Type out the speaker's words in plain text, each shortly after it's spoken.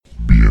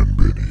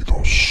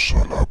Bienvenidos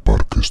a la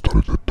Parque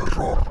Historia de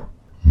Terror.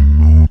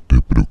 No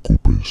te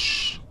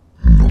preocupes,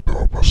 no te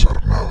va a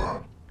pasar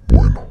nada.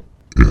 Bueno,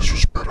 eso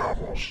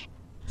esperamos.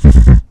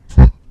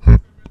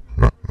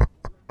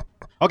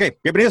 Ok,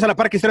 bienvenidos a la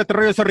Parque Historia de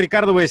Terror. Yo soy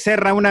Ricardo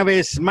Becerra, una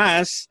vez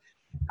más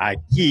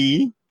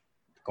aquí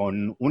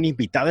con un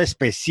invitado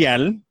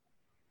especial.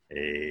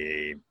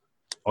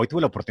 Hoy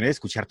tuve la oportunidad de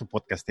escuchar tu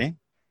podcast,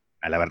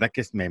 La verdad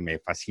que me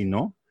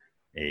fascinó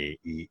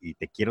y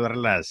te quiero dar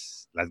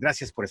las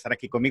gracias por estar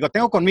aquí conmigo.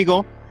 Tengo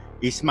conmigo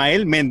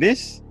Ismael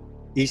Méndez.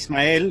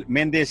 Ismael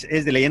Méndez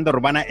es de Leyenda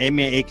Urbana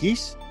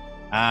MX.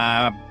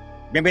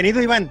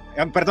 Bienvenido, Iván.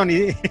 Perdón,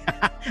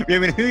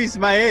 bienvenido,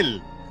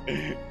 Ismael.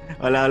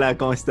 Hola,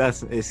 ¿cómo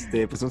estás?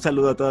 Pues un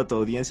saludo a toda tu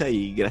audiencia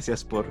y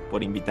gracias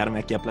por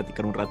invitarme aquí a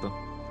platicar un rato.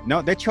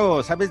 No, de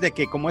hecho, sabes de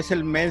que como es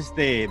el mes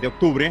de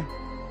octubre,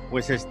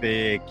 pues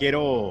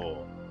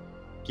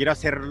quiero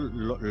hacer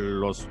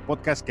los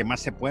podcasts que más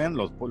se puedan,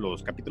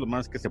 los capítulos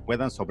más que se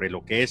puedan sobre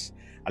lo que es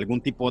algún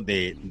tipo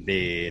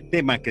de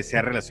tema que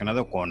sea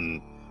relacionado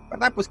con,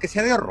 ¿verdad? Pues que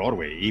sea de horror,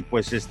 güey. Y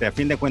pues a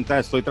fin de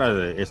cuentas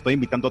estoy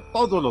invitando a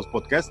todos los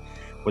podcasts,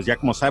 pues ya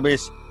como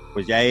sabes,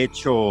 pues ya he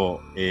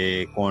hecho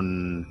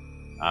con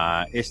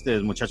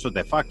estos muchachos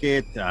de Fuck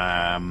It,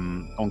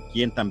 con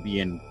quien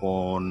también,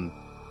 con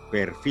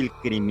Perfil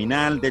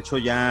Criminal. De hecho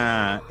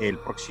ya el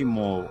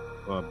próximo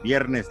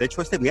viernes, de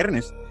hecho este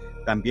viernes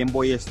también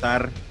voy a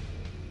estar,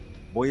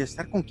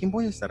 ¿con quién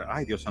voy a estar?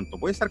 Ay, Dios santo,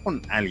 voy a estar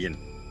con alguien,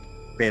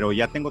 pero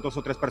ya tengo 2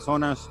 o 3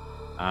 personas.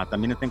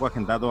 También tengo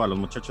agendado a los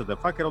muchachos de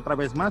Fuck It otra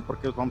vez más,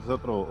 porque vamos a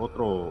hacer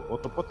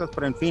otro podcast,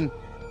 pero en fin.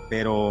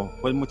 Pero,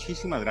 pues,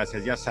 muchísimas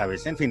gracias, ya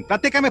sabes. En fin,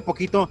 platícame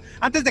poquito.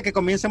 Antes de que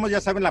comencemos,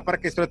 ya saben, La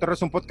Parque Historia de Terror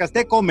es un podcast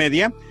de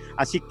comedia.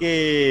 Así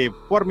que,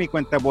 por mi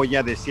cuenta, voy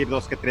a decir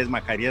 2 que 3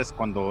 majarías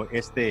cuando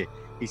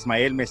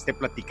Ismael me esté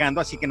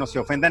platicando. Así que no se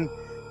ofendan.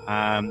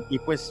 Y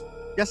pues,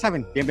 ya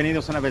saben,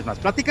 bienvenidos una vez más.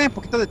 Platícame un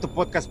poquito de tu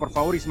podcast, por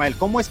favor, Ismael.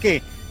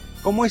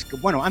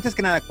 Bueno, antes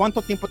que nada,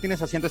 ¿cuánto tiempo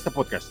tienes haciendo este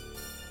podcast?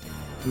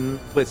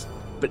 Pues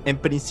en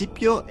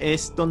principio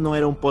esto no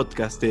era un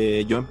podcast.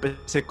 Yo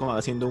empecé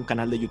haciendo un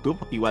canal de YouTube,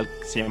 igual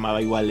se llamaba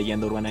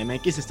Leyenda Urbana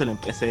MX. Esto lo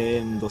empecé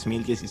en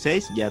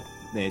 2016, ya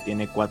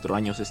tiene 4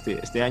 años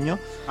este año.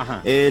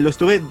 Ajá. Lo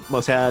estuve,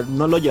 o sea,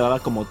 no lo llevaba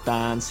como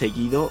tan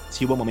seguido.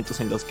 Sí hubo momentos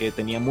en los que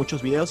tenía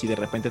muchos videos y de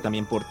repente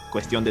también por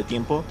cuestión de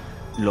tiempo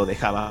lo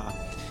dejaba.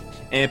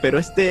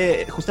 Pero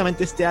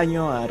justamente este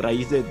año, a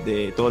raíz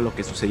de todo lo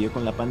que sucedió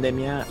con la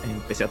pandemia,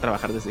 empecé a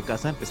trabajar desde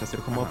casa, empecé a hacer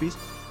home office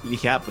y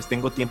dije, pues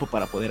tengo tiempo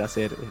para poder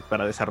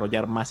para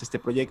desarrollar más este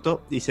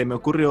proyecto, y se me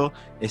ocurrió,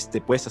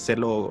 pues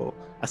hacerlo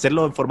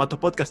en formato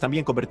podcast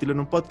también, convertirlo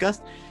en un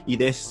podcast, y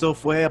de eso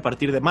fue a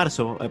partir de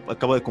marzo.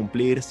 Acabo de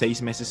cumplir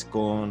 6 meses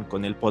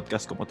con el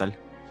podcast como tal.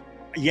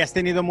 ¿Y has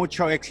tenido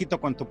mucho éxito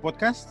con tu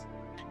podcast?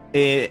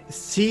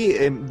 Sí,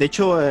 de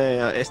hecho,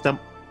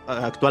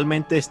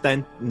 actualmente está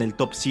en el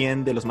top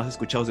 100 de los más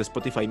escuchados de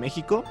Spotify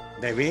México.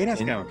 ¿De veras,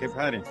 cabrón? ¡Qué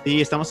padre!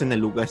 Sí, estoy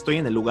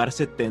en el lugar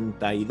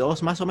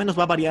 72, más o menos,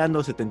 va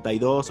variando,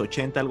 72,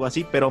 80, algo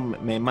así, pero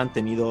me he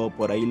mantenido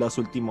por ahí las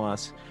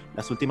últimas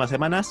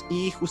semanas,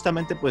 y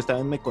justamente pues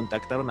también me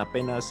contactaron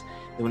apenas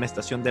de una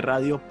estación de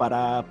radio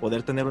para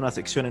poder tener una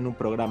sección en un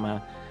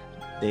programa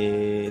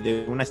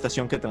de una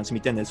estación que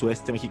transmite en el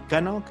sudeste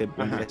mexicano, que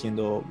vendría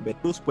siendo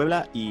Veracruz,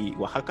 Puebla y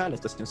Oaxaca. La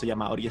estación se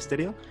llama Ori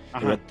Estéreo.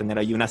 Y voy a tener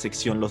ahí una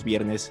sección los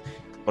viernes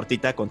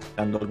cortita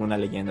contando alguna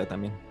leyenda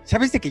también.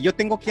 ¿Sabes de que yo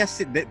tengo que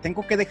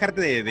dejar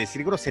de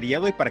decir grosería,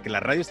 güey, para que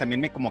las radios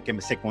también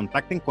se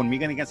contacten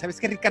conmigo y digan, ¿sabes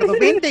qué, Ricardo?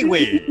 Vente,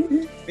 güey.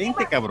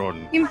 Vente,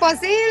 cabrón.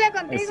 Imposible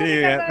contigo, Sí,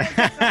 Ricardo.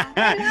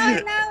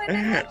 Hola,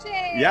 buenas noches.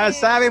 Ya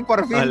saben,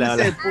 por fin. Hola.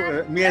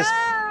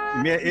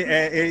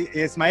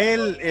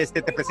 Ismael,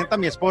 te presento a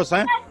mi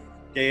esposa,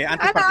 que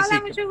antes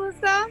Hola, mucho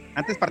gusto.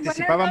 Antes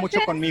participaba mucho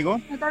conmigo.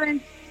 No te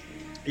ven.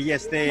 Y No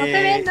te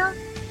ven,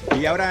 ¿no?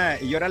 y ahora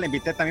le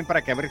invité también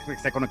para que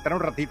se conectara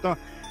un ratito.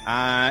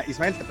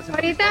 Ismael, te presento.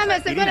 Ahorita me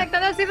estoy Irina.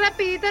 conectando así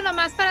rapidito,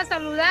 nomás para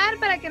saludar,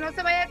 para que no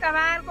se vaya a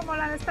acabar como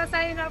la vez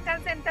pasada y no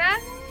alcance a entrar.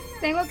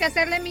 Tengo que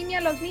hacerle mini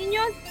a los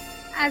niños,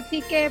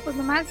 así que pues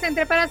nomás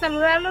entré para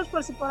saludarlos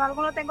por si por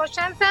algo no tengo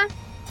chance.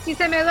 Si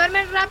se me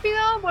duermen rápido,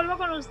 vuelvo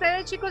con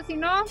ustedes, chicos. Si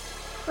no,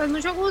 pues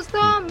mucho gusto,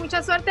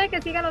 mucha suerte,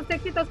 que sigan los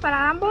éxitos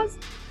para ambos.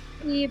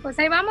 Y pues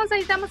ahí vamos,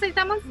 ahí estamos.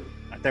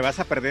 Te vas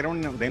a perder de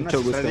unas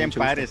historias bien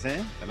pares,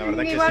 La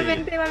verdad que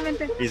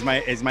igualmente. sí.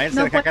 Ismael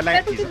se deja acá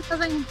la...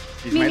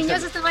 Mi niño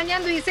se está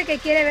bañando y dice que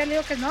quiere ver, le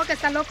digo que no, que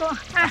está loco.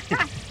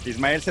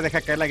 Ismael se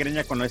deja caer la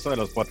greña con esto de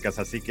los podcasts,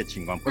 así que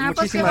chingón. Pues pues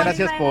muchísimas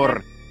gracias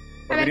por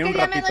a ver venir un qué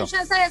día me ratito. doy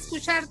chance de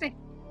escucharte.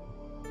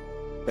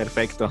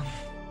 Perfecto.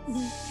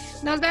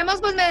 Nos vemos,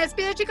 pues me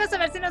despido, chicos, a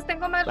ver si nos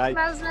tengo más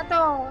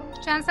rato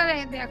chance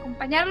de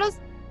acompañarlos.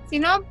 Si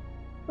no,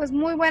 pues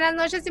muy buenas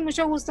noches y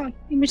mucho gusto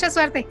y mucha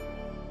suerte.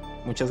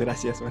 Muchas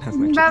gracias, buenas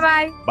noches.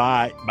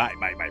 Bye.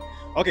 Bye.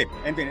 Ok,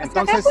 en fin, Hasta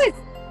entonces, acá,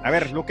 pues. a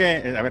ver,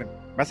 Luque,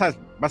 ¿va a salir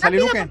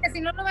Rápido, Luque? porque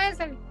si no, no vaya a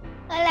salir.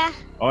 Hola.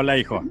 Hola,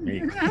 hijo.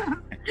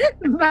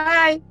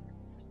 Bye.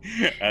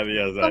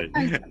 Adiós,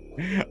 bye.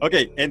 Ok,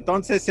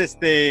 entonces,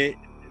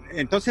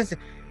 entonces,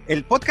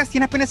 el podcast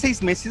tiene apenas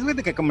 6 meses, güey,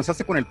 de que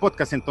comenzaste con el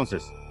podcast,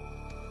 entonces.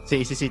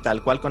 Sí,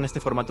 tal cual con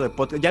este formato de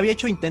podcast. Ya había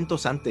hecho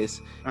intentos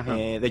antes.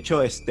 De hecho,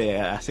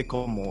 hace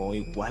como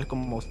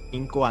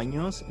 5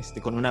 años,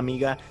 con una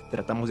amiga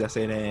tratamos de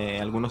hacer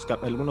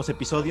algunos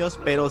episodios,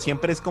 pero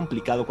siempre es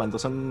complicado cuando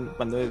son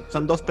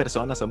 2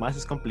 personas o más,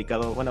 es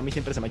complicado. Bueno, a mí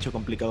siempre se me ha hecho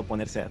complicado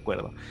ponerse de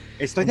acuerdo.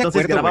 Estoy de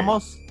Entonces acuerdo,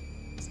 grabamos.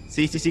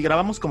 Sí,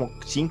 grabamos como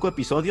 5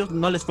 episodios,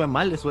 no les fue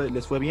mal,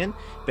 les fue bien,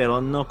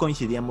 pero no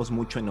coincidíamos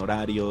mucho en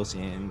horarios,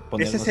 en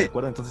ponernos de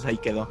acuerdo, entonces ahí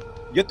quedó.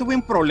 Yo tuve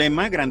un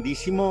problema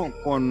grandísimo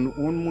con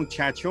un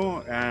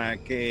muchacho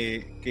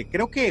que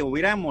creo que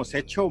hubiéramos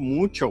hecho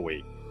mucho,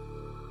 güey,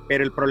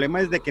 pero el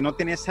problema es de que no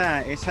tenía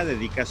esa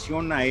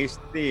dedicación a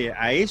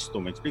esto,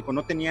 me explico,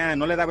 no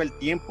le daba el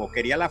tiempo,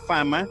 quería la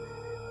fama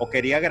o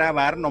quería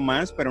grabar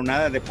nomás, pero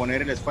nada de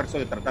poner el esfuerzo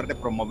de tratar de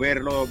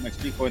promoverlo, me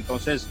explico,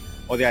 entonces...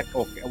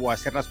 O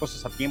hacer las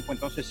cosas a tiempo,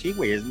 entonces sí,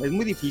 güey, es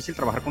muy difícil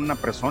trabajar con una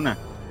persona.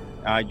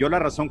 Yo la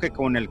razón que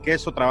con el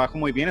queso trabajo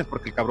muy bien es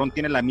porque el cabrón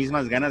tiene las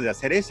mismas ganas de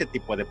hacer ese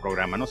tipo de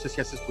programa. No sé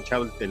si has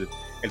escuchado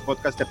el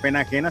podcast de Pena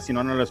Ajena, si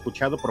no lo he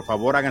escuchado, por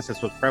favor háganse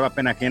subscribe a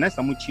Pena Ajena,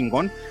 está muy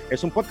chingón.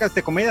 Es un podcast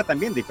de comedia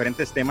también,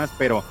 diferentes temas,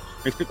 pero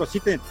me explico, sí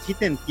te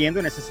entiendo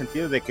en ese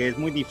sentido de que es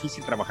muy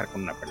difícil trabajar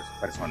con una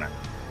persona.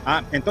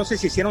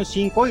 Entonces hicieron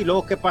 5 y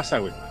luego ¿qué pasa,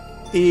 güey?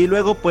 Y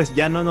luego pues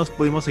ya no nos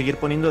pudimos seguir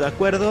poniendo de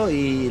acuerdo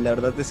y la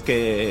verdad es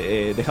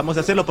que dejamos de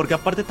hacerlo porque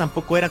aparte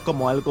tampoco era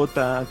como algo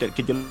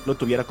que yo lo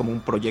tuviera como un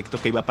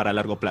proyecto que iba para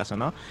largo plazo,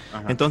 ¿no?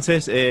 Ajá.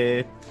 Entonces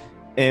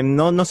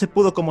no se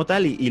pudo como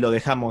tal y lo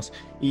dejamos.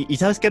 Y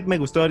 ¿sabes qué? Me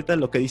gustó ahorita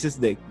lo que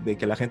dices de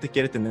que la gente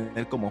quiere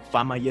tener como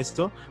fama y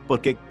esto,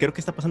 porque creo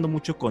que está pasando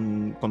mucho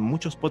con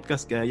muchos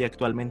podcasts que hay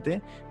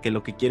actualmente, que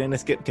lo que quieren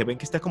es que ven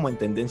que está como en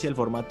tendencia el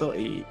formato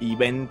y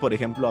ven, por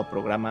ejemplo, a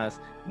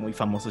programas muy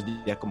famosos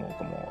ya como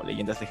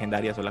Leyendas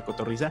Legendarias o La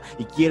Cotorrisa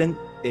y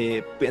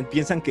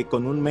piensan que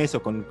con un mes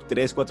o con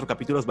 3, 4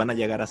 capítulos van a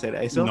llegar a hacer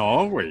eso.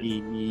 No,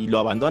 güey. Y lo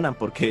abandonan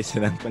porque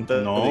se dan cuenta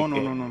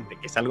de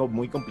que es algo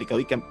muy complicado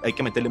y que hay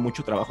que meterle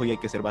mucho trabajo y hay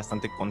que ser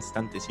bastante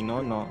constante, si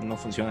no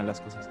funcionan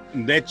las cosas.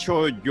 De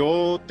hecho,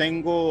 yo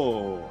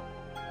tengo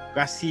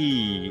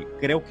casi,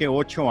 creo que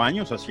 8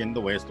 años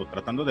haciendo esto,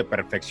 tratando de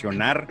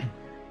perfeccionar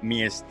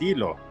mi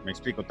estilo, me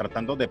explico,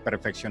 tratando de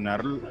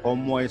perfeccionar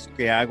cómo es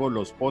que hago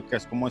los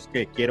podcasts, cómo es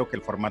que quiero que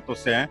el formato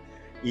sea,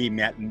 y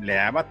le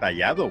ha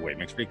batallado, güey,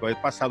 me explico, he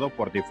pasado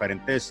por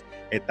diferentes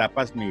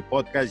etapas mi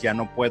podcast, ya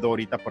no puedo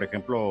ahorita, por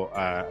ejemplo,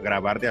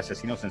 grabar de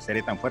asesinos en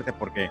serie tan fuerte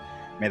porque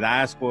me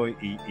da asco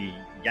y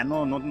ya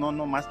no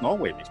más, no,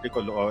 güey, me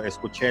explico,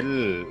 escuché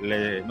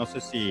no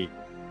sé si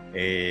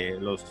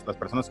las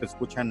personas que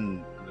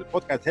escuchan el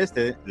podcast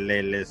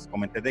les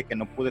comenté de que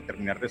no pude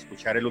terminar de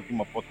escuchar el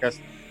último podcast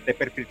de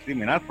Perfil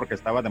Criminal porque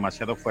estaba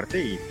demasiado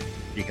fuerte y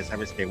dije,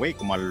 ¿sabes qué, güey?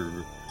 Como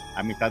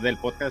a mitad del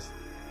podcast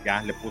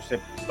ya le puse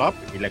stop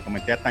y le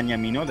comenté a Tania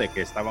Mino de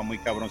que estaba muy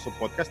cabrón su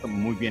podcast,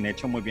 muy bien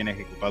hecho, muy bien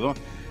ejecutado,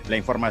 la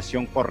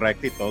información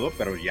correcta y todo,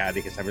 pero ya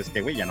dije, ¿sabes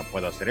qué, güey? Ya no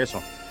puedo hacer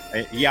eso.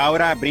 Y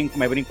ahora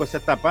me brinco esta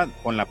etapa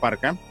con La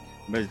Parca,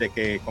 desde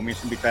que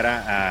comienzo a invitar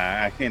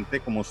a gente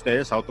como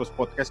ustedes a otros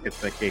podcasts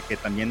que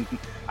también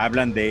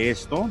hablan de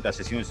esto, de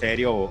asesino en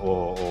serie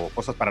o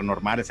cosas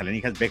paranormales,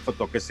 alienígenas, Bigfoot,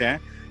 lo que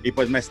sea, y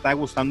pues me está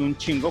gustando un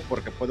chingo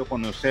porque puedo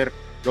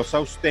conocerlos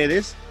a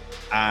ustedes,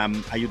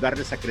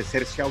 ayudarles a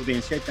crecer su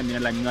audiencia y también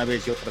a la misma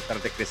vez yo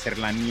tratar de crecer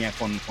la mía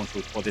con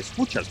sus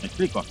podescuchas, ¿me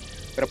explico?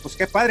 Pero pues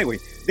qué padre, güey.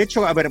 De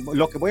hecho, a ver,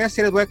 lo que voy a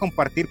hacer es voy a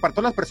compartir, para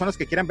todas las personas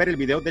que quieran ver el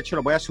video, de hecho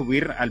lo voy a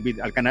subir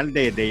al canal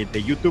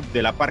de YouTube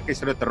de La Parca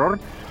Historia de Terror,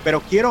 pero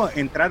quiero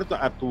entrar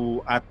a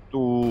tu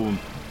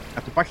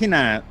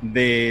página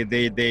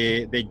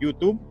de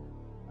YouTube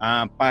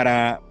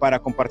para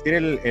compartir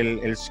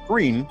el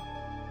screen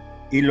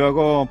y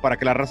luego para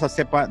que la raza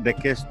sepa de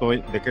qué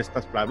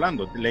estás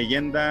hablando.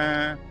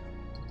 Leyenda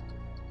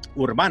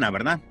Urbana,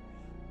 ¿verdad?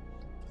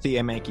 Sí,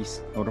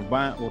 MX.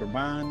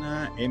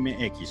 Urbana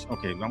MX.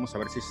 Ok, vamos a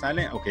ver si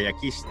sale. Ok,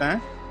 aquí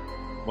está.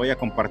 Voy a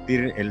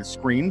compartir el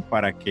screen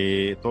para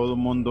que todo el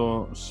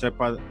mundo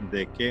sepa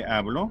de qué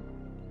hablo.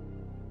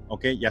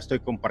 Ok, ya estoy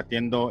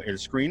compartiendo el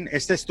screen.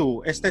 Esta es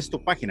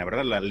tu página,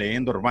 ¿verdad? La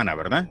Leyenda Urbana,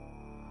 ¿verdad?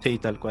 Sí,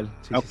 tal cual.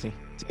 Sí, okay.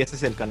 sí. Este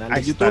es el canal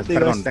ahí de YouTube. Está.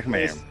 Perdón,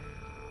 déjame.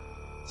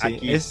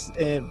 Sí,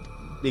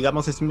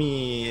 digamos, es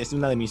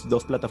una de mis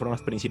 2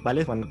 plataformas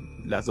principales. Bueno,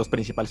 las 2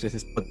 principales es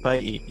Spotify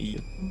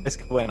y es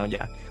que, bueno,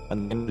 ya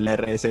cuando el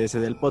RSS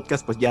del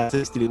podcast, pues ya se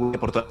distribuye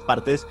por todas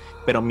partes,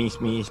 pero mis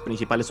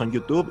principales son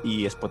YouTube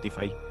y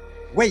Spotify.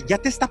 Güey, ¿ya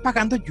te está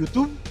pagando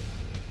YouTube?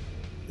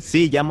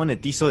 Sí, ya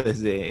monetizo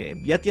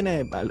ya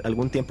tiene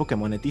algún tiempo que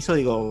monetizo,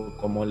 digo,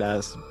 como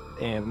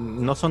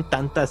no son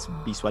tantas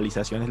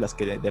visualizaciones las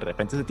que de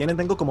repente se tienen,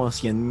 tengo como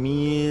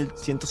 100,000,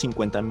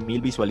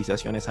 150,000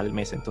 visualizaciones al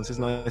mes, entonces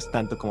no es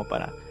tanto como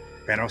para...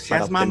 Pero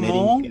seas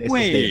mamón,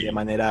 güey. De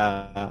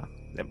manera,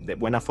 de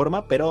buena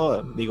forma,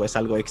 pero digo, es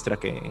algo extra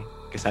que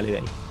sale de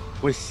ahí.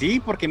 Pues sí,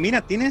 porque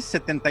mira, tienes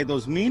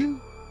 72,000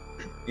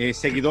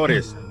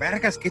 seguidores.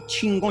 Vergas, qué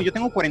chingón. Yo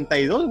tengo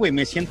 42, güey.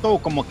 Me siento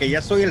como que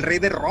ya soy el rey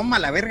de Roma,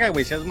 la verga,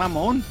 güey. Seas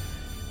mamón.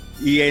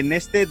 Y en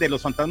este de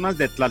los fantasmas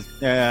de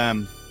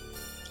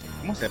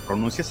 ¿cómo se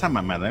pronuncia esa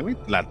mamada, güey?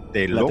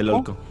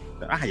 Tlatelolco.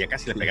 Ah, ya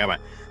casi le pegaba.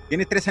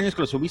 Tiene 3 años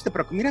que lo subiste,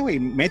 pero mira, güey,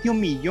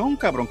 500,000,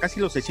 cabrón. Casi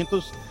los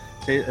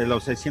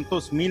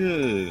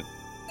 600,000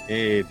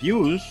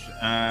 views.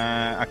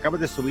 Acabas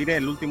de subir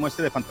el último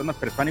de Fantasmas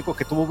Prehispánicos,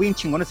 que tuvo bien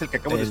chingón, es el que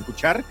acabo de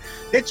escuchar.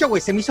 De hecho,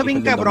 güey, se me hizo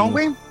bien cabrón,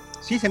 güey.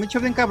 Sí, se me hizo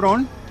bien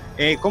cabrón.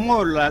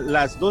 Como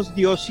las dos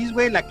dioses,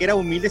 güey, la que era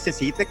humilde,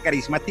 sencillita,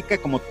 carismática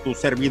como tu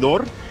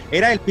servidor,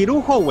 era el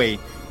pirujo, güey.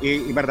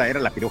 Y verdad,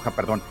 era la piruja,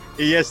 perdón.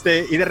 Y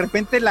de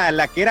repente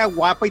la que era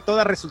guapa y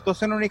toda resultó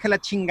ser una hija de la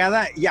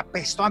chingada y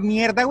apestó a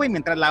mierda, güey,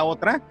 mientras la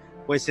otra,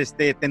 pues,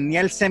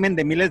 tenía el semen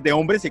de miles de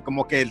hombres y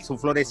como que su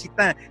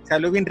florecita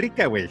salió bien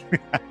rica, güey.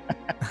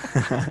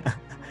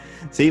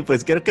 Sí,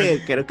 pues creo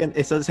que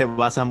eso se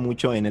basa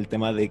mucho en el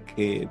tema de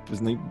que,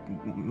 pues, no,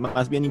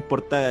 más bien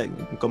importa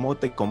cómo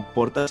te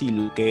comportas y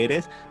lo que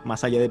eres,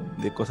 más allá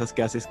de cosas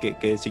que haces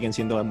que siguen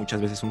siendo muchas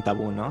veces un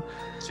tabú, ¿no?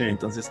 Sí.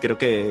 Entonces creo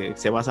que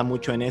se basa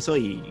mucho en eso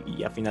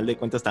y a final de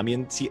cuentas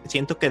también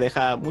siento que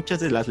muchas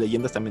de las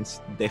leyendas también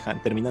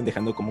terminan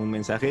dejando como un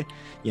mensaje,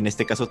 y en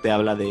este caso te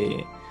habla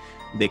de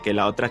que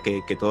la otra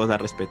que todos la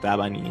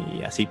respetaban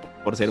y así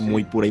por ser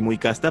muy pura y muy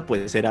casta,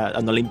 pues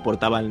no le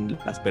importaban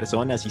las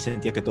personas y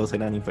sentía que todos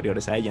eran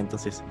inferiores a ella,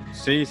 entonces...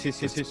 Sí.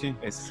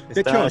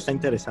 Está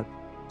interesante.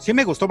 Sí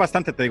me gustó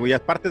bastante, te digo, y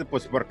aparte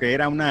pues porque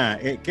era una...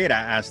 ¿qué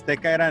era?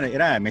 Azteca,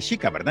 era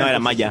mexica, ¿verdad? No, era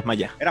entonces,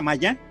 maya. ¿Era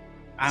maya?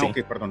 Ah, sí.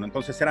 Ok, perdón,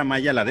 entonces era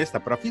maya la de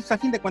esta, pero a fin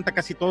de cuentas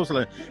casi todos,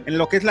 en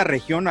lo que es la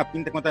región, a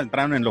fin de cuentas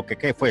entraron en lo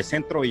que fue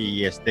centro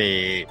y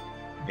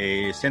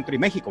centro y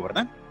México,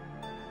 ¿verdad?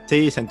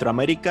 Sí,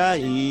 Centroamérica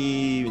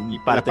y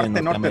parte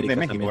norte de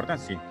México, también. ¿verdad?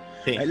 Sí.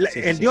 Sí,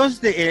 el dios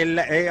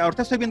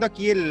ahorita estoy viendo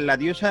aquí la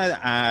diosa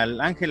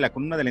al ángel, la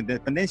columna de la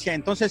independencia,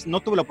 entonces no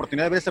tuve la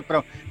oportunidad de ver esto,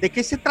 pero ¿de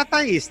qué se trata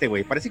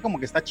güey? Parece como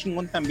que está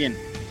chingón también.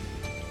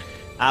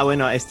 Ah,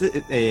 bueno,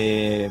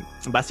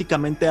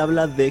 básicamente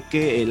habla de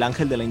que el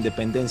ángel de la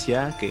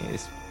independencia, que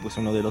es pues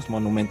uno de los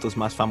monumentos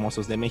más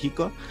famosos de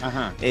México,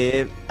 ajá.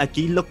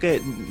 Aquí lo que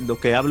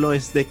hablo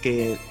es de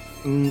que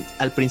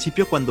al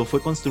principio, cuando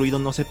fue construido,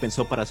 no se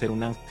pensó para ser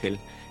un ángel.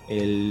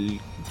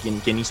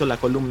 Quien hizo la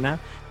columna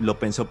lo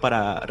pensó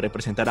para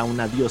representar a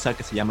una diosa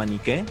que se llama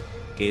Nike,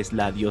 que es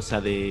la diosa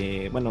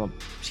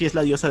es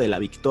la diosa de la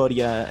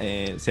victoria.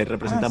 Se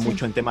representa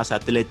mucho en temas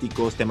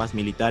atléticos, temas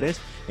militares,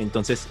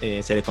 entonces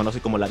se le conoce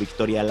como la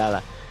victoria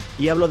alada.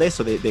 Y hablo de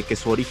eso, de que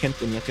su origen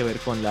tenía que ver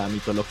con la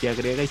mitología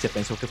griega y se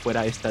pensó que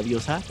fuera esta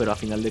diosa, pero a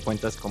final de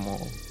cuentas, como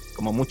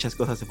muchas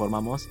cosas se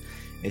formamos,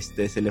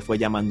 se le fue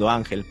llamando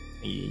ángel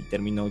y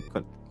terminó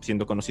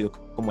siendo conocido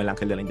como el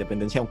ángel de la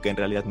independencia, aunque en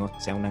realidad no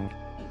sea un ángel.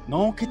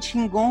 No, qué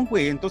chingón,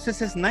 güey.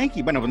 Entonces es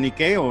Nike, bueno,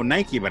 Nike o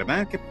Nike,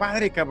 ¿verdad? Qué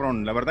padre,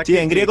 cabrón, la verdad. Sí,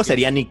 en griego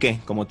sería Nike,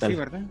 como tal. Sí,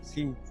 ¿verdad?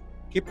 Sí.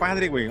 Qué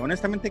padre, güey.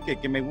 Honestamente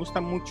que me gusta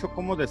mucho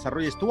cómo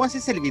desarrollas. ¿Tú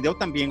haces el video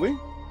también, güey?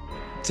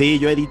 Sí,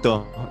 yo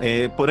edito.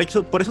 Por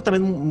eso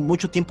también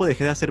mucho tiempo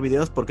dejé de hacer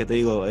videos, porque te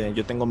digo,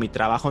 yo tengo mi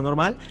trabajo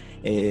normal,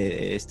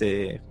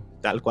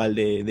 tal cual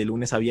de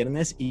lunes a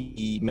viernes,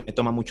 y me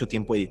toma mucho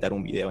tiempo editar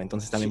un video,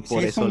 entonces también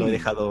por eso lo he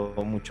dejado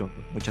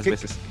muchas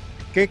veces.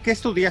 ¿Qué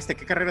estudiaste?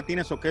 ¿Qué carrera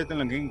tienes o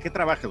en qué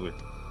trabajas, güey?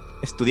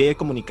 Estudié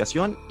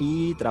comunicación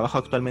y trabajo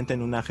actualmente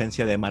en una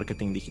agencia de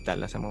marketing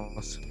digital.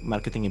 Hacemos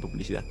marketing y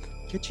publicidad.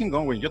 Qué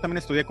chingón, güey. Yo también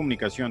estudié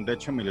comunicación. De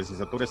hecho, mi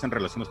licenciatura es en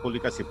Relaciones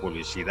Públicas y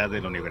Publicidad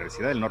de la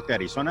Universidad del Norte de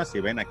Arizona. Si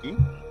ven aquí,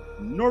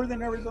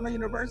 Northern Arizona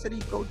University,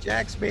 Go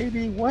Jacks,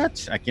 baby, what?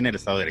 Aquí en el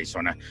estado de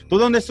Arizona. ¿Tú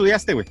dónde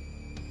estudiaste, güey?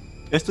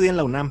 Yo estudié en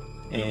la UNAM,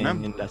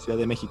 en la Ciudad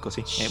de México,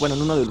 sí.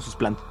 En uno de sus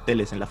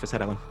planteles, en la FES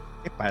Aragón.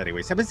 Qué padre,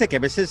 güey. ¿Sabes de que a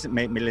veces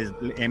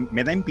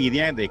me da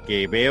envidia de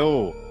que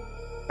veo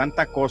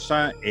tanta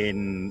cosa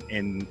en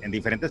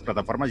diferentes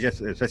plataformas,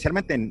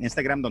 especialmente en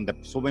Instagram, donde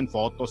suben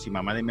fotos y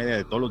mamada y media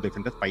de todos los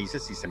diferentes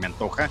países, y se me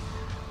antoja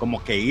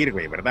como que ir,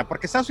 güey, ¿verdad?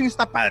 Porque Estados Unidos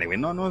está padre, güey,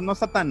 no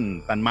está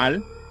tan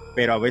mal,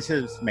 pero a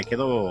veces me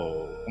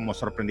quedo como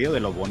sorprendido de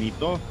lo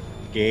bonito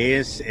que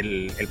es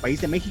el país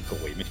de México,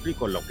 güey. Me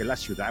explico, lo que es la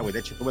ciudad, güey. De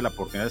hecho, tuve la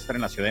oportunidad de estar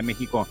en la Ciudad de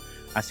México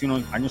hace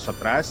unos años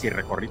atrás y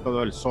recorrí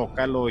todo el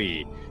Zócalo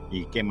y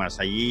qué más,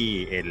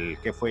 allí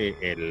 ¿qué fue?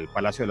 El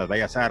Palacio de las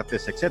Bellas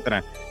Artes,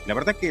 etcétera. La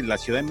verdad que la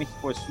Ciudad de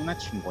México es una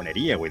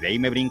chingonería, güey. De ahí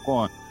me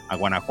brinco a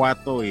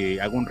Guanajuato y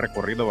hago un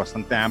recorrido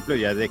bastante amplio,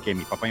 ya de que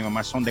mi papá y mi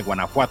mamá son de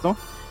Guanajuato,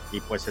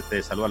 y pues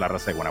saludo a la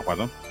raza de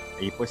Guanajuato.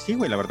 Y pues sí,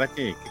 güey, la verdad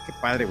que qué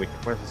padre, güey, que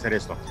puedes hacer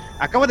esto.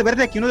 Acabo de ver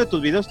de aquí uno de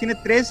tus videos tiene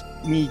 3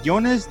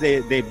 millones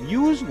de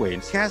views, güey.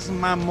 Seas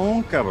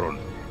mamón, cabrón.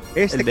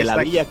 El de la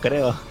villa,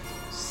 creo.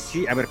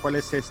 Sí, a ver, ¿cuál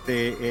es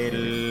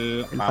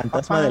el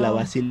fantasma de la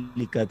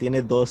basílica?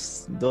 Tiene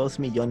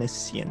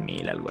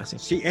 2.100.000, algo así.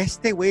 Sí,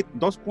 güey,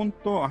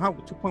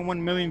 2.1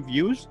 million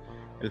views.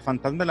 El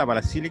fantasma de la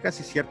basílica,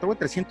 sí es cierto, güey,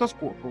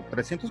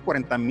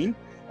 340,000.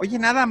 Oye,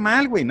 nada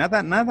mal, güey,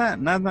 nada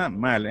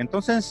mal.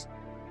 Entonces,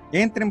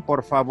 entren,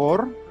 por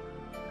favor,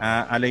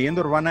 a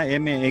Leyenda Urbana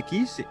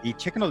MX y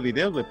chequen los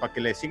videos, güey, para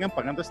que le sigan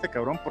pagando a este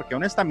cabrón, porque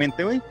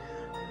honestamente, güey,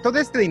 todo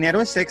este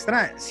dinero es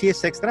extra, sí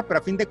es extra, pero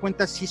a fin de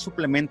cuentas sí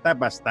suplementa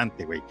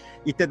bastante, güey.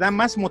 Y te da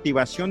más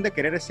motivación de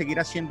querer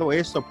seguir haciendo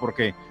esto,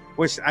 porque,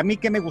 pues, a mí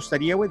que me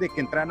gustaría, güey, de que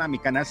entraran a mi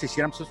canal, se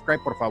hicieran subscribe,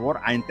 por favor,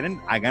 entren,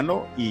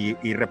 háganlo y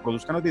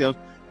reproduzcan los videos,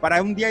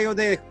 para un día yo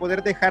de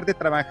poder dejar de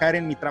trabajar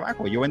en mi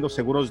trabajo. Yo vendo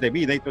seguros de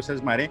vida y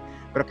entonces, madre,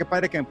 pero qué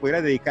padre que me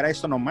pudiera dedicar a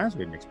esto nomás,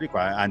 güey, me explico,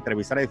 a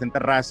entrevistar a diferentes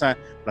razas,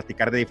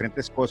 platicar de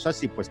diferentes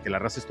cosas y pues que la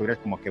raza estuviera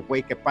como que,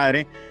 güey, qué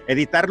padre,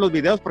 editar los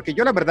videos, porque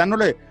yo la verdad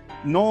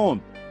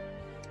no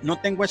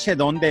tengo ese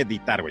don de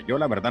editar, güey. Yo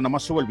la verdad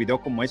nomás subo el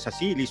video como es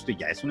así y listo y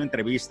ya. Es una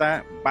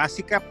entrevista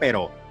básica,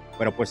 pero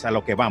pues a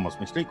lo que vamos,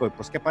 me explico.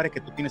 Pues qué padre que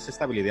tú tienes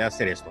esta habilidad de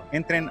hacer esto.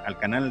 Entren al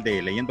canal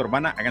de Leyenda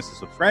Urbana, háganse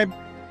subscribe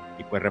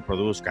y pues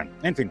reproduzcan.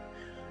 En fin,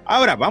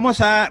 ahora vamos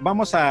a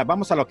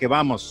lo que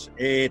vamos.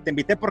 Te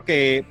invité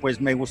porque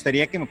pues me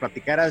gustaría que me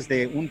platicaras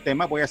de un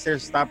tema. Voy a hacer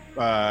stop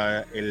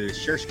el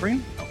share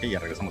screen. Ok, ya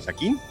regresamos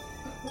aquí.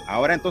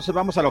 Ahora entonces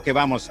vamos a lo que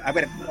vamos. A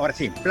ver, ahora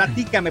sí,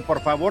 platícame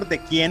por favor de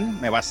quién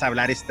me vas a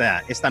hablar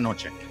esta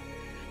noche.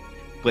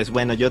 Pues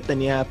bueno, yo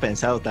tenía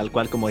pensado tal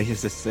cual como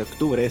dices, este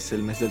octubre es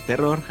el mes del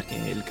terror,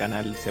 el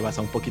canal se basa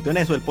un poquito en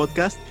eso, el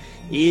podcast,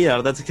 y la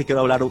verdad es que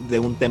quiero hablar de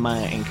un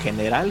tema en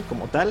general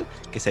como tal,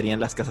 que serían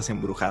las casas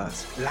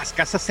embrujadas. Las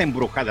casas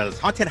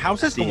embrujadas, haunted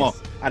houses, Así como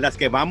es. a las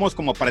que vamos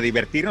como para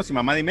divertirnos y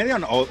mamá y medio,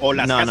 o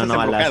las casas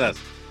embrujadas.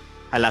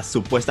 A las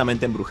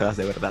supuestamente embrujadas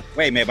de verdad.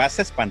 Güey, me vas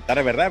a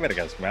espantar, ¿verdad,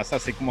 vergas? Me vas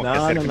así como que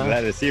hacer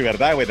de sí,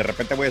 ¿verdad, güey? De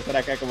repente voy a estar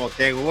acá como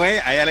que, güey,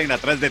 hay alguien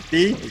atrás de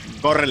ti,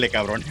 córrele,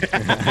 cabrón.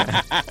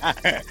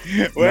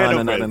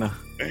 Bueno, no.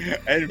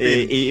 En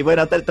fin. Y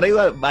bueno, te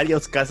traigo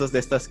varios casos de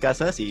estas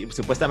casas y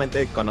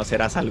supuestamente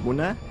conocerás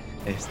alguna,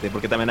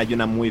 porque también hay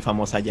una muy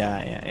famosa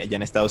ya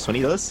en Estados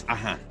Unidos.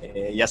 Ajá.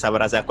 Ya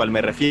sabrás a cuál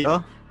me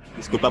refiero.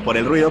 Disculpa por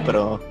el ruido,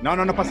 pero...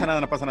 No pasa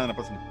nada.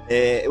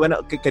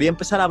 Bueno, que quería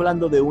empezar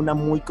hablando de una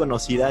muy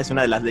conocida, es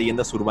una de las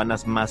leyendas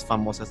urbanas más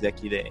famosas de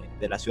aquí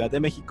de la Ciudad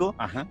de México,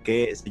 Ajá.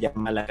 que se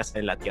llama la casa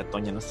de la tía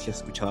Toña. No sé si has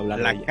escuchado hablar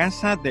de La ella.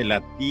 casa de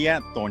la tía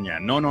Toña.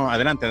 No,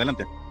 adelante.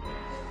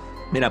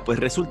 Mira, pues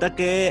resulta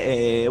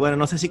que, bueno,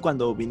 no sé si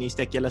cuando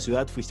viniste aquí a la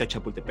ciudad fuiste a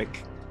Chapultepec.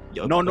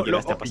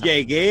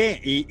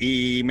 Llegué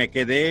y me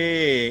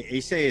quedé,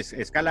 hice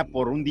escala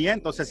por un día,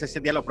 entonces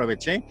ese día lo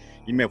aproveché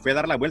y me fui a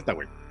dar la vuelta,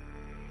 güey.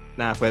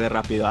 Nada, fue de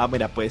rápido.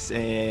 Mira, pues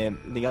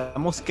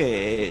digamos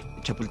que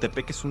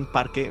Chapultepec es un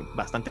parque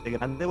bastante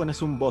grande. Bueno,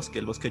 es un bosque.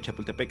 El bosque de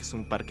Chapultepec es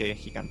un parque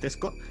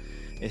gigantesco.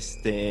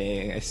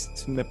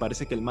 Me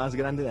parece que el más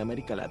grande de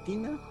América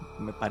Latina,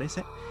 me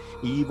parece.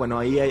 Y bueno,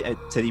 ahí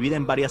se divide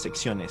en varias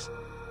secciones.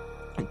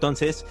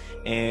 Entonces,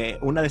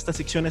 una de estas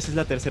secciones es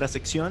la tercera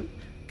sección,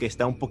 que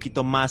está un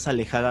poquito más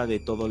alejada de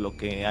todo lo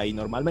que hay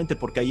normalmente,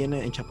 porque ahí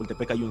en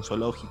Chapultepec hay un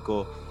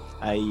zoológico,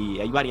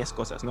 hay varias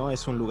cosas, ¿no?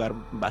 Es un lugar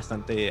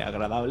bastante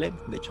agradable.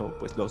 De hecho,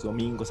 pues los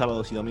domingos,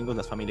 sábados y domingos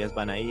las familias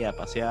van ahí a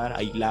pasear,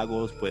 hay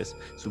lagos, pues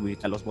subir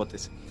a los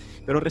botes.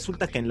 Pero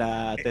resulta que en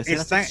la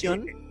tercera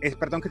sección...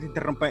 Perdón que te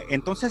interrumpa.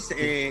 Entonces,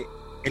 sí.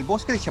 ¿el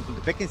bosque de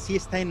Chapultepec en sí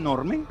está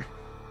enorme?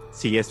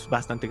 Sí, es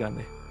bastante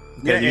grande.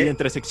 Mira, Se divide en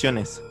 3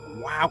 secciones.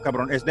 Wow,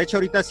 cabrón. De hecho,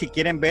 ahorita si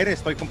quieren ver,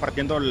 estoy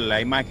compartiendo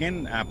la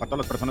imagen para todas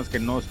las personas que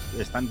no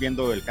están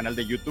viendo el canal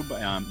de YouTube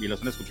y lo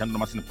están escuchando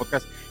nomás en el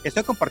podcast.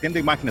 Estoy compartiendo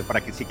imágenes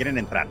para que si quieren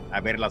entrar a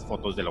ver las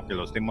fotos de lo que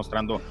lo estoy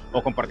mostrando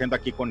o compartiendo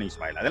aquí con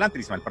Ismael. Adelante,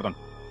 Ismael, perdón.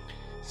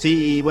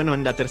 Sí, bueno,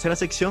 en la tercera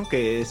sección,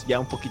 que es ya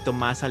un poquito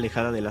más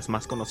alejada de las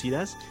más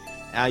conocidas,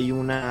 hay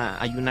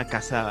una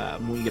casa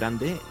muy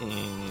grande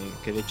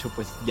que de hecho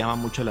pues llama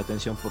mucho la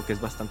atención porque es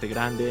bastante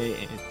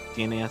grande,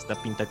 tiene hasta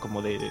pinta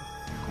como de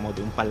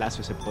un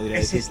palacio, se podría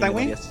decir. ¿Es esta,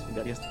 güey?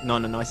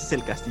 No, ese es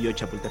el castillo de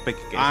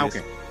Chapultepec, que ok.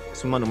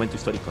 es un monumento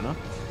histórico, ¿no?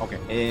 Ok.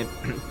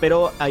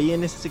 Pero ahí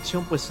en esa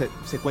sección pues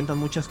se cuentan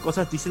muchas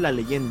cosas. Dice la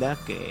leyenda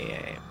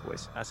que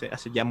pues hace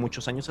ya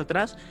muchos años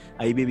atrás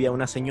ahí vivía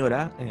una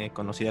señora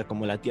conocida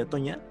como la tía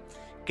Toña,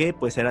 que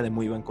pues era de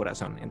muy buen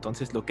corazón.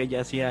 Entonces lo que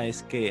ella hacía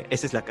es que...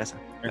 Esa es la casa.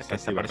 La que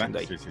está apareciendo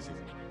ahí.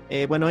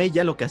 Sí. Bueno,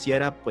 ella lo que hacía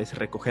era pues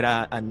recoger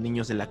a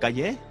niños de la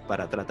calle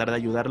para tratar de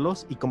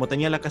ayudarlos, y como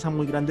tenía la casa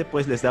muy grande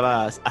pues les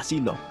daba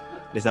asilo,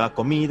 les daba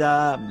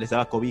comida, les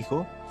daba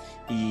cobijo,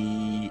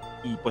 y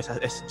pues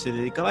se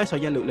dedicaba a eso. A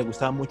ella le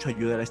gustaba mucho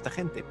ayudar a esta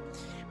gente.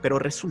 Pero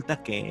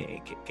resulta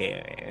que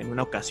en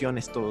una ocasión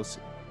estos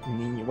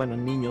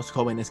niños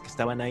jóvenes que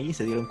estaban ahí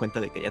se dieron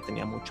cuenta de que ella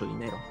tenía mucho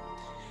dinero.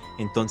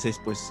 Entonces,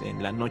 pues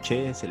en la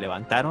noche se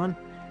levantaron,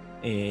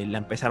 la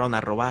empezaron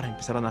a robar,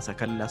 empezaron a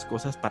sacarle las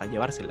cosas para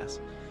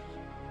llevárselas.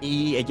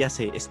 Y ella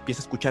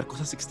empieza a escuchar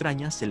cosas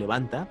extrañas, se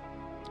levanta,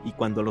 y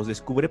cuando los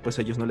descubre, pues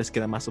a ellos no les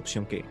queda más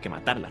opción que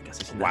matarla, que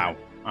asesinarla. Wow.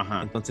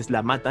 Ajá. Entonces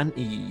la matan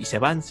y se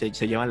van, se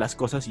llevan las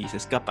cosas y se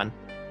escapan.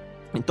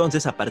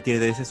 Entonces, a partir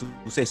de ese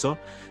suceso,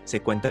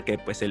 se cuenta que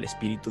pues el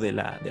espíritu de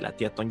la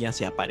tía Toña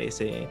se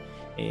aparece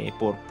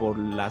por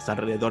los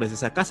alrededores de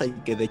esa casa, y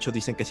que de hecho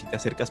dicen que si te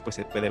acercas pues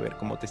se puede ver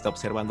cómo te está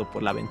observando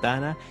por la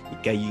ventana, y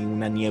que hay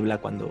una niebla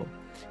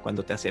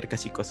cuando te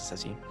acercas y cosas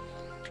así.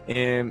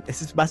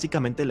 Esa es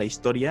básicamente la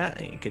historia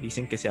que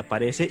dicen que se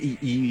aparece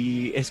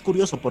y es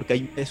curioso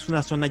porque es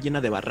una zona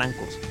llena de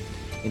barrancos.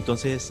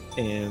 Entonces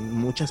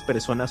muchas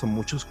personas o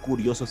muchos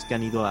curiosos que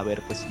han ido a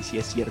ver pues si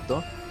es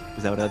cierto,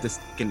 pues la verdad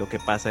es que lo que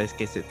pasa es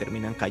que se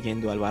terminan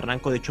cayendo al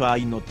barranco. De hecho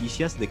hay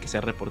noticias de que se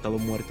ha reportado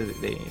muerte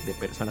de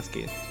personas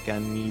que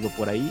han ido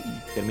por ahí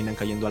y terminan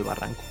cayendo al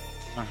barranco.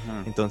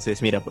 Ajá.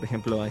 Entonces mira, por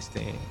ejemplo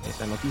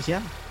esta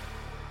noticia.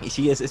 Y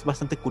sí, es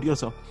bastante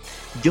curioso.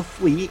 Yo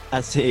fui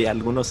hace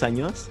algunos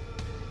años,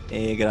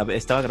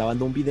 estaba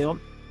grabando un video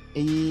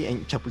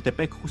en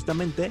Chapultepec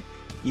justamente,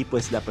 y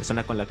pues la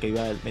persona con la que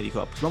iba me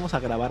dijo, pues vamos a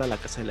grabar a la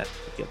casa de la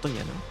tía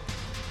Toña, ¿no?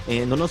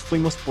 No nos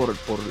fuimos por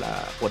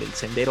el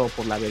sendero o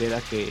por la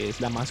vereda que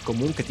es la más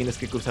común, que tienes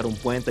que cruzar un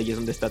puente y es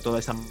donde está toda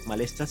esa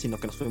maleza, sino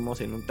que nos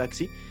fuimos en un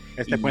taxi.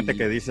 Puente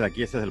que dices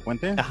aquí, ¿este es el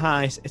puente?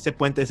 Ajá, ese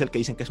puente es el que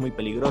dicen que es muy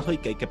peligroso y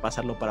que hay que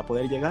pasarlo para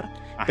poder llegar.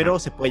 Ajá. Pero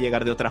se puede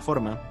llegar de otra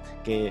forma,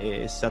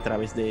 que es a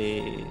través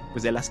de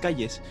las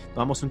calles.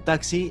 Tomamos un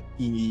taxi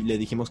y le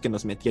dijimos que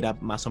nos metiera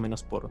más o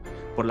menos por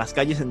las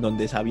calles en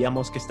donde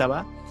sabíamos que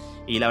estaba.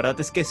 Y la verdad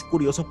es que es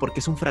curioso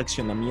porque es un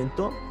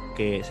fraccionamiento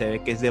que se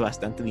ve que es de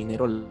bastante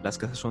dinero. Las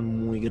casas son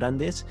muy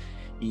grandes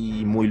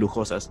y muy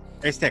lujosas.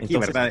 Aquí, entonces,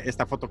 ¿verdad?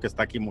 Esta foto que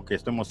está aquí, que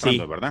estoy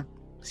mostrando, sí, ¿verdad?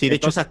 Sí, de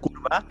hecho esa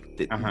curva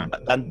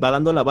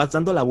vas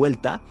dando la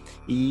vuelta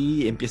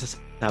y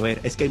empiezas a ver,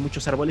 es que hay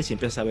muchos árboles y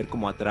empiezas a ver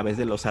como a través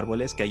de los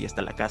árboles que ahí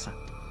está la casa.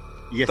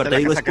 ¿Y esta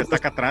es la casa que está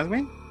acá atrás,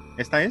 güey?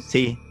 ¿Esta es?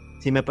 Sí,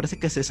 me parece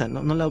que es esa.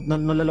 No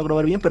la logro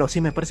ver bien, pero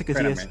sí me parece que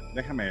Espérame, sí es.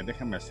 Déjame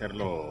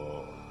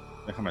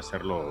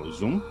hacerlo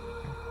zoom.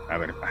 A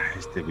ver,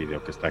 este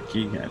video que está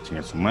aquí,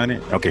 chinga su madre.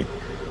 Ok.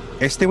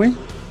 Güey.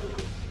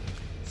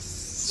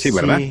 Sí,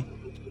 ¿verdad?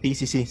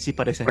 Sí,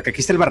 parece. Porque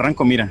aquí está el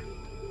barranco, mira.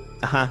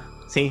 Ajá,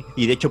 sí.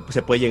 Y de hecho pues,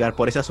 se puede llegar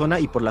por esa zona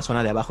y por la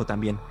zona de abajo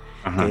también.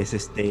 Ajá. Que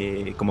es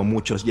como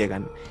muchos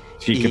llegan.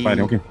 Sí, qué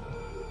padre, ok.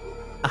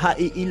 Ajá,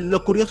 y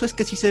lo curioso es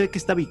que sí se ve que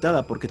está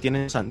habitada porque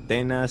tiene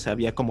antenas,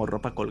 había como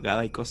ropa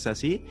colgada y cosas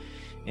así.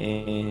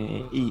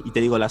 Y te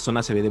digo, la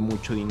zona se ve de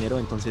mucho dinero,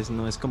 entonces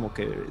no es como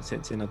que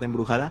se nota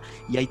embrujada.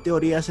 Y hay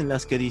teorías en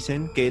las que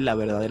dicen que la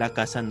verdadera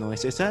casa no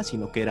es esa,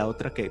 sino que era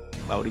otra que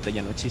ahorita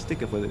ya no existe,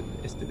 que fue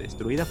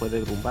destruida, fue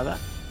derrumbada.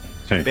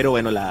 Sí. Pero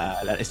bueno,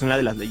 es una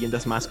de las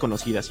leyendas más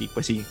conocidas. Y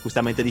pues sí,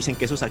 justamente dicen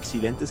que esos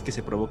accidentes que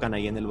se provocan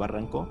ahí en el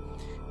barranco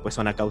pues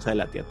son a causa de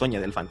la tía Toña,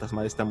 del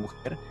fantasma de esta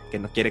mujer que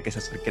no quiere que se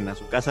acerquen a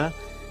su casa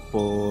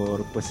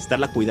por pues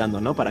estarla cuidando,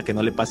 ¿no? Para que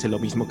no le pase lo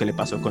mismo que le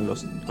pasó con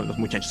los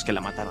muchachos que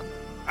la mataron.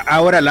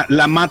 Ahora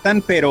la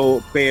matan,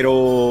 pero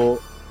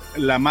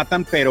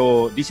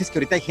dices que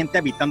ahorita hay gente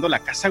habitando la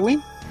casa, güey.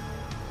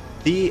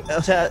 Sí,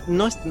 o sea,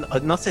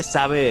 no se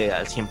sabe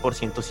al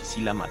 100% si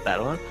sí la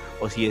mataron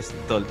o si es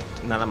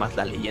nada más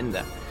la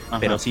leyenda. Ajá.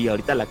 Pero sí,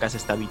 ahorita la casa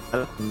está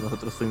habitada.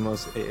 Nosotros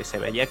fuimos, se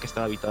veía que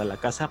estaba habitada la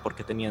casa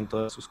porque tenían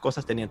todas sus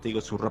cosas, tenían, te digo,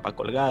 su ropa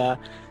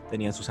colgada,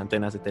 tenían sus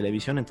antenas de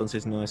televisión,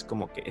 entonces no es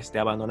como que esté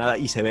abandonada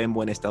y se ve en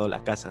buen estado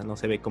la casa, no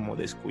se ve como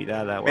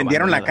descuidada.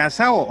 ¿Vendieron la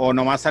casa o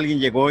nomás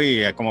alguien llegó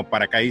y como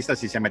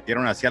paracaidistas y se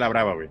metieron así a la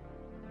brava, güey?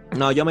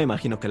 No, yo me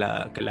imagino que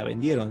la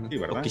vendieron. Sí,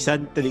 ¿verdad? O quizá,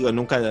 te digo,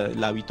 nunca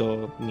la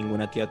habitó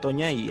ninguna tía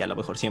Toña y a lo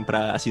mejor siempre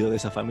ha sido de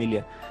esa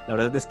familia. La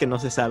verdad es que no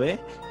se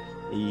sabe.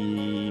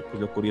 Y pues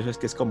lo curioso es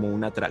que es como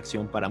una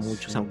atracción para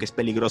muchos, sí, aunque es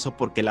peligroso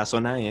porque la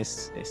zona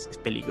es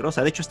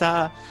peligrosa. De hecho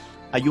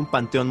hay un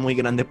panteón muy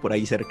grande por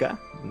ahí cerca,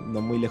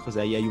 no muy lejos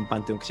de ahí hay un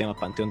panteón que se llama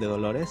Panteón de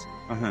Dolores.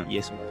 Ajá. Y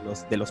es uno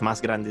de los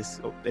más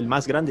grandes, el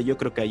más grande yo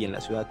creo que hay en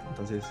la ciudad.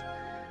 Entonces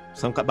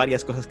son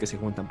varias cosas que se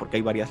juntan porque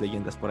hay varias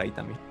leyendas por ahí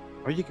también.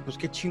 Oye, pues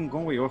qué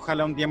chingón, güey,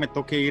 ojalá un día me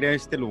toque ir a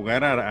este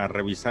lugar a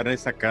revisar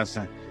esa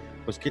casa.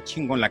 Pues qué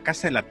chingón, la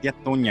casa de la tía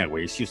Toña,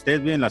 güey. Si ustedes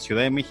viven en la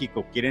Ciudad de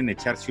México, quieren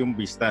echarse un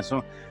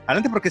vistazo,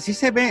 adelante, porque sí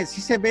se ve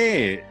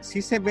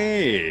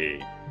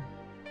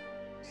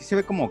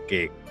como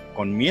que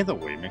con miedo,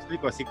 güey. Me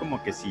explico, así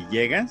como que si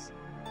llegas,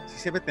 sí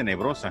se ve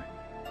tenebrosa.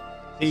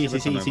 Sí,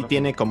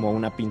 tiene como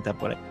una pinta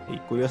por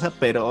ahí curiosa,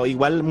 pero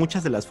igual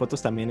muchas de las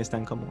fotos también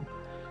están como,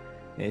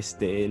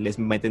 les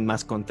meten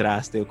más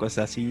contraste o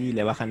cosas así,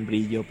 le bajan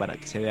brillo para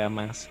que se vea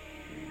más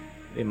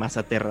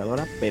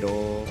aterradora, pero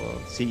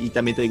sí, y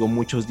también te digo,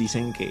 muchos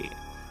dicen que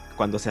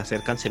cuando se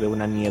acercan se ve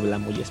una niebla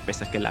muy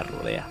espesa que la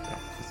rodea, pero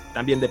pues,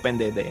 también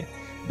depende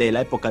de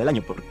la época del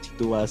año, porque si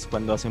tú vas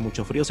cuando hace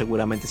mucho frío,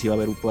 seguramente sí va a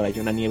haber por ahí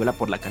una niebla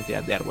por la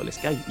cantidad de árboles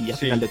que hay, y al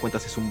final de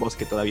cuentas es un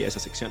bosque todavía esa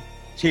sección.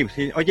 Sí,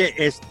 oye,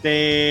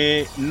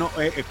 no,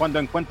 cuando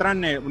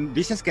encuentran,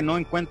 dices que no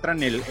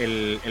encuentran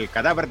el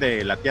cadáver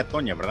de la tía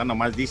Toña, ¿verdad?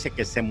 Nomás dice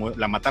que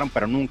la mataron,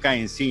 pero nunca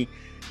en sí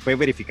fue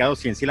verificado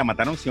si en sí la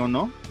mataron, sí o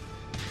no.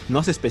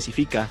 No se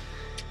especifica,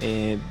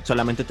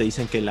 solamente te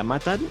dicen que la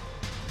matan.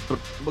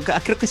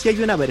 Creo que sí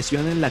hay una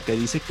versión en la que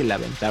dice que la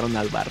aventaron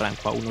al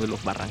barranco, a uno de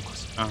los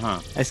barrancos.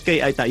 Ajá. Es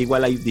que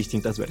igual hay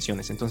distintas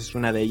versiones, entonces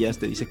una de ellas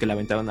te dice que la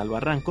aventaron al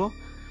barranco,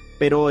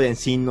 pero en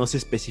sí no se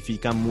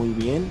especifica muy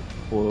bien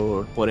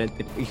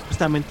y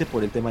justamente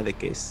por el tema de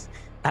que es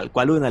tal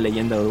cual una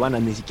leyenda urbana,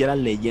 ni siquiera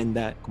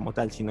leyenda como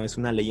tal, sino es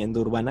una leyenda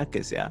urbana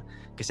que se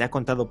ha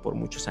contado por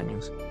muchos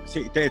años.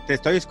 Sí, te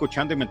estoy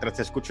escuchando y mientras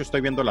te escucho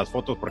estoy viendo las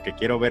fotos porque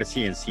quiero ver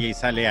si en sí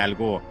sale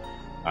algo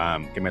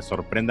que me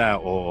sorprenda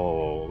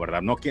o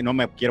verdad, no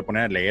me quiero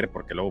poner a leer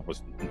porque luego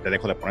pues te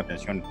dejo de poner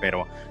atención,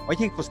 pero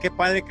oye, pues qué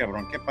padre,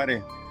 cabrón, qué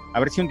padre. A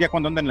ver si un día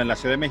cuando anden en la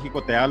Ciudad de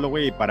México te hablo,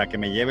 güey, para que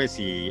me lleves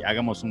y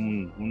hagamos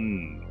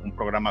un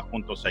programa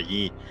juntos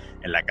allí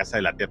en la casa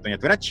de la tía Toña.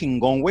 Tú era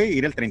chingón, güey,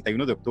 ir el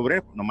 31 de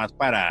octubre, nomás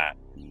para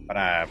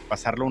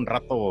pasarlo un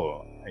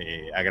rato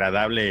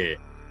agradable,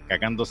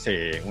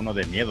 cagándose uno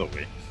de miedo,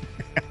 güey.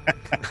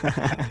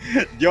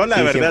 Yo la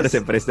verdad siempre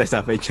se presta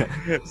esa fecha.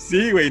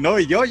 Sí, güey, no,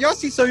 y yo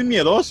sí soy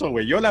miedoso,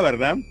 güey. Yo la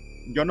verdad,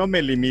 yo no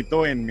me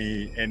limito en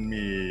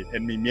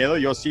mi miedo,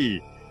 yo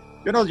sí.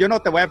 Yo no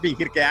te voy a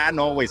fingir que,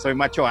 no, güey, soy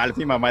macho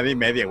alfa y mamada y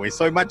media, güey.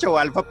 Soy macho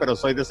alfa, pero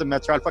soy de ese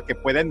macho alfa que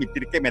puede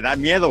admitir que me da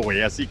miedo,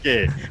 güey. Así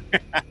que...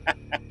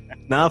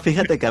 No,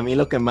 fíjate que a mí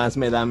lo que más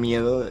me da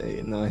miedo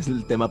no es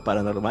el tema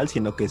paranormal,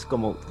 sino que es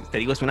como, te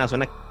digo, es una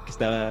zona que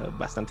está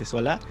bastante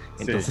sola,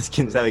 entonces sí.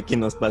 Quién sabe quién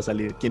nos va a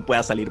salir, quién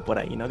pueda salir por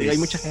ahí, ¿no? Digo, hay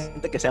mucha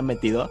gente que se ha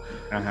metido,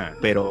 ajá,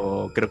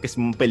 pero creo que es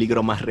un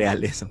peligro más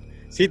real eso.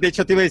 Sí, de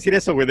hecho te iba a decir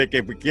eso, güey, de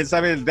que quién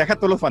sabe, deja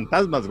todos los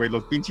fantasmas, güey,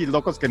 los pinches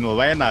locos que nos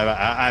vayan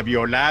a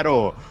violar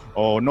o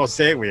no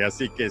sé, güey,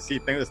 así que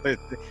sí,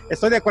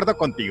 estoy de acuerdo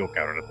contigo,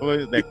 cabrón,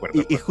 estoy de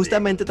acuerdo. Y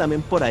justamente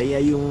también por ahí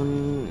hay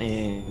un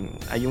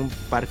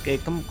parque,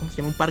 ¿cómo se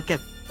llama? Un parque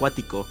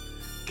acuático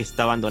que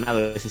está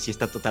abandonado, ese sí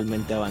está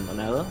totalmente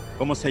abandonado.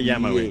 ¿Cómo se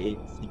llama, güey?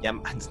 Se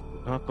llama,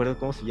 no me acuerdo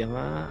cómo se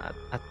llama,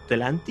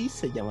 ¿Atlantis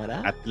se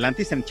llamará?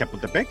 ¿Atlantis en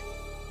Chapultepec?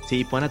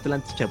 Sí, pon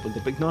Atlantis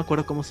Chapultepec, no me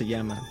acuerdo cómo se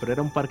llama, pero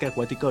era un parque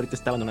acuático, ahorita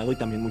está abandonado y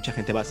también mucha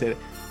gente va a hacer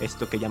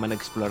esto que llaman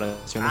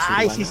exploraciones urbanas.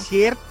 Ay, sí es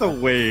cierto,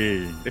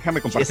 güey.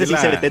 Déjame compartir. Sí, ese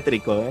sí se ve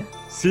tétrico, ¿eh?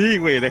 Sí,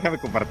 güey, déjame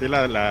compartir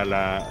la...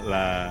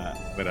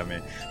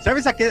 Espérame.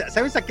 ¿Sabes a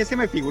qué se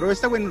me figuró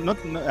esta, güey?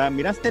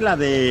 ¿Miraste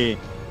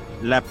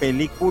la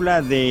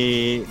película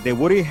de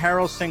Woody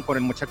Harrelson con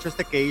el muchacho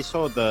este que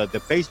hizo de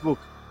Facebook?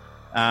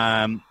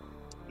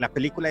 La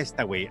película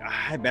esta, güey.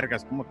 Ay,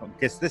 vergas,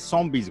 que es de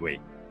zombies, güey.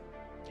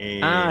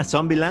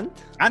 Zombieland.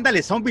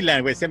 Ándale,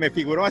 Zombieland, güey, se me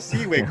figuró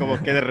así, güey,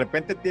 como que de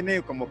repente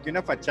tiene como que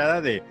una fachada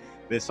de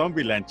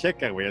Zombieland,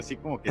 checa, güey, así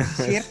como que es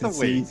cierto,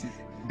 güey. Sí.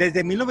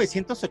 Desde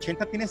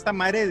 1980 tiene esta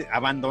madre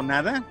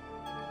abandonada.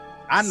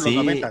 En los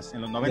 90s,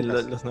 en los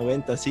 90s. Los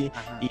 90, sí.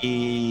 Ajá.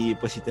 Y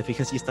pues si te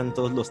fijas, sí están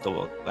todos los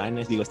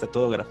toboganes, digo, está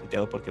todo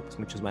grafiteado porque pues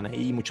muchos van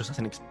ahí, muchos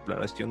hacen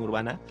exploración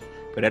urbana,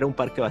 pero era un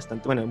parque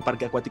un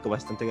parque acuático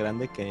bastante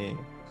grande que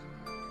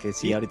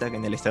sí, ahorita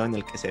en el estado en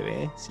el que se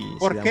ve, sí.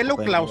 ¿Por qué lo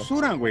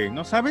clausuran, güey?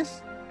 ¿No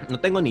sabes?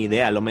 No tengo ni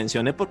idea, lo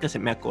mencioné porque se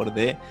me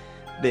acordé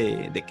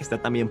de que está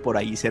también por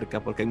ahí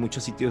cerca, porque hay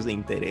muchos sitios de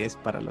interés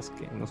para los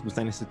que nos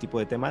gustan este tipo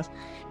de temas,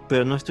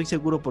 pero no estoy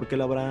seguro por qué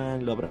lo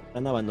habrán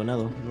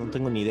abandonado, no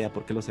tengo ni idea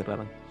por qué lo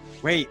cerraron.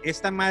 Güey,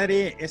 esta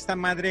madre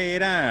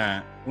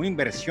era una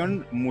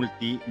inversión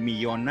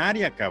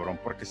multimillonaria, cabrón,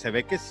 porque se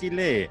ve que sí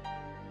le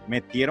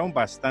metieron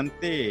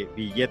bastante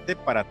billete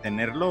para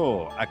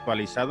tenerlo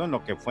actualizado en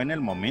lo que fue en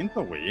el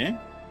momento, güey, ¿eh?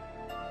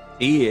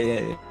 Sí,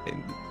 de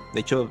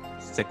hecho,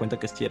 se cuenta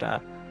que sí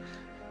era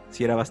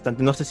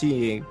bastante. No sé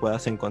si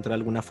puedas encontrar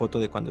alguna foto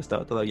de cuando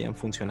estaba todavía en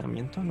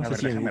funcionamiento. No sé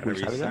si déjame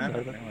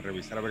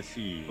revisar a ver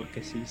si...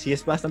 Porque sí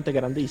es bastante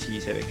grande y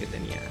sí se ve que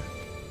tenía...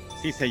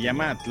 Sí, se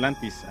llama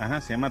Atlantis.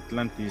 Ajá, se llama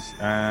Atlantis.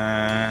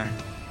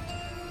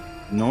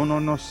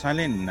 No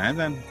sale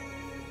nada.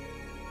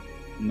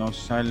 No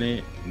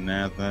sale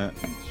nada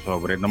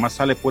sobre... Nomás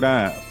sale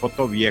pura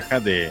foto vieja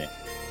de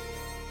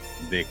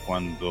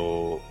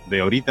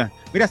ahorita.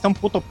 Mira, está un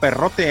puto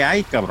perrote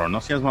ahí, cabrón.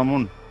 No seas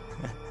mamón.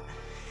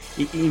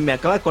 Y me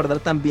acabo de acordar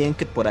también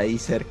que por ahí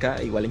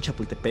cerca, igual en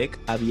Chapultepec,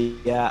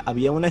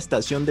 había una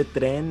estación de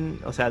tren,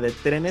 o sea, de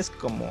trenes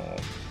como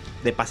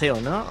de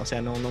paseo, ¿no? O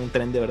sea, no un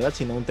tren de verdad,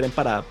 sino un tren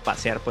para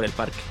pasear por el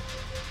parque.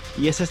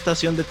 Y esa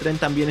estación de tren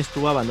también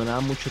estuvo abandonada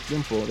mucho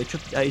tiempo. De hecho,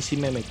 ahí sí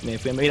me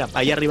fui. Mira,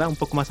 ahí arriba, un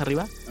poco más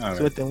arriba.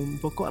 Súbete un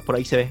poco. Por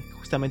ahí se ve.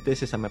 Justamente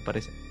es esa, me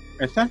parece.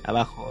 ¿Esta?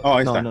 Abajo.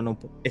 Esta. No.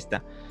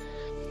 Esta.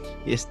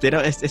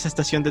 Esa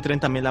estación de tren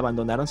también la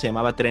abandonaron. Se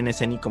llamaba Tren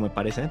Escénico, me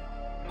parece.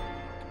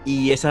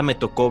 Y esa me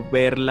tocó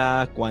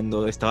verla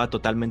cuando estaba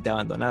totalmente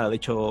abandonada. De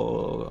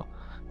hecho,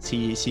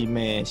 sí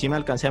me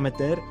alcancé a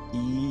meter.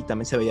 Y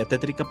también se veía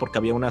tétrica porque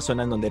había una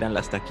zona en donde eran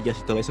las taquillas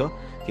y todo eso,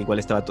 que igual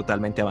estaba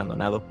totalmente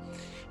abandonado.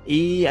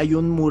 Y hay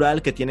un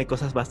mural que tiene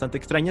cosas bastante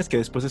extrañas que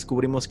después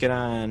descubrimos que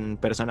eran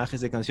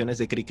personajes de canciones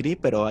de Cricri,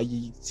 pero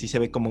ahí sí se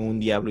ve como un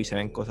diablo y se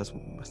ven cosas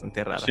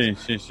bastante raras.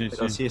 Sí.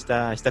 Pero sí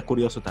está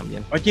curioso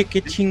también. Oye,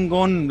 qué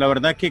chingón, la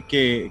verdad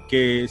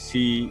que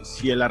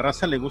si a la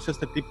raza le gusta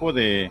este tipo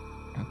de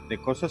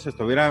cosas,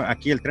 estuviera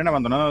aquí el tren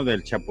abandonado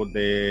de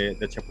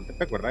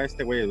Chapultepec, ¿verdad?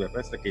 Este güey, ¿verdad?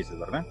 Este que dices,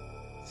 ¿verdad?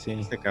 Sí.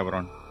 Este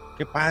cabrón.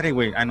 Qué padre,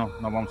 güey. No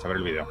vamos a ver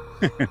el video.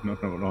 no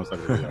vamos a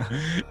ver el video.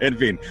 En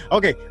fin.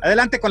 Ok,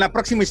 adelante con la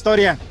próxima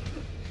historia.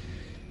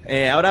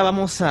 Ahora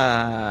vamos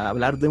a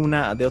hablar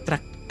de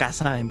otra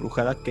casa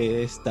embrujada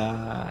que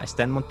está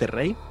en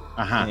Monterrey.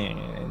 Ajá.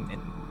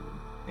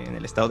 En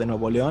el estado de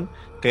Nuevo León,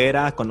 que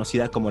era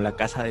conocida como la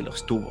Casa de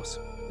los Tubos.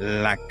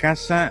 La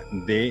Casa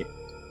de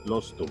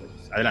los Tubos.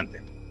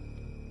 Adelante.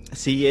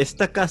 Sí,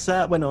 esta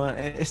casa, bueno,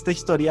 esta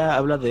historia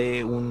habla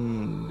de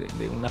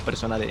una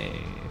persona de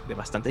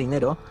bastante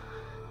dinero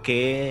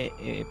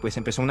que pues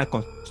empezó una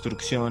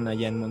construcción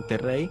allá en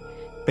Monterrey,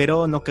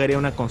 pero no quería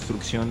una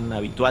construcción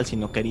habitual,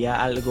 sino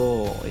quería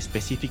algo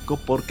específico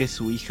porque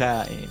su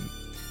hija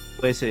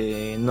pues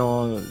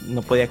no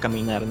podía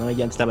caminar, ¿no?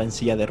 Ella estaba en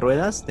silla de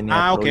ruedas,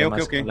 tenía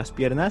problemas con las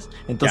piernas,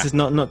 entonces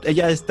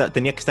ella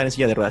tenía que estar en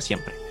silla de ruedas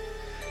siempre.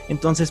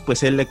 Entonces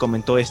pues él le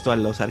comentó esto a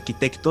los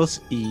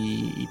arquitectos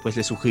y pues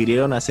le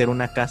sugirieron hacer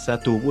una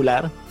casa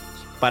tubular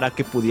para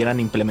que pudieran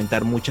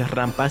implementar muchas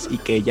rampas y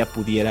que ella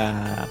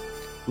pudiera,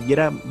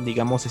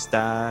 digamos,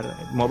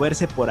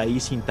 moverse por ahí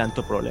sin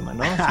tanto problema,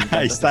 ¿no?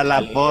 Ahí está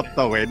la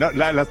foto, güey. ¿No?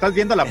 ¿La estás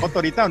viendo la foto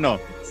ahorita o no?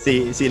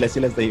 Sí, la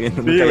estoy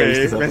viendo. Sí,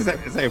 güey,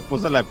 se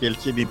puso la piel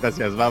chinita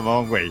hacia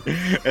mamón, güey.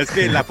 Es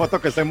que la foto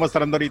que estoy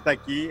mostrando ahorita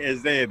aquí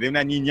es de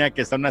una niña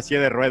que está en una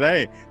silla de rueda.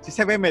 Sí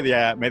se ve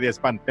media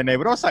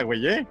tenebrosa,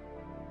 güey,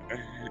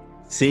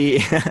 Sí.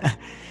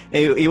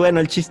 Y bueno,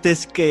 el chiste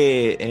es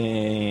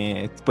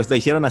que pues la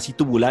hicieron así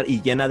tubular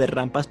y llena de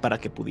rampas para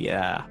que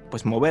pudiera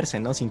pues moverse,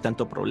 ¿no? Sin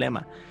tanto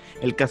problema.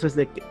 El caso es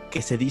de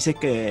que se dice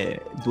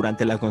que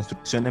durante la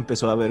construcción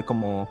empezó a haber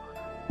como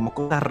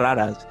cosas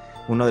raras.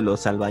 Uno de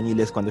los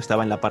albañiles, cuando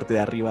estaba en la parte de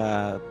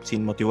arriba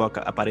sin motivo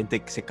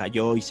aparente, se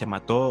cayó y se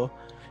mató.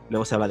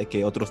 Luego se habla de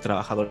que otros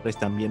trabajadores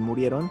también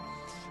murieron.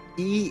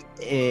 Y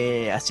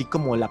así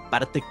como la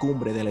parte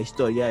cumbre de la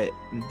historia,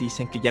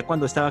 dicen que ya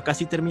cuando estaba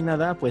casi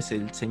terminada, pues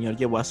el señor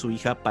llevó a su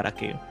hija para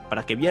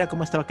que viera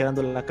cómo estaba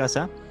quedando la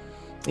casa.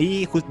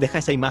 Y deja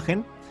esa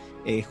imagen.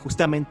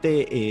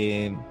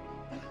 Justamente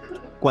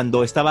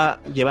cuando estaba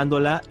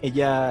llevándola,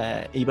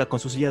 ella iba con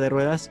su silla de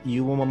ruedas y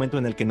hubo un momento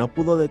en el que no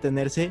pudo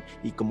detenerse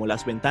y como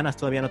las ventanas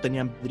todavía no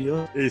tenían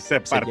vidrio, y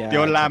se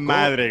partió la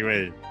madre,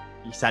 güey.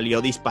 Y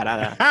salió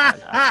disparada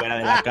afuera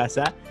de la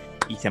casa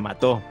y se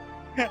mató.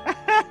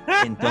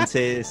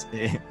 Entonces,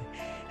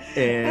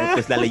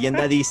 pues la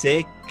leyenda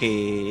dice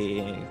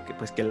que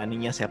la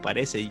niña se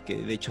aparece y que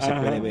de hecho se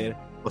puede ver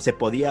o se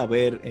podía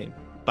ver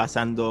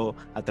pasando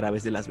a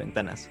través de las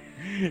ventanas.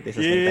 De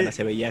esas ventanas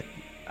se veía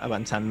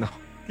avanzando.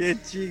 Qué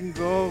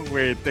chingón,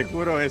 güey, te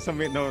juro, eso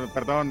no,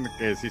 perdón,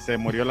 que si se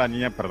murió la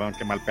niña, perdón,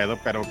 qué mal pedo,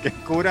 pero qué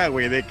cura,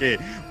 güey, de que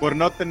por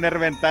no tener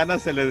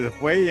ventanas se les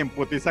fue y en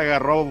putiza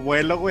agarró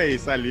vuelo, güey, y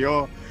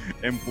salió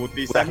en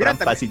putiza. Mira,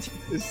 fácil.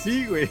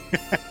 Sí, güey.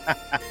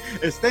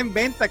 Está en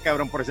venta,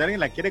 cabrón, por si alguien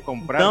la quiere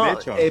comprar, no, de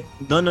hecho.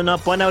 No,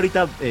 pon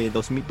ahorita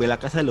la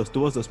Casa de los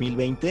Tubos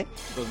 2020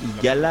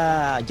 y ya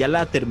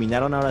la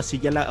terminaron ahora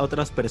sí,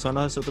 otras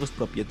personas, otros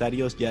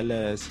propietarios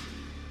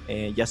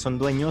ya son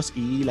dueños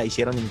y la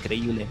hicieron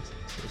increíble.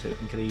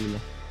 Increíble.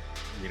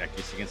 Mira,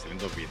 aquí siguen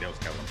saliendo videos,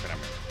 cabrón. Espérame.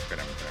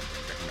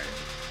 Déjame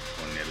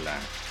ponerla.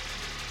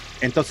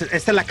 Entonces,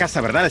 esta es la casa,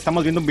 ¿verdad?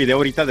 Estamos viendo un video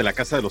ahorita de la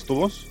Casa de los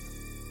Tubos.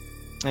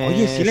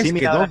 Oye, sí les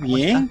quedó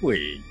bien,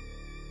 güey.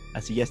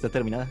 Así ya está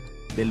terminada.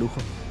 De lujo.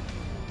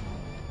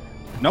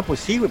 No, pues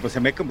sí, güey. Pues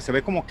se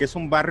ve como que es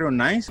un barrio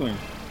nice, güey.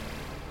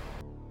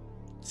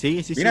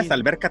 Sí. Mira, hasta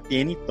alberca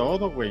tiene y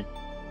todo, güey.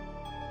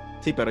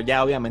 Sí, pero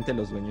ya obviamente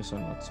los dueños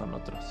son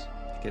otros.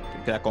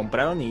 Que la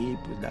compraron y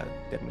pues la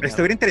terminaron.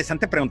 Estaría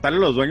interesante preguntarle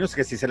a los dueños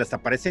que si se les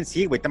aparecen,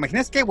 sí, güey. ¿Te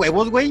imaginas qué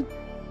huevos, güey?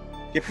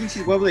 ¿Qué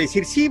pinches huevos de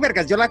decir, sí,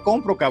 vergas, yo la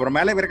compro, cabrón? Me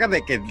vale verga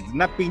de que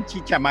una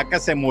pinche chamaca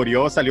se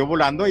murió, salió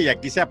volando y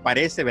aquí se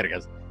aparece,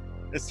 vergas.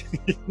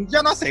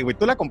 Yo no sé, güey.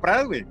 ¿Tú la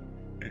compraras, güey?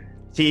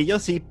 Sí, yo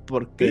sí,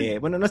 porque,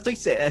 bueno, no estoy,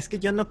 es que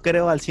yo no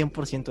creo al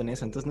 100% en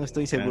eso, entonces no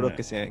estoy seguro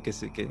que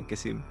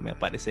sí me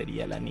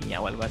aparecería la niña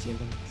o algo así.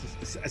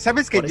 Entonces,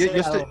 ¿sabes que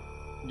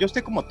yo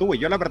estoy como tú, güey?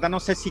 Yo la verdad no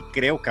sé si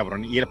creo,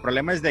 cabrón, y el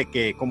problema es de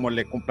que, como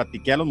le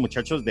platiqué a los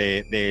muchachos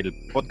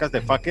del podcast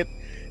de Fuck It,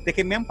 de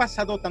que me han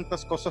pasado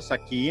tantas cosas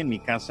aquí en mi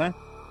casa,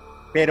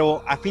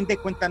 pero a fin de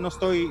cuentas no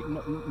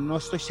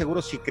estoy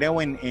seguro si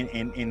creo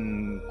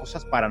en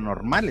cosas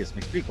paranormales,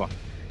 ¿me explico?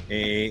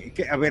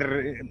 A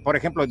ver, por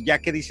ejemplo, ya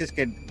que dices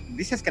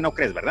que no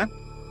crees, ¿verdad?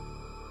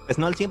 Pues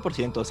no al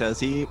 100%, o sea,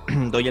 sí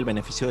doy el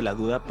beneficio de la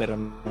duda, pero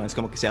no es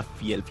como que sea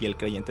fiel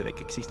creyente de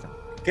que existan.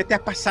 ¿Qué te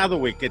ha pasado,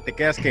 güey? Que te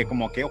quedas que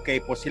como que, ok,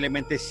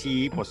 posiblemente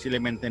sí,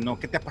 posiblemente no.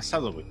 ¿Qué te ha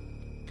pasado, güey?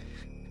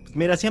 Pues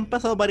mira, sí han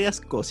pasado varias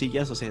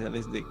cosillas, o sea,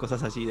 desde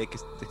cosas así de que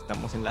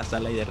estamos en la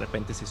sala y de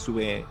repente se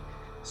sube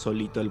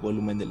solito el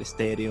volumen del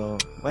estéreo.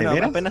 Bueno,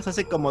 apenas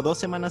hace como 2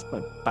 semanas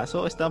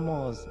pasó,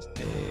 estamos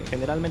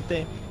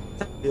generalmente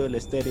salió el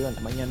estéreo en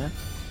la mañana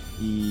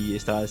y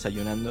estaba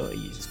desayunando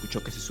y se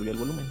escuchó que se subió el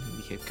volumen y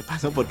dije, ¿qué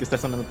pasó? ¿Por qué está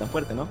sonando tan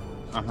fuerte, no?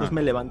 Ajá. Entonces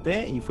me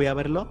levanté y fui a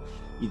verlo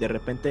y de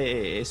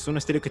repente es un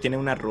estéreo que tiene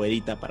una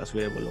ruedita para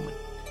subir el volumen.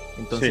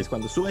 Entonces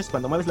cuando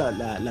mueves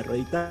la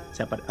ruedita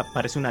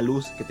aparece una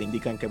luz que te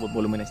indica en qué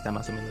volumen está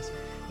más o menos.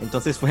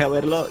 Entonces fui a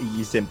verlo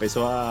y se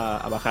empezó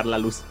a bajar la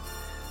luz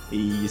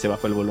y se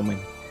bajó el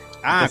volumen.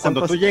 Entonces,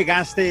 cuando tú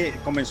llegaste,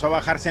 ¿comenzó a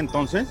bajarse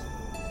entonces?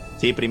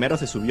 Sí, primero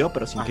se subió,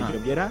 pero sin Ajá. que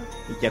yo viera.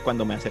 Y ya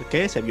cuando me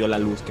acerqué, se vio la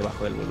luz que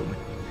bajó del volumen.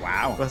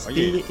 Wow. Pues,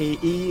 Oye,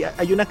 y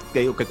hay una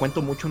que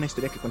cuento mucho, una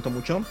historia que cuento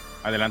mucho.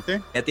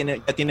 adelante. Ya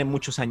tiene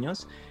muchos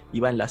años.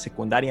 Iba en la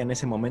secundaria en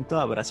ese momento.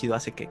 Habrá sido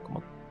hace que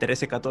como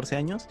 13, 14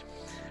 años.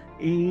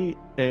 Y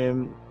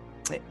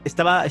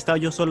estaba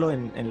yo solo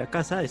en la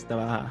casa.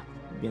 Estaba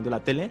viendo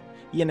la tele.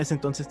 Y en ese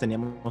entonces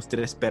teníamos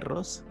 3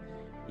 perros.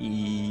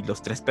 Y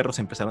los 3 perros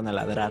empezaron a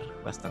ladrar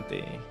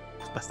bastante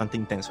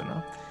intenso,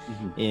 ¿no?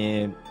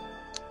 Uh-huh.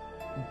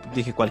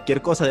 Dije,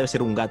 cualquier cosa debe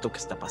ser un gato que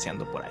está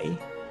paseando por ahí.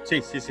 Sí.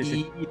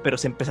 Pero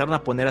se empezaron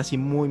a poner así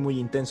muy, muy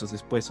intensos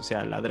después. O sea,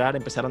 a ladrar,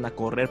 empezaron a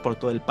correr por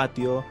todo el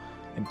patio,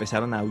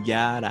 empezaron a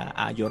aullar,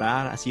 a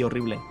llorar, así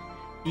horrible.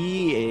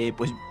 Y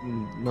pues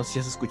no sé si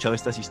has escuchado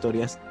estas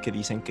historias que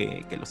dicen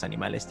que los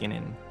animales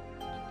tienen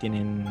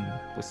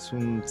pues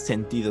un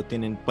sentido,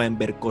 pueden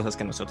ver cosas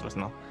que nosotros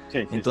no.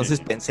 Entonces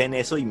pensé en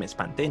eso y me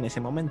espanté en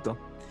ese momento.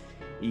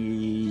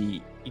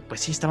 Y pues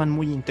sí, estaban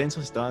muy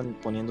intensos, estaban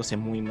poniéndose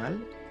muy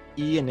mal.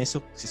 Y en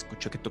eso se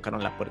escuchó que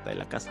tocaron la puerta de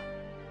la casa.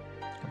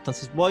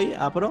 Entonces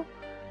abro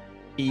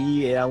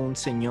y era un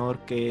señor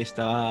que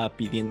estaba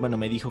pidiendo, bueno,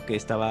 me dijo que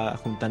estaba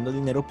juntando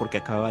dinero porque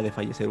acababa de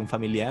fallecer un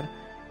familiar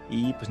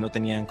y pues no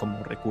tenían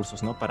como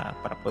recursos, ¿no? Para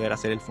poder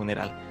hacer el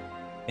funeral.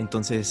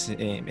 Entonces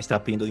me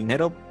estaba pidiendo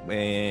dinero,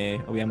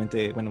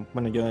 obviamente,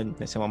 bueno, yo en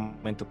ese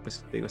momento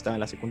pues digo, estaba en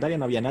la secundaria,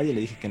 no había nadie,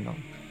 le dije que no,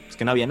 pues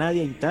que no había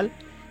nadie y tal,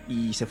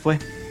 y se fue.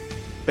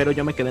 Pero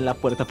yo me quedé en la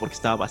puerta porque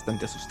estaba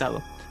bastante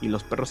asustado y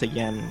los perros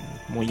seguían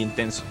muy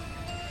intensos.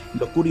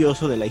 Lo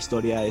curioso de la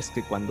historia es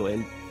que cuando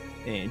él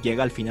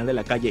llega al final de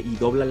la calle y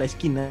dobla la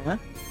esquina,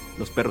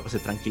 los perros se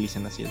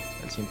tranquilizan así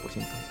al 100%.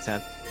 O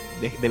sea,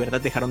 de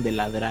verdad dejaron de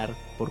ladrar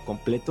por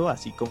completo,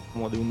 así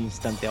como de un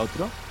instante a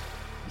otro,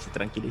 y se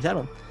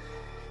tranquilizaron.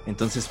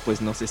 Entonces,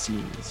 pues no sé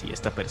si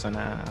esta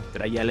persona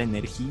traía la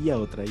energía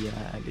o traía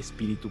el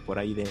espíritu por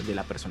ahí de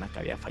la persona que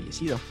había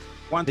fallecido.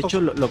 De hecho,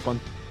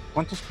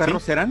 ¿cuántos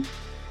perros eran?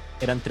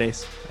 Eran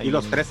 3. ¿Y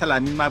los 3 a la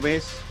misma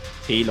vez?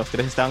 Sí, los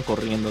 3 estaban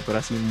corriendo, pero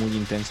así muy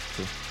intenso,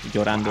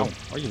 llorando. Wow.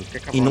 Oye, qué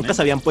cabrón, y nunca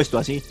se habían puesto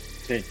así.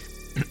 Sí.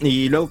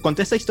 Y luego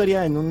conté esta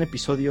historia en un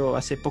episodio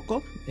hace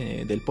poco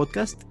del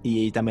podcast,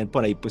 y también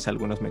por ahí pues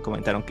algunos me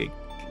comentaron que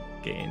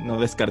no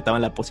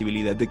descartaban la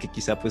posibilidad de que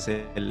quizá pues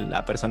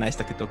la persona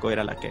esta que tocó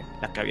era la que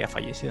había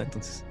fallecido.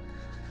 Entonces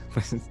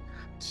pues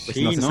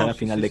Sí, no se sabe a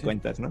final de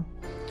cuentas, ¿no?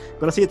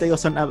 Pero sí, te digo,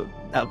 son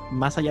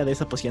más allá de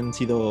eso, pues sí han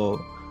sido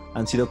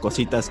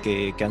cositas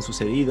que han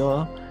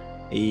sucedido.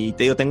 Y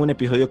te digo, tengo un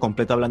episodio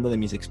completo hablando de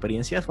mis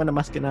experiencias. Bueno,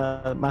 más que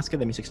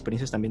de mis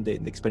experiencias, también de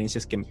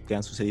experiencias que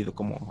han sucedido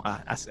como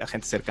a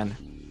gente cercana.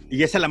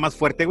 ¿Y esa es la más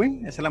fuerte,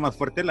 güey? ¿Esa es la más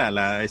fuerte,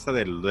 esta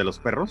de los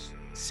perros?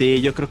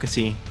 Sí, yo creo que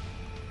sí.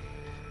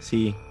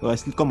 Sí,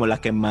 es como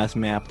la que más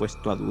me ha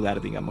puesto a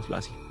dudar, digámoslo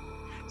así.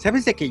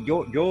 ¿Sabes de que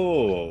yo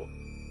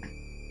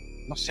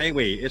no sé,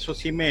 güey, eso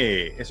sí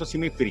me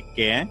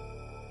friquea,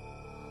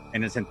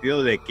 en el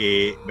sentido de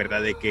que,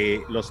 ¿verdad? De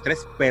que los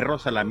 3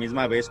 perros a la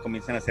misma vez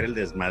comienzan a hacer el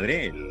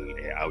desmadre, el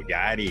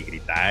aullar y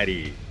gritar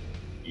y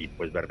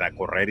pues, ¿verdad?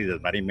 Correr y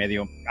desmadre y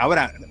medio.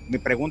 Ahora, mi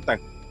pregunta,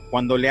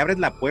 cuando le abres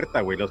la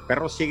puerta, güey, ¿los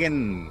perros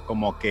siguen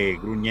como que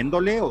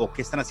gruñéndole o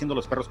qué están haciendo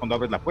los perros cuando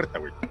abres la puerta,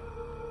 güey?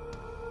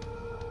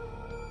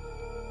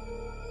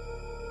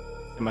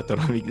 Me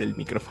atoró el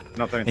micrófono.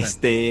 No, también.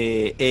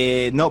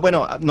 No,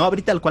 bueno, no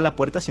abrí tal cual la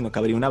puerta, sino que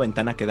abrí una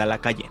ventana que da a la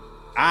calle.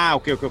 Ah,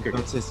 ok.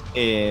 Entonces,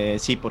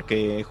 sí,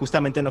 porque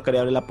justamente no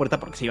quería abrir la puerta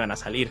porque se iban a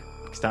salir,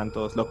 porque estaban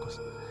todos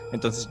locos.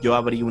 Entonces yo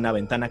abrí una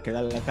ventana que da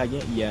a la calle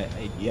y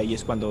ahí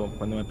es cuando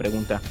me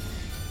pregunta.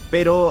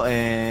 Pero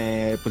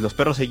pues los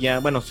perros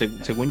seguían, bueno,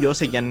 según yo,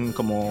 seguían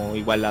como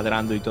igual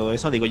ladrando y todo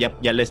eso. Digo,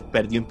 ya les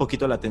perdí un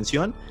poquito la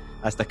atención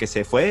hasta que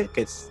se fue,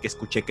 que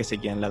escuché que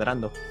seguían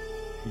ladrando.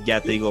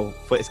 Ya te digo,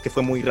 es que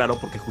fue muy raro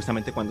porque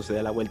justamente cuando se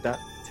da la vuelta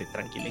se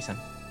tranquilizan.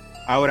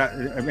 Ahora,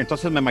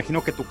 entonces me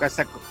imagino que tu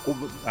casa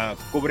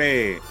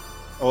cubre,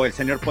 o el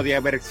señor podía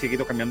haber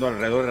seguido caminando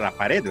alrededor de la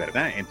pared,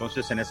 ¿verdad?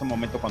 Entonces en ese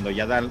momento cuando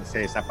ya se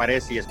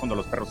desaparece y es cuando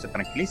los perros se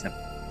tranquilizan.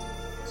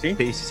 ¿Sí?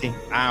 Sí.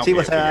 Ah, sí,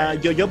 okay, o sea,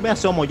 okay. yo me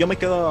asomo, yo me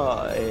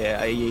quedo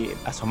ahí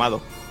asomado,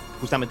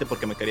 justamente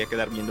porque me quería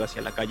quedar viendo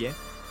hacia la calle.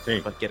 Sí.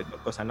 Cualquier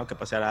cosa, ¿no? Que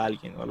pasara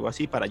alguien o algo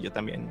así para yo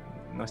también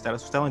no estar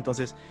asustado.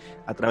 Entonces,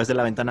 a través de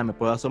la ventana me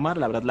puedo asomar.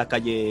 La verdad, la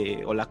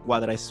calle o la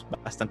cuadra es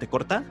bastante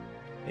corta.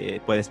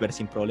 Puedes ver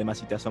sin problemas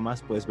si te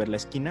asomas, puedes ver la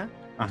esquina.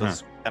 Ajá.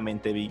 Entonces,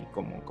 justamente vi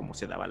cómo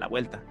se daba la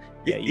vuelta.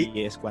 Y ahí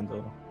es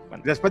cuando...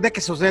 Después de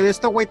que sucede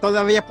esto, güey,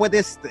 ¿todavía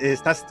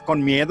estás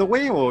con miedo,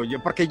 güey?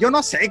 Porque yo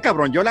no sé,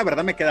 cabrón. Yo la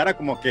verdad me quedara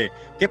como que,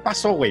 ¿qué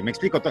pasó, güey? Me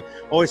explico.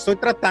 O estoy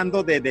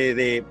tratando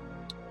de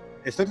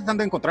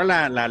encontrar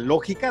la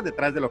lógica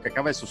detrás de lo que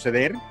acaba de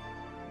suceder.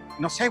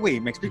 No sé, güey,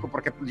 me explico,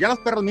 porque ya los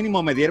perros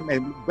mínimo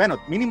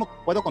mínimo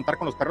puedo contar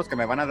con los perros que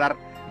me van a dar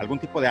algún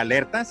tipo de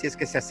alerta si es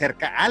que se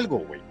acerca algo,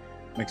 güey.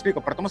 Me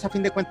explico, pero Tomás, a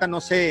fin de cuentas, no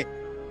sé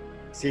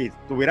si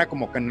tuviera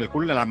como que en el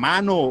culo de la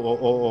mano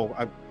o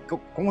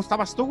 ¿cómo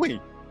estabas tú, güey?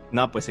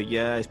 No, pues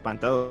seguía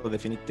espantado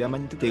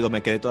definitivamente. Te digo,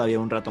 me quedé todavía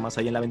un rato más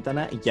ahí en la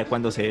ventana y ya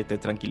cuando se te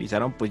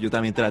tranquilizaron, pues yo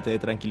también traté de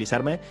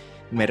tranquilizarme.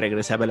 Me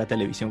regresé a ver la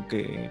televisión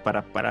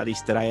para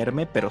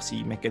distraerme, pero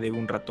sí me quedé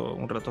un rato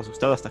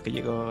asustado hasta que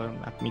llegó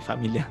a mi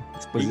familia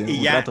después de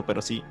un rato,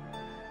 pero sí.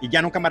 ¿Y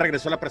ya nunca más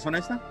regresó la persona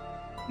esta?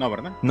 No,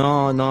 ¿verdad?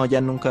 No,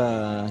 ya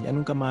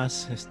nunca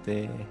más,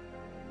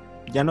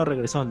 ya no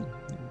regresó.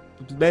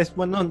 ¿Ves?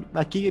 Bueno,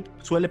 aquí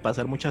suele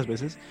pasar muchas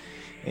veces.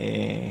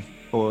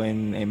 O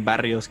en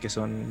barrios que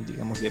son,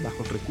 digamos, de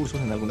bajos recursos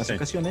en algunas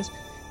ocasiones,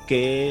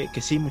 que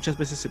sí, muchas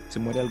veces se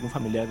muere algún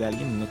familiar de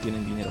alguien y no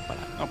tienen dinero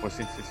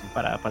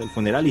para el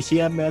funeral. Y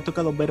sí, me ha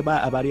tocado ver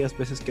a varias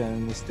veces que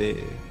han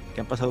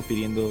pasado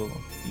pidiendo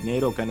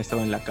dinero, o que han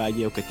estado en la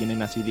calle, o que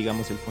tienen así,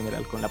 digamos, el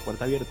funeral con la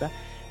puerta abierta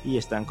y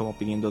están como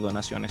pidiendo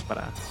donaciones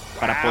para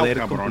poder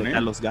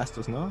completar los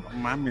gastos, ¿no? No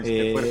mames,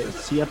 qué fuerte.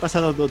 Sí, ha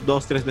pasado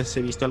 2-3 veces,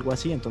 he visto algo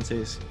así,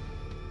 entonces...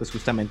 Pues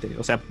justamente,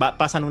 o sea,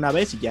 pasan una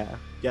vez y ya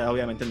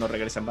obviamente no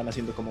regresan, van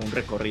haciendo como un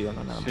recorrido,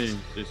 ¿no? Nada más. Sí.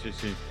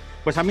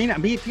 Pues a mí,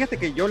 fíjate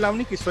que yo la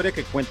única historia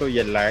que cuento y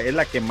es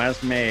la que más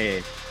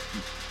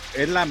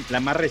es la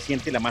más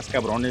reciente y la más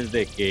cabrón, es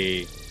de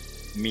que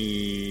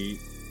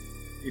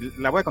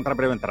la voy a contar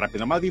brevemente rápido.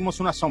 Nomás vimos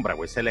una sombra,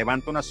 güey, se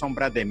levanta una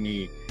sombra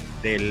del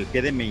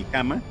pie de mi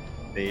cama,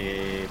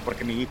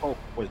 porque mi hijo,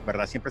 pues,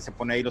 verdad, siempre se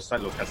pone ahí los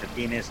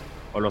calcetines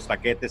o los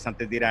taquetes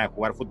antes de ir a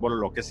jugar fútbol o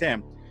lo que sea.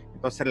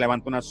 Entonces se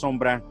levanta una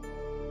sombra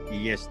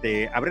y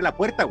abre la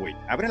puerta, güey.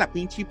 Abre la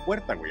pinche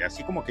puerta, güey.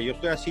 Así como que yo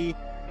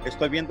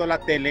estoy viendo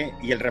la tele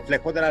y el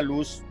reflejo de la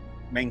luz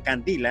me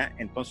encandila.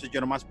 Entonces yo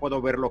nomás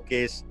puedo ver lo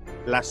que es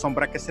la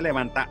sombra que se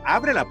levanta.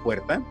 Abre la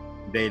puerta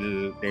de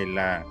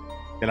la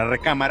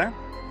recámara.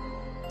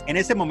 En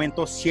ese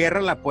momento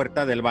cierra la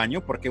puerta del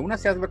baño porque una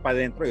se abre para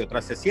adentro y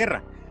otra se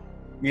cierra.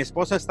 Mi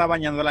esposa está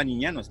bañando a la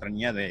niña, nuestra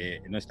niña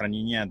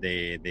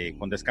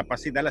con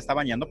discapacidad, la está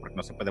bañando porque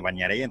no se puede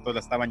bañar ella, entonces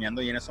la está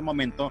bañando y en ese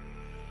momento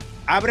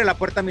abre la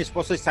puerta mi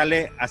esposa y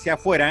sale hacia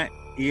afuera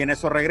y en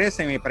eso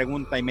regresa y me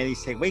pregunta y me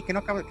dice, güey,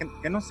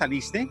 ¿que no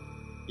saliste?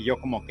 Y yo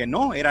como que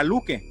no, era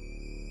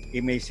Luque.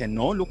 Y me dice,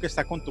 no, Luque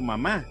está con tu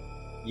mamá.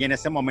 Y en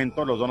ese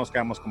momento los dos nos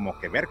quedamos como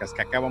que vergas,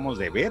 que acabamos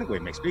de ver, güey,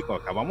 me explico,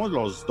 acabamos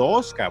los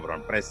dos,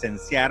 cabrón,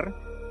 presenciar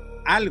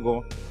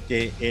algo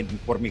que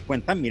por mi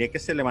cuenta miré que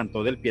se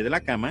levantó del pie de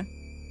la cama,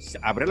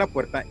 abre la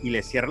puerta y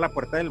le cierra la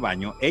puerta del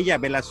baño. Ella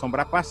ve la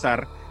sombra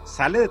pasar,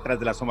 sale detrás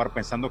de la sombra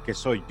pensando que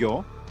soy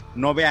yo,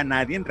 no ve a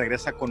nadie,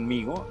 regresa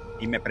conmigo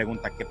y me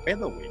pregunta qué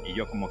pedo, güey. Y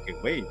yo como que,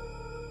 güey,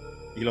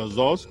 y los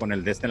dos con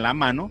el en la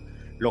mano.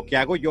 Lo que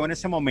hago yo en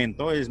ese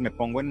momento es me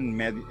pongo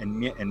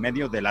en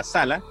medio de la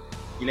sala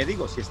y le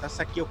digo, si estás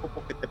aquí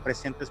ocupo que te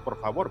presentes, por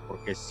favor,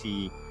 porque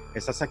si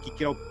estás aquí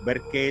quiero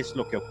ver qué es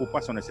lo que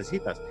ocupas o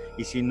necesitas,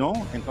 y si no,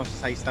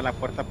 entonces ahí está la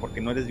puerta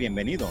porque no eres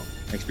bienvenido.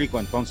 Me explico.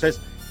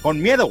 Entonces,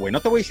 con miedo, güey,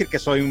 no te voy a decir que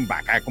soy un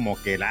vaca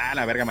como que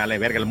la verga me vale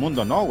verga el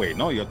mundo, no, güey,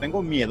 no, yo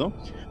tengo miedo,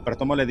 pero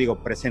tomo le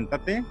digo,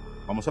 preséntate,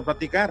 vamos a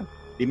platicar,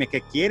 dime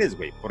qué quieres,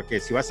 güey, porque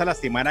si vas a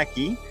lastimar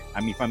aquí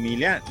a mi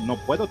familia, no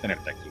puedo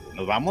tenerte aquí, güey.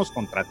 Nos vamos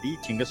contra ti,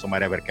 chingue su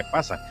madre, a ver qué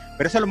pasa.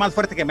 Pero eso es lo más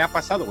fuerte que me ha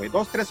pasado, güey.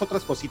 2-3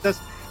 otras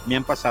cositas me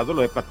han pasado,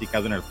 lo he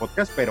platicado en el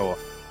podcast, pero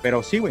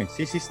sí, güey,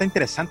 sí, está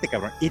interesante,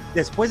 cabrón. Y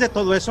después de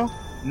todo eso,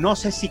 no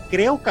sé si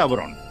creo,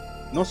 cabrón.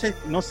 No sé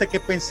qué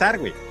pensar,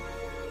 güey.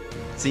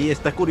 Sí,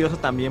 está curioso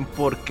también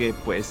porque,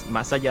 pues,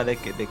 más allá de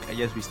que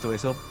hayas visto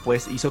eso,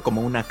 pues hizo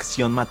como una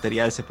acción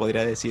material, se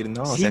podría decir,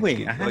 ¿no? Sí,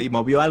 güey. Y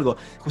movió algo.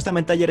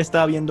 Justamente ayer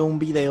estaba viendo un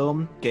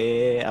video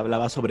que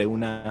hablaba sobre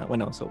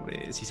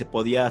sobre si se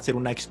podía hacer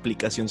una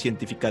explicación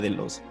científica de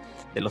los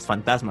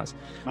fantasmas.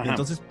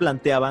 Entonces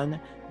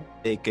planteaban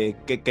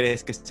 ¿qué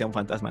crees que sea un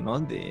fantasma,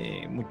 no?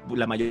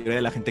 La mayoría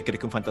de la gente cree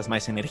que un fantasma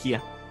es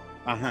energía.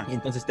 Ajá. Y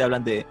entonces te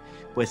hablan de,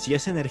 pues si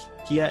es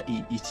energía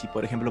y si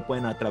por ejemplo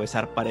pueden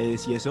atravesar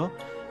paredes y eso,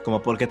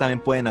 como porque también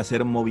pueden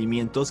hacer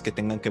movimientos que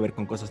tengan que ver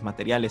con cosas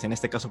materiales. En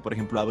este caso, por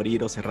ejemplo,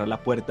 abrir o cerrar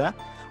la puerta,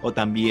 o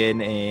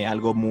también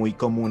algo muy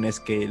común es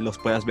que los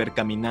puedas ver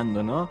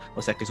caminando, ¿no?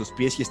 O sea, que sus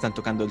pies sí están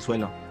tocando el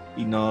suelo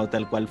y no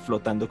tal cual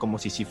flotando como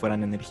si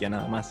fueran energía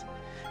nada más.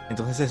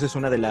 Entonces eso es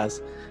una de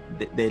las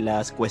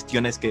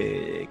cuestiones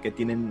que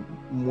tienen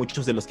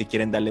muchos de los que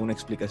quieren darle una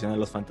explicación a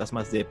los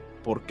fantasmas de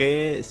por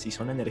qué, si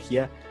son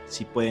energía,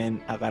 si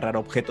pueden agarrar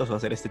objetos o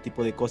hacer este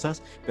tipo de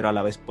cosas, pero a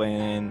la vez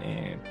pueden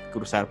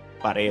cruzar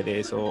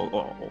paredes o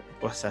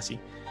cosas así.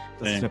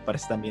 Entonces me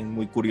parece también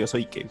muy curioso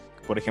y que,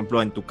 por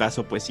ejemplo, en tu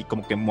caso, pues sí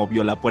como que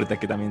movió la puerta,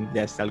 que también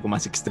ya es algo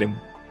más extremo.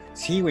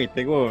 Sí, güey,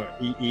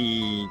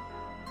 y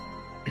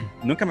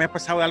nunca me ha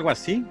pasado algo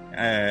así.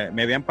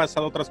 Me habían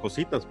pasado otras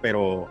cositas,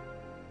 pero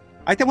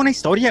ahí tengo una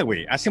historia,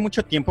 güey. Hace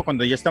mucho tiempo,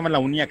 cuando yo estaba en la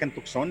uni acá en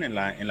Tucson, en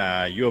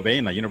la U of A,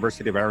 en la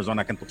University of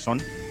Arizona acá en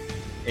Tucson,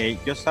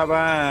 yo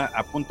estaba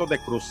a punto de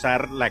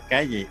cruzar la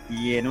calle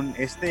y en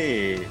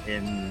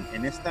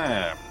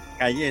esta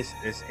calle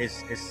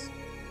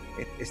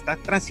está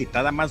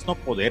transitada más no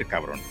poder,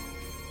 cabrón.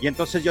 Y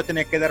entonces yo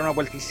tenía que dar una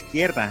vuelta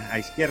a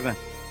izquierda.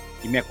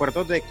 Y me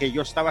acuerdo de que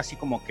yo estaba así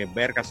como que,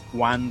 vergas,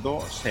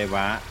 ¿cuándo se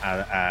va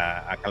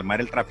a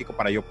calmar el tráfico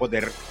para yo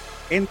poder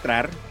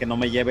entrar, que no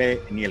me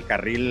lleve ni el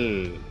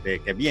carril de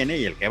que viene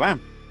y el que va?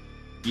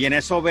 Y en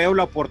eso veo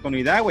la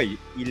oportunidad, güey,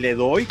 y le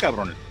doy,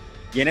 cabrón.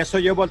 Y en eso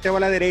yo volteo a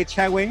la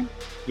derecha, güey,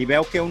 y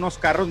veo que unos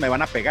carros me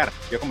van a pegar.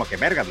 Yo como que,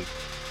 vergas,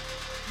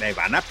 me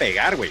van a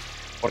pegar, güey,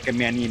 porque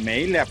me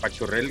animé y le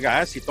apachurré el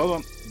gas y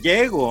todo.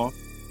 Llego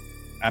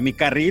a mi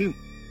carril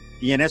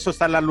y en eso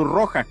está la luz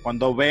roja.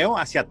 Cuando veo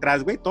hacia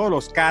atrás, güey, todos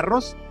los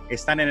carros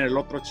están en el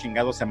otro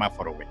chingado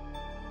semáforo, güey.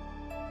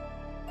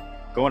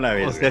 ¿Cómo la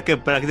ves? O sea que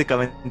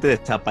prácticamente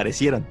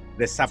desaparecieron.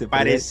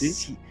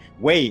 Desaparecí.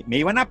 Güey, me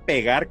iban a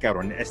pegar,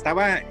 cabrón.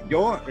 Estaba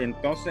yo,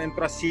 entonces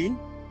entro así,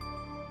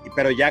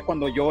 pero ya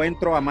cuando yo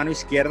entro a mano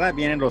izquierda,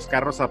 vienen los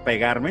carros a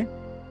pegarme.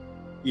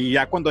 Y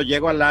ya cuando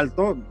llego al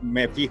alto,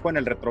 me fijo en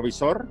el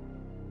retrovisor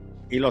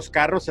y los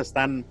carros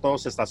están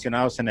todos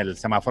estacionados en el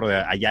semáforo de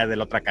allá de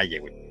la otra calle,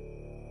 güey.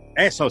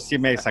 Eso sí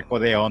me sacó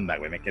de onda,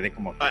 güey. Me quedé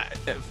como...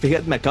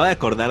 Fíjate, me acabo de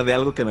acordar de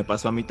algo que me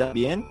pasó a mí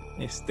también.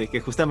 Que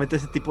justamente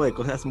ese tipo de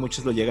cosas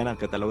muchos lo llegan a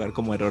catalogar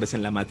como errores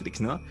en la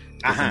Matrix, ¿no?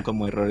 Que son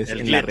como errores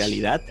en la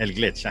realidad. El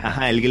glitch.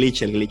 Ajá, el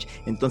glitch.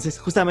 Entonces,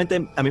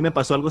 justamente a mí me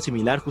pasó algo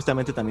similar,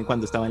 justamente también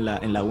cuando estaba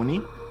en la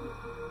uni.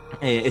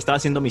 Estaba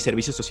haciendo mi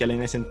servicio social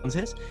en ese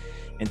entonces.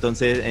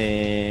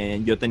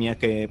 Entonces yo tenía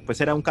que,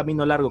 pues era un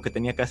camino largo que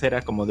tenía que hacer,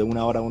 era como de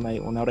una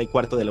hora y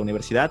cuarto de la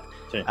universidad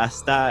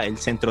hasta el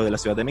centro de la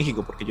Ciudad de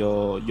México, porque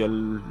yo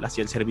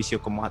hacía el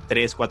servicio como a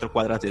 3-4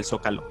 cuadras del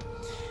Zócalo.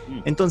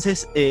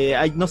 Entonces,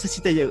 no sé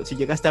si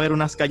llegaste a ver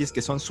unas calles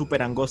que son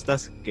súper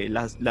angostas, que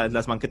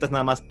las banquetas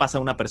nada más pasa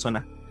una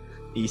persona.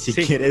 Y si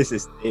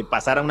quieres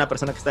pasar a una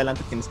persona que está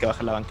delante, tienes que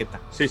bajar la banqueta.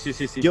 Sí.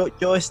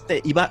 Yo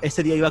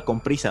ese día iba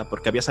con prisa,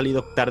 porque había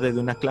salido tarde de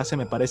una clase,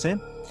 me parece,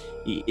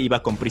 y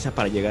iba con prisa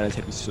para llegar al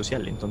servicio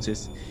social.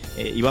 Entonces,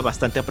 iba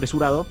bastante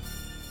apresurado.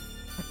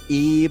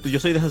 Y pues yo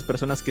soy de esas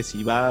personas que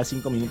si va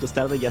 5 minutos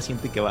tarde, ya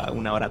siente que va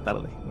 1 hora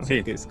tarde, ¿no?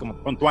 Sí, que es como...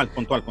 puntual.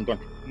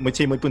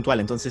 Muy puntual.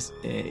 Entonces,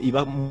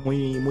 iba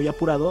muy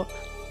apurado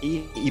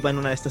y iba en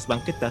una de estas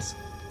banquetas.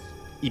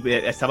 Y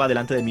estaba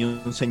delante de mí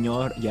un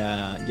señor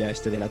ya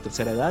de la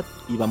tercera edad,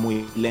 iba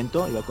muy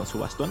lento, iba con su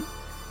bastón.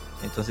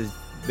 Entonces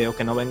veo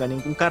que no venga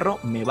ningún carro,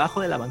 me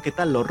bajo de la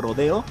banqueta, lo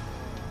rodeo,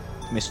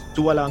 me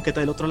subo a la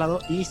banqueta del otro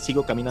lado y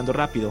sigo caminando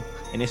rápido.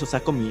 En eso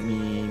saco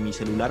mi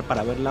celular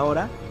para ver la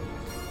hora,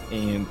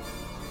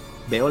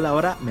 veo la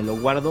hora, me lo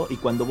guardo y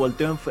cuando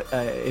volteo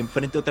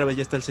enfrente otra vez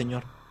ya está el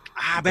señor.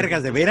 Ah,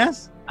 vergas, ¿de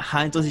veras?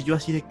 Ajá, entonces yo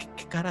así de,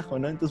 ¿qué carajo,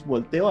 no? Entonces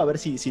volteo a ver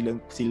si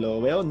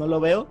lo veo, no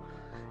lo veo.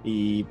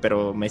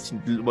 Pero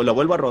lo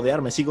vuelvo a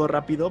rodear, me sigo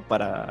rápido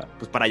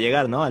para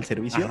llegar, ¿no? Al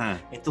servicio.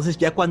 Ajá. Entonces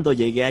ya cuando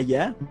llegué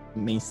allá,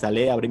 me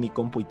instalé, abrí mi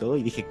compu y todo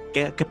y dije,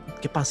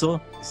 ¿qué pasó?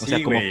 Sí, o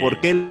sea, como,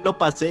 ¿por qué lo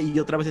pasé? Y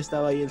otra vez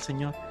estaba ahí el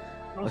señor.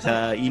 O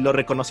sea, y lo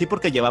reconocí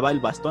porque llevaba el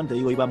bastón, te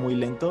digo, iba muy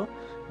lento.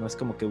 No es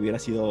como que hubiera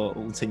sido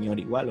un señor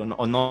igual,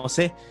 o no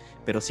sé.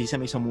 Pero sí se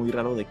me hizo muy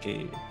raro de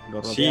que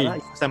lo rodeara y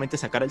justamente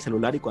sacara el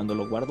celular y cuando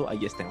lo guardo,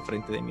 ahí está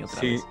enfrente de mí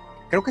otra vez.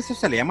 Creo que eso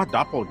se le llama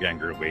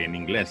doppelganger, güey, en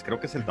inglés. Creo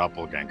que es el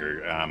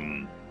doppelganger.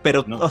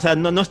 Pero, no. O sea,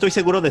 no estoy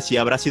seguro de si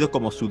habrá sido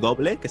como su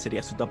doble, que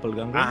sería su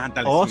doppelganger.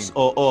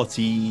 O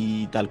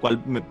si tal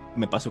cual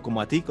me pasó como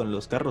a ti con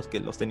los carros, que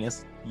los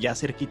tenías ya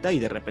cerquita y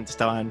de repente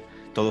estaban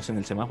todos en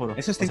el semáforo.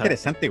 Eso está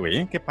interesante, güey,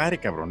 ¿eh? Qué padre,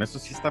 cabrón. Eso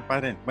sí está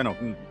padre. Bueno,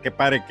 qué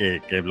padre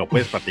que lo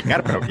puedes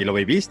platicar, pero que lo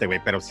viviste,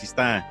 güey. Pero sí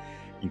está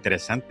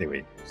interesante,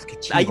 güey. Pues qué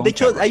chingón, de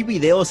hecho, cabrón. Hay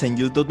videos en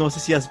YouTube, no sé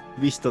si has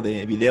visto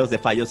de videos de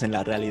fallos en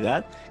la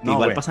realidad, que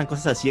igual güey. Pasan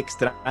cosas así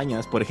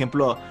extrañas. Por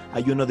ejemplo,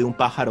 hay uno de un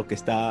pájaro que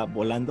está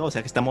volando, o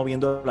sea, que está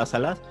moviendo las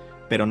alas,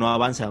 pero no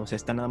avanza, o sea,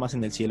 está nada más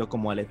en el cielo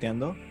como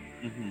aleteando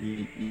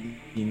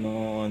y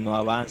no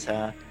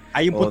avanza.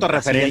 ¿Hay un punto de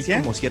referencia?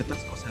 Hay como ciertas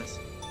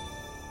cosas.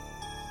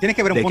 Tiene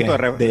que haber un punto de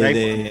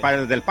referencia para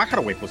el del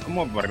pájaro, güey, pues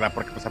como, ¿verdad?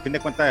 Porque pues a fin de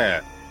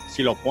cuentas...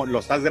 Si lo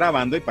estás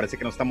grabando y parece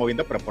que no está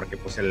moviendo, pero porque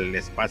pues el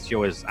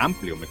espacio es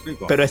amplio, ¿me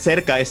explico? Pero es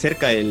cerca,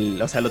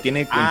 o sea, lo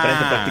tiene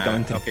enfrente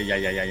prácticamente. Ok,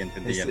 ya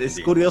entendí.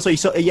 Es curioso,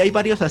 y hay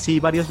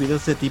varios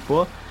videos de ese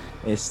tipo,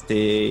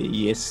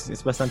 y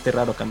es bastante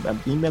raro. A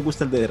mí me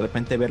gusta el de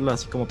repente verlo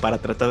así como para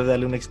tratar de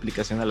darle una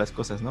explicación a las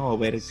cosas, ¿no? O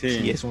ver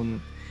si es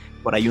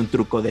por ahí un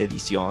truco de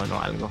edición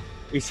o algo.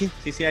 Y sí,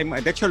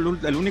 de hecho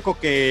el único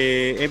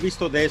que he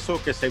visto de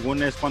eso, que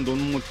según es cuando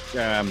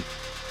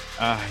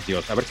ay,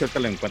 Dios, a ver si ahorita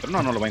lo encuentro.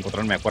 No lo voy a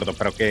encontrar, no me acuerdo.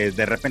 Pero que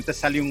de repente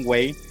sale un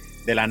güey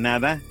de la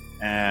nada.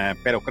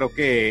 Pero creo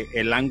que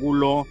el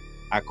ángulo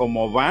a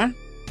cómo va.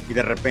 Y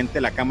de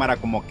repente la cámara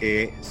como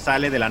que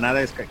sale de la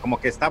nada. Es como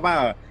que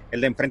estaba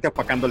el de enfrente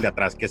opacando el de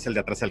atrás. Que es el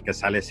de atrás el que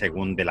sale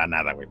según de la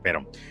nada, güey.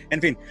 Pero,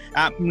 en fin.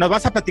 ¿Nos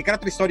vas a platicar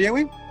otra historia,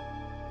 güey?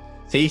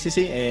 Sí.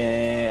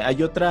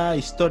 Hay otra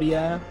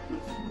historia.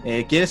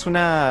 ¿Quieres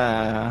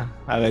una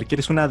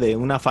de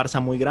una farsa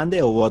muy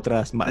grande o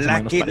otras más o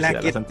menos parecidas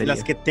a las anteriores?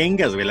 Las que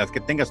tengas, güey, las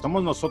que tengas.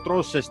 Somos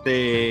nosotros,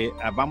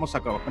 vamos a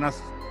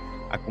apenas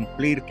a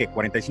cumplir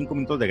 45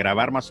 minutos de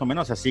grabar más o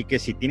menos, así que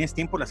si tienes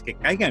tiempo, las que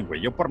caigan,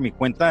 güey. Yo por mi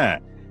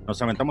cuenta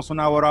nos aventamos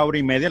una hora, hora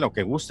y media, lo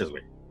que gustes,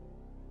 güey.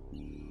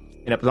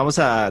 Mira, pues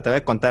te voy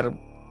a contar.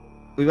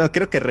 Bueno,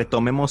 creo que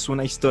retomemos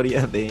una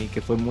historia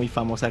que fue muy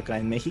famosa acá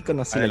en México.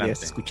 No sé si la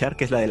llegas a escuchar,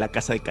 que es la de la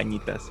casa de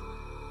Cañitas.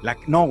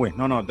 No, güey,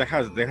 no,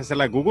 deja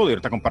hacerla Google y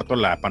ahorita comparto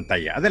la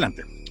pantalla.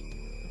 Adelante.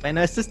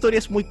 Bueno, esta historia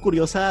es muy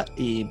curiosa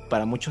y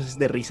para muchos es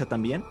de risa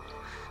también,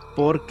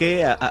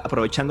 porque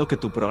aprovechando que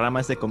tu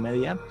programa es de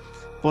comedia,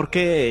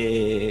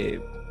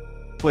 porque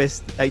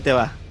pues ahí te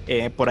va.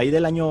 Por ahí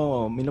del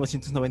año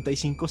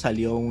 1995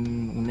 salió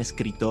un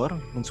escritor,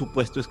 un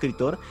supuesto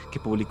escritor, que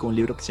publicó un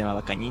libro que se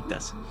llamaba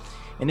Cañitas.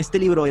 En este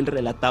libro él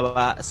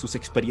relataba sus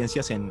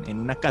experiencias en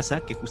una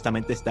casa que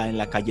justamente está en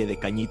la calle de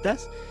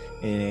Cañitas,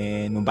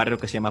 en un barrio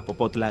que se llama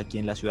Popotla, aquí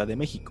en la Ciudad de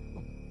México.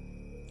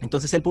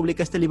 Entonces él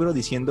publica este libro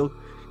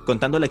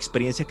contando la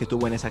experiencia que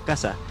tuvo en esa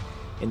casa,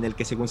 en el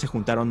que según se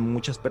juntaron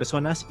muchas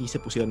personas y se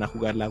pusieron a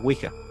jugar la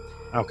Ouija.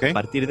 Okay. A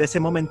partir de ese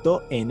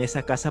momento, en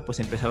esa casa pues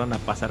empezaron a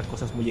pasar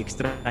cosas muy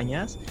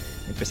extrañas,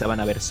 empezaban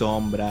a ver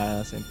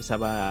sombras,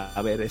 empezaba a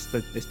haber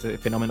este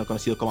fenómeno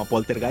conocido como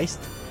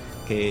poltergeist,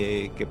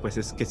 que pues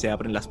es que se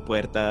abren las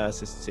puertas,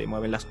 se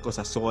mueven las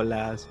cosas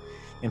solas,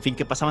 en fin,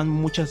 que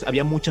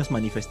había muchas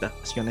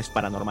manifestaciones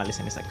paranormales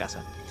en esa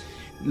casa.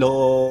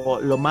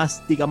 Lo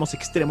más, digamos,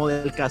 extremo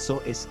del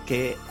caso es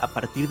que a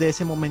partir de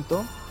ese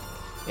momento,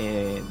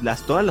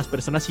 todas las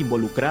personas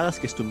involucradas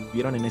que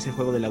estuvieron en ese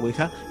juego de la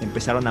Ouija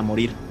empezaron a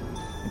morir.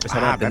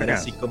 Empezaron a tener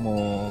así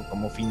como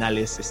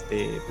finales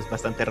pues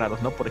bastante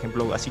raros, ¿no? Por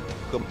ejemplo, así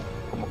como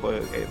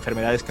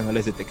enfermedades que no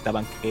les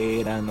detectaban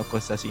que eran o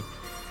cosas así.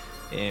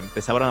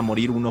 Empezaron a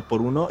morir uno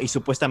por uno y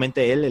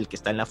supuestamente él, el que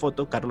está en la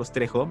foto, Carlos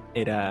Trejo,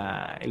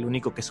 era el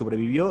único que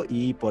sobrevivió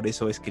y por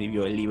eso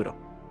escribió el libro.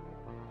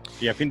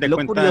 Y a fin de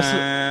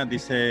cuentas,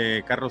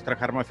 dice Carlos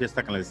trajo arma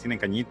fiesta clandestina en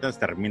Cañitas,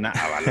 termina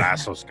a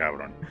balazos,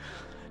 cabrón.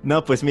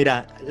 No, pues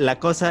mira, la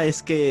cosa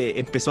es que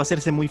empezó a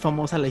hacerse muy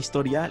famosa la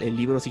historia, el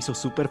libro se hizo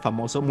súper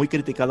famoso, muy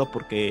criticado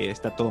porque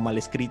está todo mal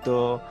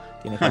escrito,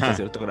 tiene faltas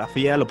de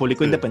ortografía, lo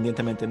publicó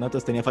independientemente, ¿no?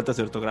 Entonces tenía faltas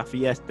de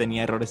ortografía,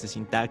 tenía errores de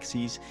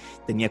sintaxis,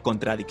 tenía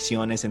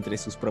contradicciones entre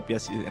sus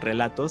propios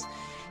relatos,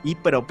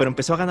 pero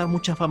empezó a ganar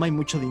mucha fama y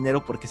mucho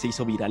dinero porque se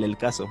hizo viral el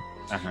caso.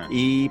 Ajá.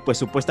 Y pues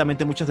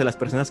supuestamente muchas de las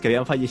personas que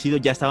habían fallecido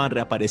ya estaban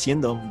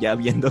reapareciendo, ya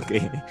viendo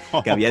que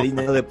había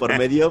dinero de por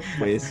medio,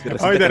 pues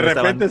resulta que no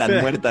estaban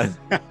tan muertas.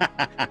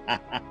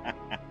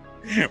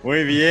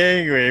 Muy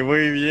bien, güey,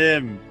 muy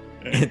bien.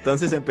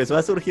 Entonces empezó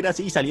a surgir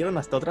así y salieron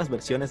hasta otras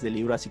versiones del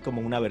libro, así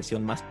como una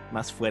versión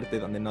más fuerte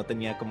donde no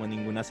tenía como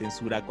ninguna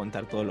censura a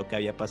contar todo lo que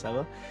había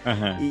pasado.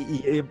 Ajá.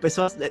 Y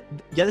empezó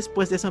ya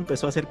después de eso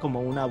empezó a hacer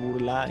como una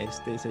burla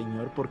este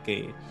señor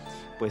porque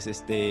pues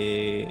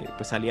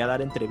salía a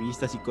dar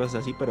entrevistas y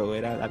cosas así, pero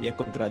había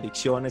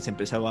contradicciones,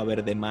 empezaba a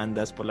haber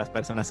demandas por las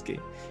personas que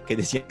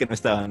decían que no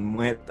estaban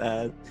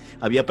muertas.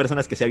 Había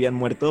personas que se habían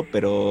muerto,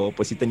 pero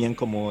pues sí tenían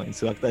como en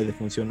su acta de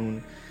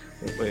defunción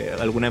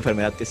alguna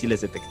enfermedad que sí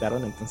les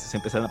detectaron, entonces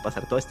empezaron a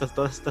pasar todas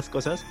estas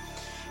cosas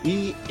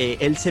y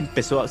él se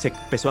empezó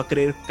a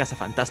creer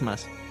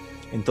cazafantasmas,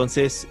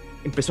 entonces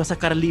empezó a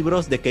sacar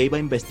libros de que iba a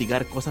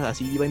investigar cosas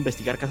así, iba a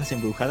investigar casas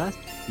embrujadas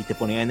y te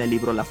ponía en el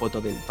libro la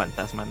foto del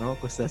fantasma, ¿no?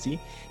 Cosas así,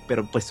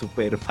 pero pues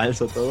súper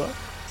falso todo.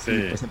 Sí.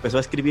 Y pues empezó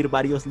a escribir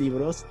varios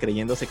libros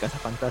creyéndose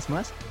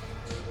cazafantasmas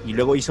y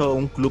luego hizo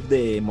un club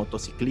de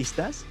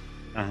motociclistas.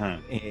 Ajá.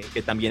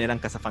 Que también eran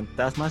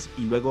cazafantasmas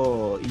y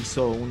luego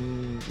hizo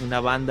una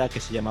banda que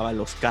se llamaba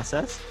Los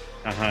Cazas.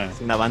 Ajá. Es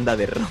una banda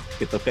de rock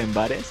que toca en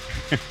bares.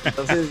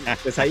 Entonces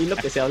pues ahí lo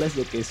que se habla es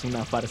de que es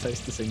una farsa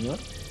este señor.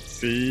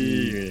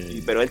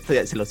 Sí. Pero él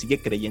se lo sigue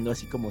creyendo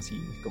así como si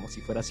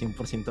fuera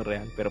 100%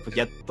 real, pero pues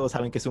ya todos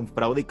saben que es un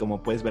fraude y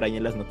como puedes ver ahí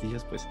en las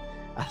noticias pues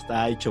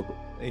hasta ha hecho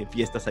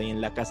fiestas ahí en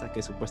la casa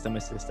que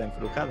supuestamente está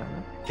embrujada,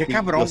 ¿no? Qué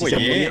cabrón, güey.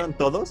 Si se murieron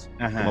todos,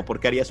 como ¿por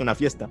qué harías una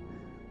fiesta?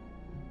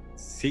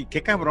 Sí,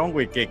 qué cabrón,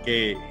 güey,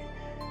 que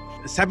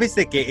sabes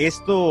de que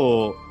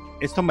esto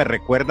me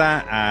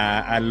recuerda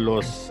a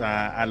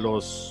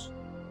las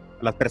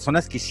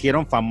personas que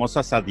hicieron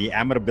famosas a The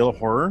Amityville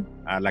Horror,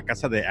 a la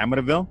casa de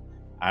Amityville,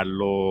 a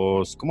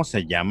los, ¿cómo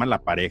se llama la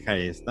pareja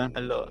esta?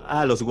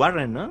 Los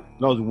Warren, ¿no?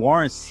 Los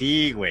Warren,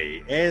 sí,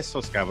 güey,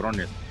 esos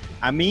cabrones.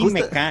 A mí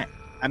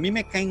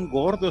me caen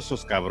gordos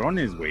esos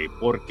cabrones, güey,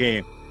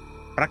 porque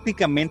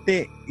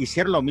prácticamente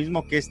hicieron lo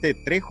mismo que este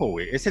Trejo,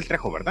 güey. Es el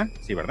Trejo, ¿verdad?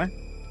 Sí, ¿verdad?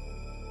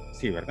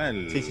 Sí, ¿verdad?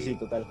 Sí,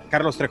 total.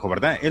 Carlos Trejo,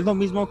 ¿verdad? Es lo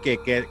mismo que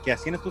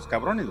hacían estos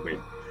cabrones, güey.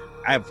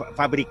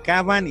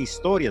 Fabricaban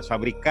historias,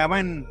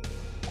 fabricaban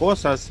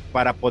cosas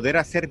para poder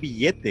hacer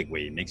billete,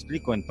 güey. Me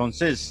explico.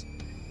 Entonces,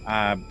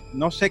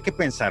 no sé qué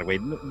pensar, güey.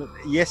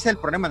 Y ese es el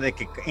problema de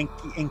que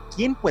en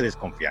quién puedes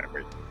confiar,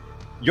 güey.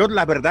 Yo,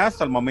 la verdad,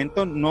 hasta el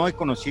momento no he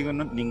conocido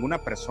ninguna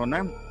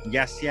persona,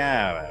 ya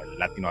sea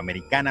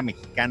latinoamericana,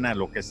 mexicana,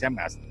 lo que sea,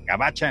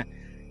 gabacha,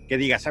 que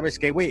diga, ¿sabes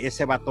qué, güey?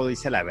 Ese vato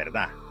dice la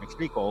verdad, ¿me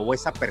explico? O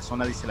esa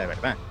persona dice la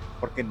verdad,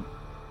 porque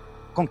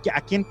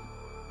 ¿a quién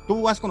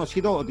tú has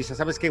conocido o dices,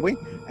 ¿sabes qué, güey?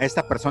 A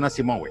esta persona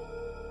Simón, güey.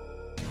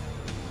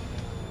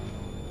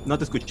 No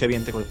te escuché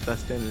bien, te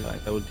cortaste en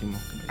la última.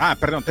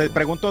 Perdón, te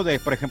pregunto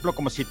por ejemplo,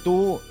 como si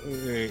tú,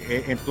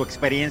 en tu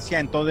experiencia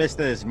en todo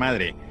este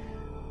desmadre,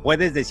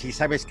 puedes decir,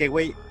 ¿sabes qué,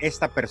 güey?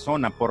 Esta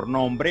persona por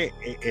nombre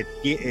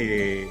es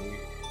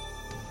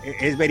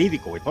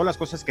verídico, güey. Todas las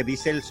cosas que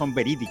dice él son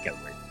verídicas,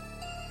 güey.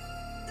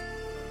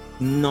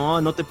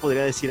 No te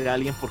podría decir a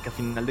alguien porque a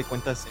final de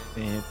cuentas,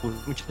 pues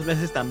muchas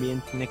veces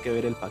también tiene que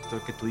ver el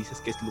factor que tú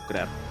dices que es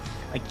lucrar.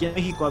 Aquí en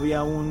México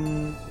había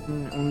un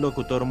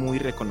locutor muy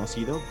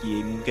reconocido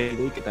y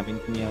que también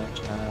tenía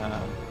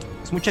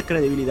mucha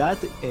credibilidad,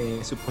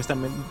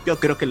 supuestamente, yo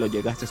creo que lo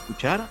llegaste a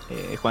escuchar,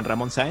 Juan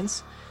Ramón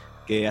Sáenz,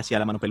 que hacía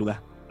La Mano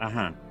Peluda.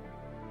 Ajá.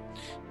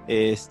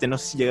 No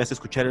sé si llegaste a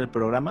escuchar el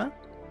programa.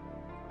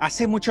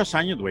 Hace muchos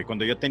años, güey,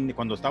 cuando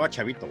estaba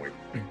chavito, güey.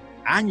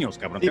 Años,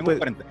 cabrón. Sí,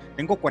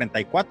 tengo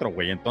 44,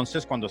 güey.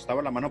 Entonces, cuando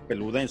estaba La Mano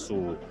Peluda en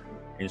su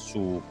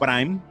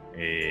prime,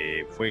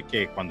 fue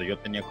que cuando yo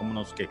tenía como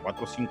unos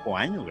 4 o 5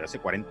 años, güey, hace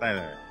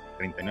 40,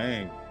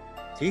 39.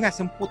 Sí,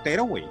 hace un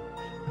putero, güey.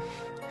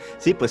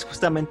 Sí, pues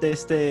justamente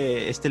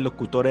este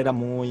locutor era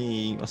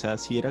muy, o sea,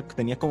 sí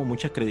tenía como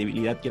mucha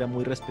credibilidad y era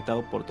muy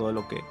respetado por todo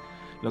lo que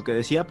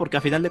decía, porque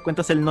a final de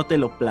cuentas él no te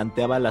lo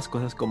planteaba las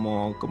cosas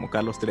como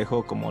Carlos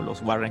Trejo, como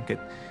los Warren, que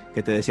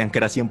te decían que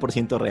era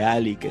 100%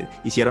 real y que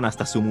hicieron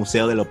hasta su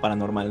museo de lo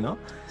paranormal, ¿no?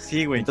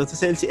 Sí, güey.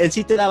 Entonces él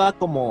sí te daba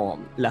como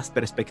las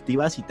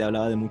perspectivas y te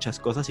hablaba de muchas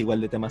cosas,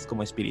 igual de temas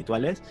como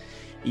espirituales,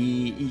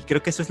 y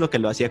creo que eso es lo que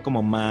lo hacía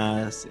como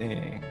más,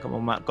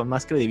 con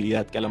más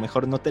credibilidad, que a lo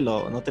mejor no te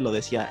lo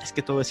decía, es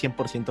que todo es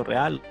 100%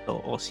 real,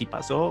 o sí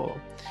pasó,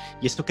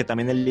 y esto que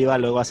también él iba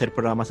luego a hacer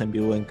programas en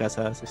vivo en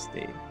casas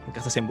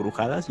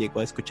embrujadas,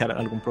 llegó a escuchar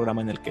algún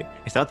programa en el que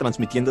estaba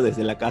transmitiendo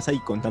desde la casa y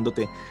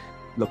contándote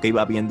lo que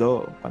iba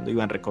viendo cuando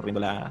iban recorriendo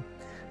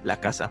la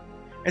casa.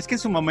 Es que en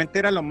su momento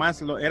era lo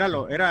más, no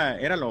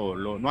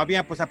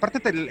había, pues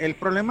aparte el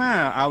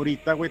problema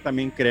ahorita, güey,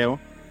 también creo,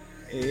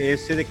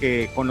 es de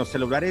que con los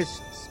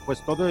celulares,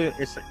 pues todo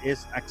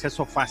es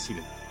acceso fácil.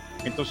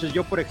 Entonces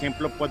yo, por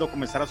ejemplo, puedo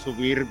comenzar a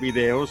subir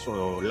videos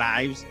o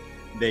lives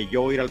de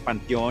yo ir al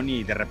panteón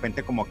y de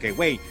repente como que,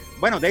 güey,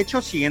 bueno, de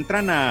hecho, si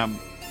entran a...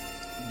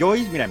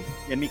 Miren,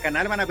 en mi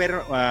canal van a ver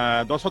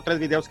 2 o 3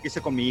 videos que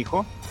hice con mi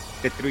hijo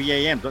de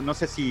 3 AM. No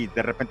sé si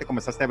de repente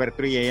comenzaste a ver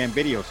 3 AM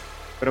videos,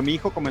 pero mi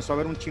hijo comenzó a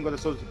ver un chingo de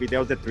esos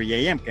videos de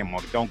 3 AM, que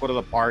don't go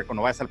to the park, o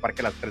no vayas al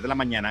parque a las 3 de la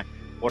mañana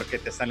porque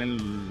te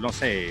salen, no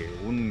sé,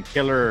 un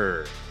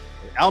killer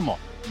Elmo,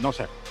 no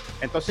sé.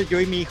 Entonces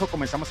yo y mi hijo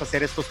comenzamos a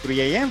hacer estos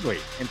 3 AM, güey.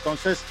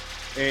 Entonces,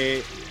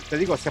 te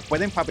digo, se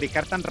pueden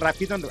fabricar tan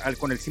rápido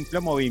con el simple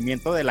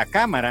movimiento de la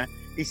cámara,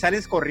 y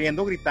sales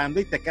corriendo, gritando,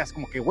 y te quedas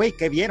como que, güey,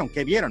 ¿qué vieron?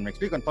 ¿Me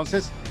explico?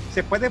 Entonces,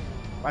 se puede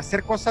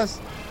hacer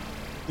cosas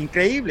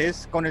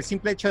increíbles con el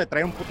simple hecho de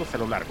traer un puto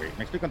celular, güey.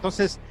 ¿Me explico?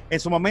 Entonces, en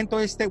su momento,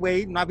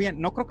 güey,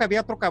 no creo que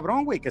había otro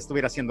cabrón, güey, que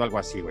estuviera haciendo algo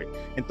así, güey.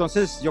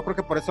 Entonces, yo creo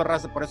que por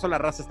eso la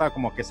raza estaba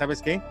como que,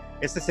 ¿sabes qué?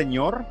 Este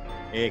señor,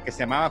 que se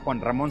llamaba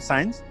Juan Ramón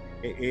Sáenz,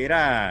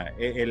 era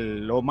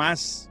lo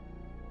más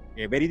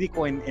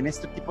verídico en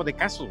este tipo de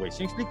casos, güey. ¿Sí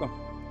me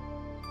explico?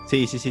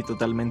 Sí,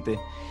 totalmente.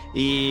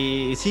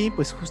 Y sí,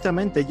 pues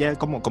justamente ya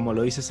como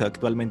lo dices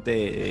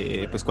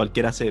actualmente, pues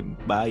cualquiera se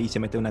va y se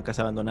mete a una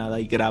casa abandonada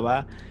y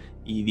graba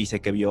y dice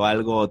que vio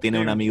algo, o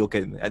tiene un amigo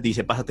que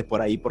dice pásate por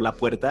ahí por la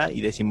puerta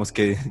y decimos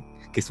que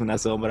es una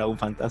sombra o un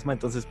fantasma,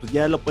 entonces pues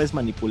ya lo puedes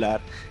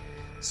manipular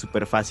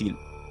súper fácil.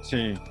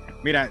 Sí,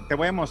 mira, te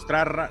voy a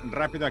mostrar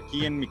rápido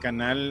aquí en mi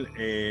canal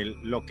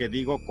lo que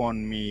digo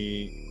con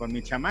mi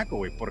chamaco,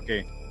 güey,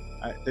 porque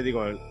te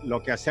digo,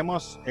 lo que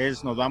hacemos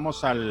es nos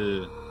vamos a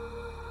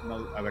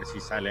ver si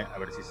sale.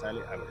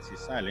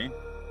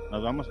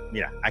 Nos vamos,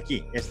 mira,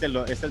 aquí, este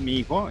es mi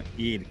hijo,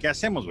 y ¿qué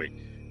hacemos, güey?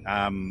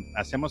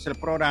 Hacemos el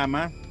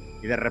programa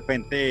y de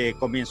repente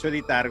comienzo a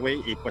editar,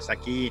 güey, y pues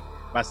aquí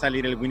va a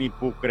salir el Winnie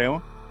Pooh,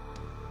 creo.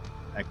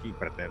 Aquí,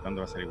 espérate,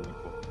 ¿dónde va a salir Winnie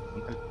Pooh?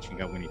 ¿Dónde está el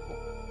chinga Winnie Pooh?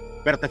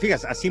 Pero te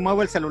fijas, así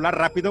muevo el celular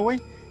rápido,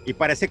 güey, y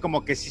parece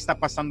como que sí está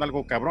pasando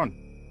algo cabrón.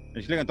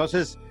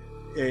 Entonces,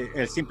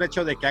 el simple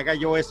hecho de que haga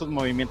yo estos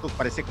movimientos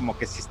parece como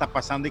que sí está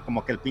pasando, y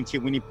como que el pinche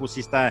Winnie Pooh sí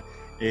está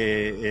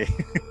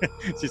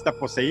sí está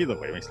poseído,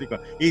 güey, me explico.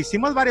 Y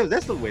hicimos varios de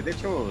estos, güey, de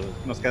hecho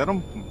nos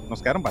quedaron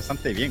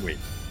bastante bien, güey.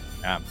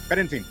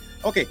 Pero en fin,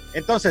 ok,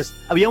 entonces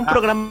había un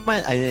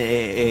programa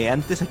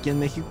antes aquí en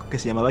México que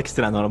se llamaba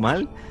Extra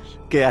Normal,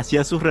 que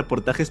hacía sus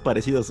reportajes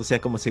parecidos, o sea,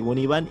 como según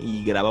iban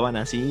y grababan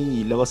así,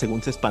 y luego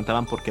según se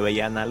espantaban porque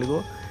veían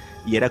algo,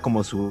 y era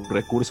como su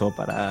recurso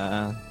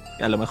para...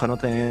 a lo mejor no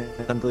tenía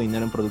tanto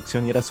dinero en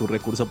producción y era su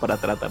recurso para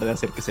tratar de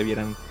hacer que se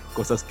vieran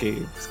cosas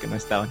que no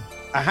estaban.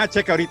 Ajá,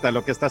 checa ahorita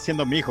lo que está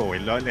haciendo mi hijo,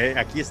 güey.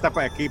 Aquí,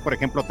 por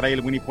ejemplo, trae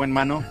el Winnie Pooh en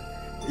mano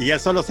y él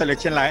solo se le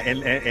echa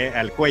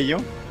al cuello.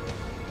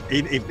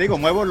 Y te digo,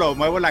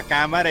 muevo la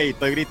cámara y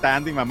estoy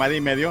gritando y mamá de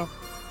y medio.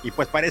 Y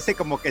pues parece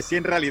como que sí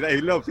en realidad.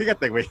 Y luego,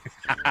 fíjate, güey.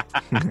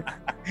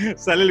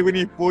 Sale el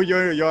Winnie Pooh,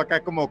 yo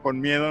acá como con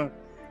miedo.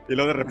 Y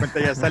luego de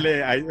repente ya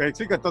sale,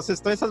 entonces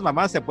todas esas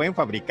mamadas se pueden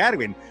fabricar,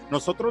 güey.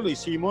 Nosotros lo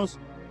hicimos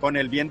con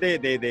el bien de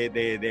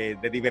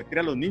divertir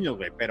a los niños,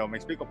 güey, pero me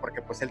explico,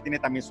 porque pues él tiene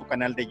también su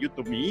canal de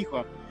YouTube, mi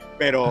hijo,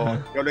 pero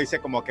Ajá. yo lo hice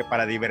como que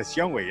para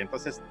diversión, güey,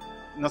 entonces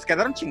nos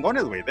quedaron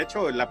chingones, güey, de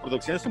hecho la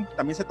producción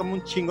también se toma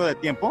un chingo de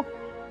tiempo,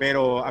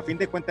 pero a fin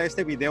de cuentas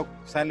este video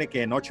sale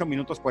que en 8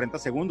 minutos 40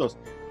 segundos,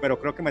 pero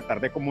creo que me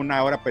tardé como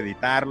 1 hora para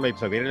editarlo y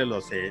subirle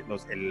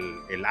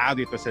el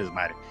audio y todo ese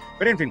desmadre,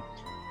 pero en fin,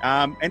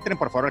 entren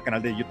por favor al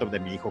canal de YouTube de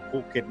mi hijo,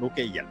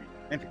 Luque y Alvin.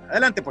 En fin,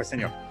 adelante pues,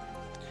 señor.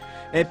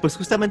 Pues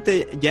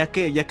justamente, ya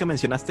que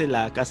mencionaste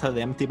la casa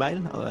de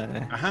Amityville,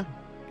 Ajá.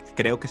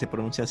 creo que se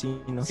pronuncia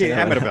así, no Sí, sé.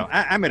 Amityville.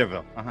 Ajá.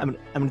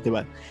 Amityville.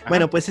 Ajá.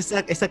 Bueno, pues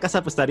esta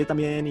casa pues estaría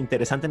también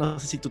interesante, no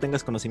sé si tú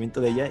tengas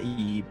conocimiento de ella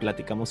y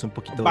platicamos un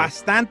poquito.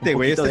 Bastante,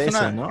 güey.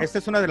 ¿No? Esta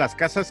es una de las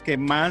casas que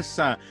más,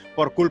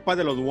 por culpa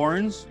de los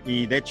Warrens,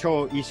 y de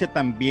hecho hice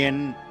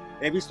también,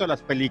 he visto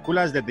las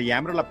películas de The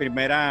Hammer, la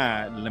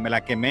primera me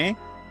la quemé,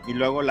 y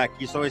luego la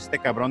quiso este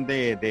cabrón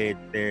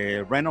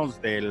de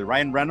Reynolds, del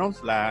Ryan Reynolds,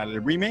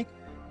 el remake.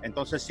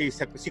 Entonces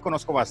sí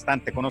conozco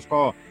bastante,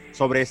 conozco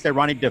sobre este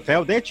Ronnie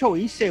DeFeo. De hecho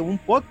hice un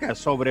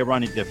podcast sobre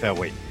Ronnie DeFeo,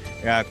 güey,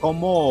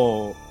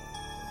 cómo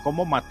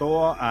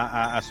mató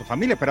a su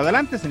familia. Pero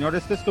adelante, señor,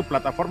 esta es tu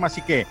plataforma,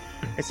 así que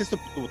este es tu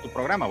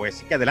programa, güey,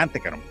 así que adelante,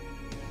 cabrón.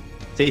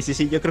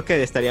 Sí, yo creo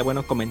que estaría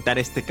bueno comentar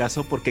este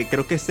caso porque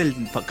creo que es el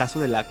caso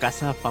de la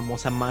casa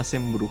famosa más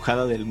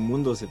embrujada del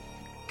mundo,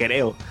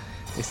 creo.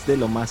 Es de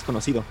lo más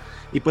conocido.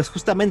 Y pues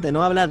justamente,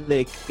 ¿no? Habla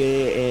de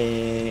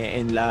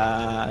que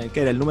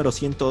que era el número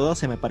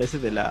 112, me parece,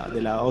 de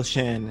la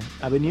Ocean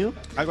Avenue.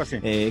 Algo así.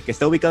 Que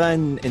está ubicada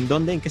en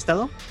 ¿dónde? ¿En qué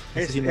estado?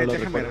 No sé si no lo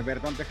déjame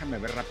recuerdo. déjame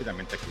ver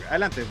rápidamente aquí.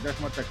 Adelante,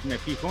 aquí me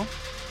fijo.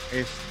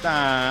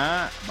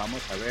 Está,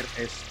 vamos a ver,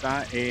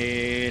 está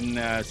en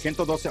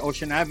 112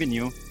 Ocean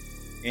Avenue.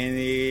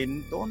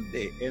 ¿En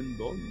dónde? En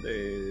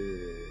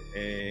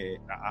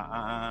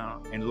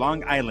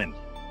Long Island.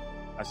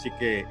 Así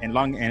que en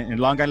Long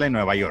Island,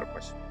 Nueva York,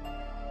 pues.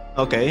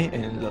 Ok,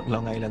 en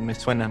Long Island, me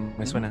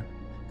suena.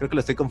 Creo que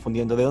lo estoy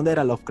confundiendo. ¿De dónde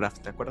era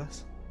Lovecraft? ¿Te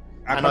acuerdas?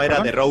 No, era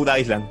de Rhode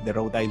Island. De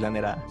Rhode Island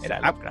era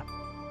Lovecraft.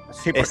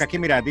 Sí, porque aquí,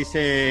 mira,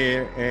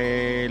 dice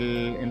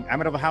el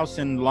Amityville House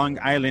en Long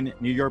Island,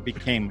 New York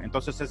became.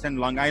 Entonces es en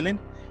Long Island,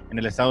 en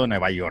el estado de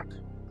Nueva York.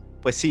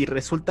 Pues sí,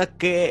 resulta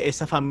que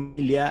esa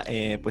familia,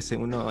 pues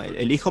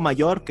el hijo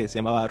mayor, que se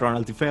llamaba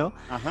Ronald DeFeo,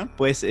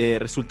 pues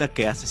resulta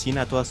que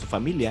asesina a toda su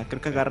familia. Creo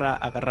que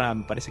agarra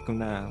me parece que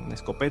una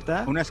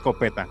escopeta. Una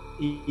escopeta.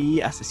 Y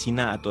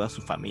asesina a toda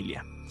su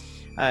familia.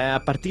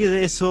 A partir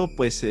de eso,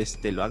 pues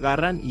lo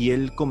agarran y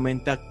él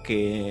comenta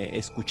que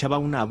escuchaba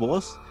una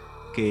voz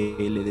que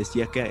le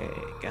decía que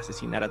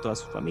asesinara a toda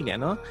su familia,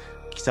 ¿no?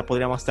 Quizá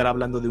podríamos estar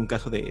hablando de un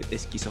caso de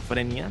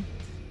esquizofrenia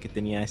que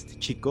tenía este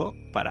chico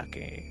para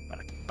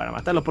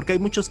matarlo, porque hay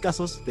muchos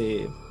casos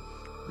de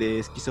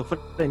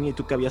esquizofrenia, y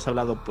tú que habías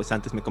hablado, pues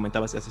antes me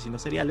comentabas de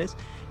asesinos seriales,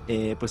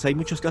 pues hay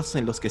muchos casos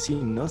en los que sí,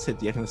 ¿no? Se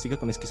diagnostica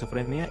con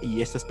esquizofrenia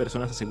y estas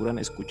personas aseguran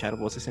escuchar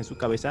voces en su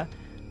cabeza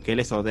que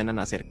les ordenan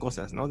hacer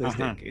cosas, ¿no?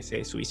 Desde que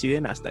se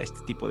suiciden hasta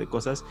este tipo de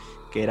cosas,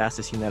 que era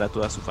asesinar a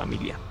toda su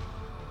familia.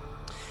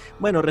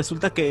 Bueno,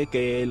 resulta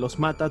que los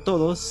mata a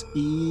todos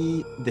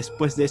y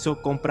después de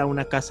eso compra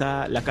una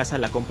casa, la casa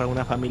la compra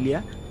una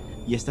familia.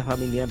 Y esta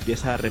familia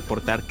empieza a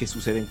reportar que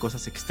suceden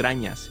cosas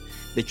extrañas.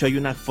 De hecho, hay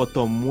una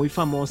foto muy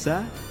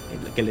famosa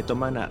en la que le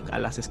toman a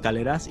las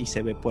escaleras y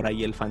se ve por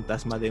ahí el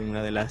fantasma de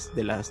una de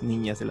las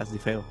niñas de las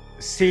DeFeo.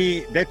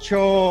 Sí, de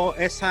hecho,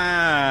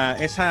 esa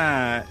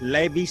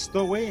la he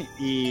visto, güey,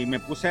 y me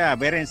puse a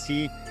ver en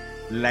sí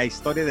la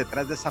historia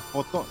detrás de esa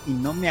foto y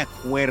no me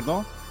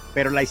acuerdo,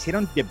 pero la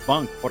hicieron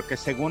debunk porque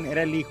según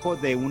era el hijo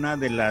de una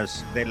de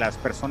las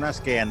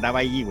personas que andaba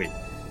ahí, güey.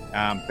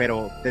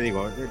 Pero te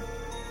digo,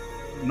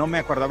 no me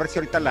acuerdo, a ver si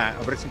ahorita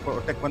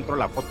encuentro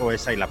la foto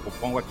esa y la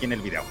pongo aquí en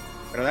el video.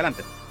 Pero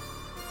adelante.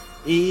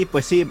 Y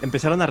pues sí,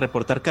 empezaron a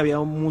reportar que había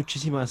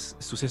muchísimos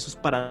sucesos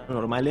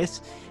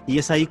paranormales y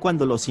es ahí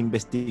cuando los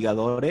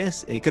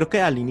investigadores, creo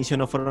que al inicio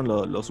no fueron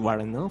los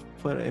Warren, ¿no?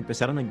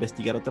 Empezaron a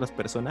investigar otras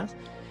personas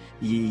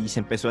y se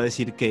empezó a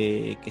decir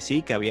que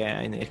sí, que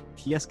había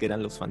energías, que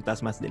eran los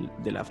fantasmas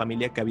de la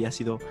familia que había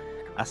sido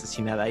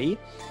asesinada ahí,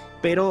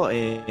 pero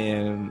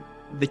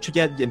de hecho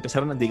ya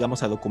empezaron,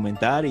 digamos, a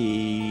documentar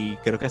y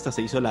creo que hasta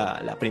se hizo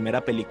la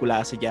primera película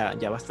hace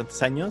ya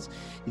bastantes años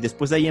y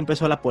después de ahí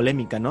empezó la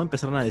polémica, ¿no?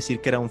 Empezaron a decir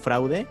que era un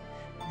fraude,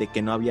 de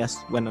que no había,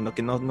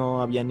 que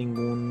no había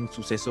ningún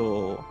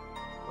suceso,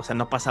 o sea,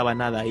 no pasaba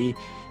nada ahí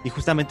y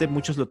justamente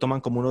muchos lo toman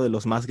como uno de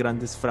los más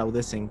grandes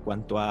fraudes en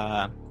cuanto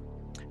al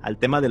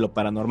tema de lo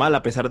paranormal,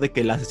 a pesar de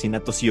que el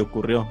asesinato sí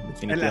ocurrió,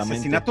 definitivamente. El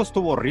asesinato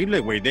estuvo horrible,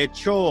 güey, de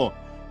hecho...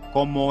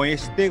 Como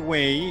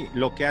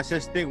lo que hace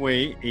este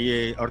güey,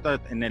 y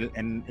ahorita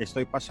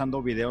estoy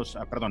pasando videos,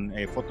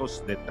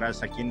 fotos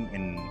detrás aquí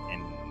en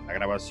la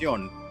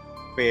grabación,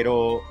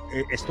 pero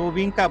estuvo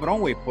bien cabrón,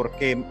 güey,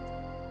 porque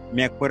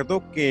me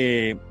acuerdo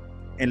que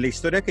en la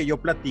historia que yo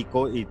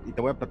platico, y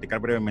te voy a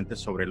platicar brevemente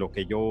sobre lo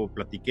que yo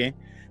platiqué,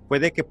 fue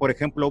de que, por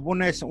ejemplo, hubo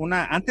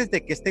antes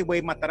de que este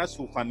güey matara a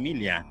su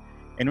familia,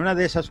 en una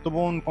de esas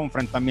tuvo un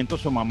confrontamiento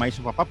su mamá y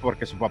su papá,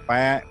 porque su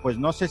papá, pues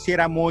no sé si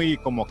era muy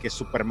como que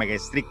súper mega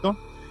estricto,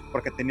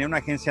 porque tenía una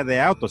agencia de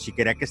autos y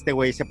quería que este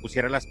güey se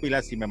pusiera las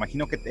pilas, y me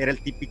imagino que era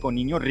el típico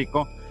niño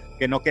rico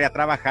que no quería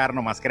trabajar,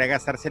 nomás quería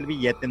gastarse el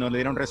billete, no le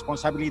dieron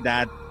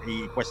responsabilidad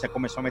y pues se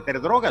comenzó a meter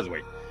drogas,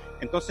 güey.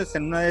 Entonces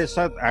en una de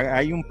esas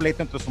hay un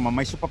pleito entre su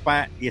mamá y su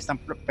papá y están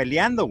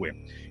peleando, güey.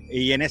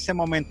 Y en ese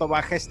momento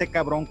baja este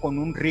cabrón con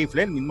un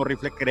rifle, el mismo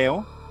rifle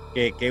creo,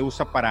 que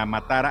usa para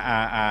matar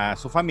a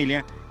su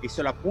familia, y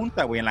se lo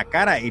apunta, güey, en la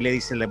cara y le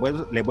dice, le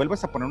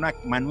vuelves a poner una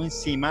mano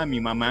encima a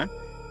mi mamá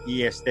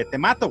y te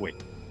mato, güey.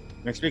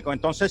 ¿Me explico?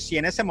 Entonces, si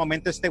en ese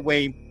momento este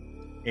güey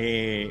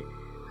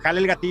jala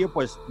el gatillo,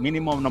 pues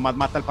mínimo nomás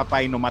mata al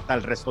papá y no mata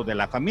al resto de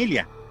la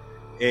familia.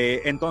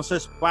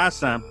 Entonces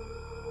pasa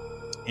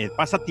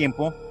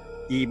tiempo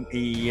y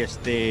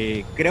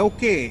creo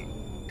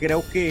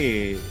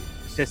que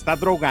se está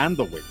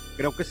drogando, güey.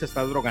 Creo que se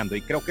está drogando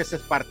y creo que esa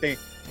es parte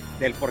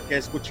del por qué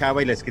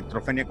escuchaba y la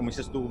esquizofrenia, como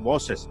dices tú,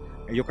 voces.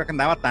 Yo creo que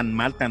andaba tan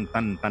mal,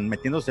 tan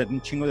metiéndose en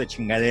un chingo de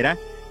chingadera,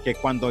 que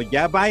cuando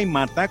ya va y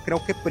mata,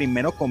 creo que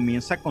primero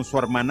comienza con su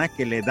hermana,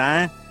 que le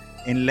da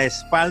en la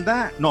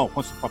espalda, no,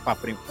 con su papá.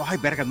 Ay,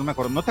 verga, no me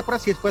acuerdo. ¿No te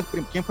acuerdas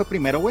quién fue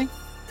primero, güey?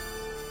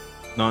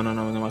 No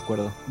me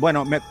acuerdo.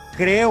 Bueno,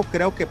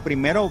 creo que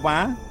primero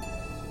va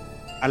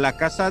a la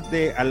casa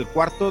al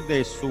cuarto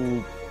de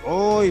su...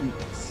 Ay,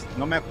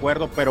 no me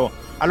acuerdo, pero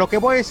a lo que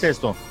voy es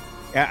esto.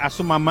 A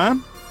su mamá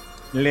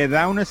le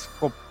da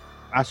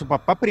a su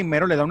papá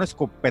primero le da un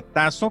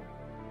escopetazo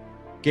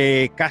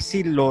que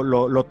casi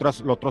lo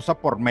troza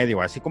por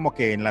medio, así como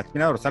que en la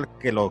espina dorsal,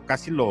 que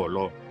casi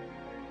lo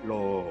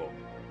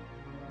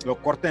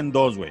corta en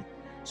dos, güey.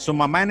 Su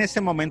mamá en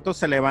ese momento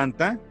se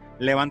levanta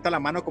la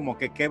mano como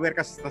que ¿qué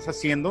vergas estás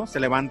haciendo? Se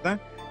levanta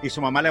y su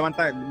mamá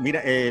levanta,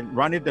 mira,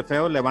 Ronnie de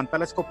feo levanta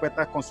la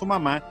escopeta con su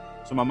mamá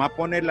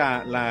pone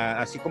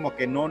así como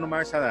que no me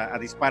vas a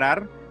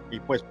disparar, y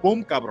pues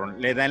pum,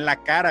 cabrón, le da en la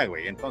cara,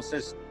 güey.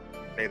 Entonces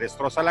le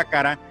destroza la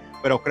cara,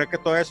 pero creo que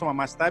todavía su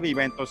mamá está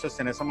viva, entonces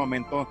en ese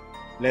momento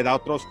le da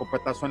otro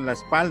escopetazo en la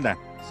espalda.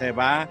 Se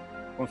va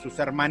con sus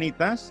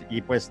hermanitas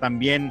y pues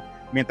también,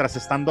 mientras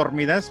están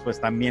dormidas, pues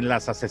también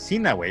las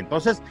asesina, güey.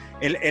 Entonces,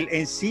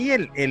 en sí,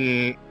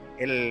 el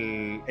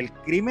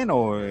crimen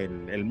o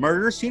el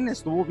murder scene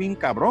estuvo bien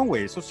cabrón,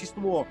 güey. Eso sí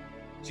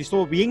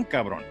estuvo bien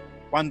cabrón.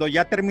 Cuando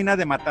ya termina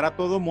de matar a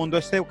todo mundo,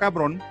 este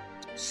cabrón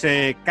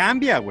se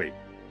cambia, güey.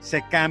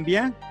 Se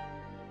cambia,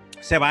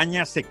 se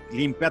baña, se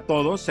limpia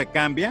todo, se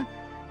cambia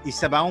y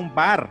se va a un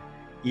bar.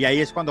 Y ahí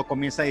es cuando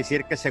comienza a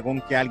decir que según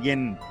que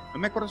alguien, no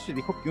me acuerdo si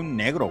dijo que un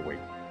negro, güey,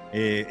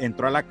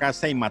 entró a la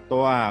casa y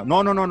mató a...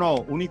 No,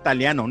 un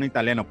italiano,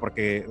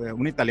 porque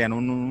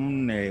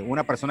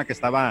una persona que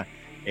estaba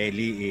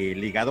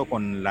ligado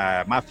con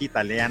la mafia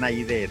italiana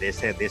ahí de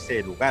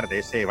ese lugar, de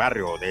ese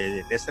barrio,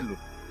 de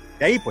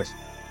ahí, pues.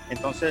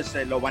 Entonces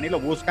lo van y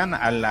lo buscan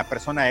a la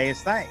persona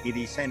esta y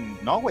dicen,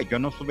 no, güey, yo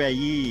no estuve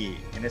ahí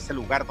en ese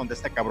lugar donde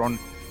este cabrón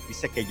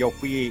dice que yo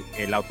fui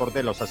el autor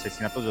de los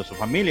asesinatos de su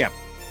familia.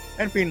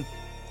 En fin,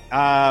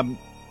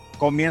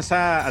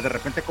 comienza de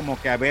repente como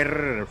que a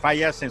haber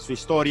fallas en su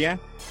historia,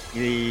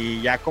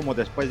 y ya como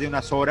después de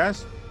unas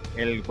horas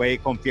el güey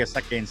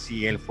confiesa que en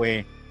sí él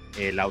fue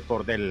el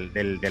autor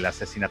del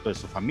asesinato de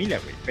su familia,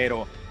 güey.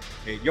 Pero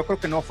yo creo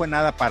que no fue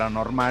nada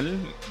paranormal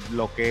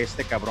lo que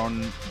este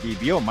cabrón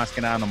vivió, más que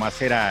nada nomás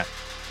era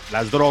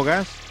las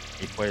drogas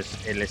y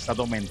pues el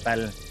estado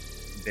mental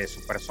de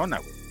su persona,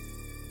 güey.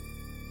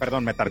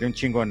 Perdón, me tardé un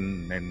chingo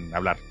en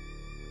hablar.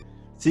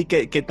 Sí,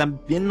 que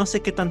también no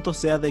sé qué tanto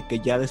sea de que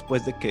ya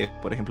después de que,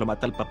 por ejemplo,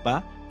 mata al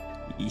papá,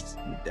 y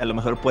a lo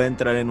mejor puede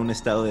entrar en un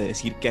estado de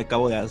decir qué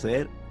acabo de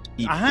hacer,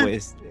 y ajá,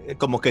 pues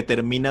como que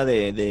termina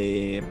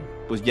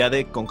pues ya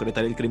de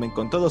concretar el crimen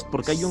con todos,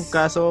 porque hay un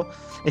caso,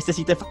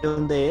 sí te falló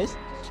dónde es,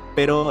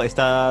 pero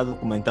está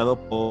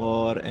documentado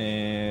por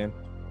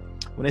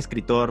un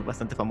escritor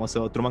bastante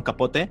famoso, Truman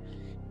Capote,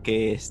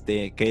 que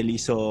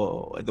él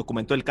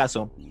documentó el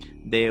caso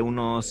de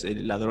unos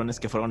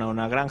ladrones que fueron a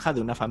una granja de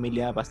una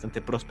familia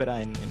bastante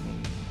próspera en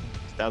un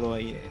estado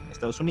ahí en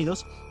Estados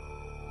Unidos,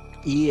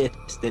 y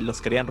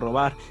los querían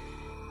robar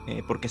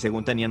porque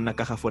según tenían una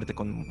caja fuerte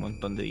con un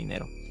montón de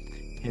dinero.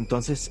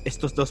 Entonces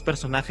estos dos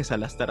personajes,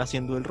 al estar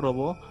haciendo el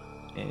robo,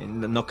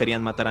 no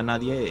querían matar a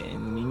nadie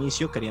en un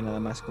inicio, querían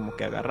nada más como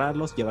que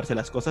agarrarlos, llevarse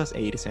las cosas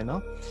e irse,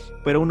 ¿no?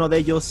 Pero uno de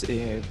ellos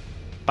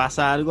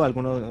pasa algo,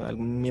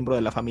 algún miembro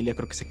de la familia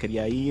creo que se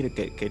quería ir,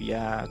 que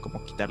quería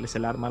como quitarles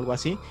el arma, algo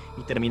así,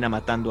 y termina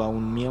matando a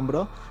un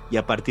miembro, y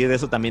a partir de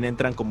eso también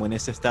entran como en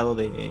ese estado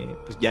de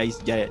pues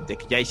de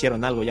que ya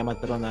hicieron algo, ya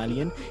mataron a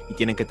alguien y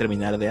tienen que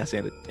terminar de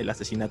hacer el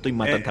asesinato y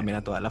matan también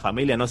a toda la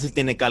familia. No sé si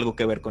tiene algo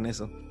que ver con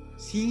eso.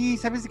 Sí,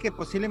 sabes que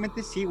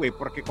posiblemente sí, güey,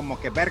 porque como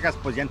que vergas,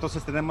 pues ya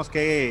entonces tenemos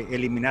que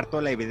eliminar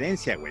toda la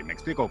evidencia, güey, me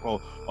explico,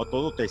 o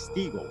todo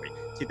testigo, güey.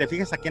 Si te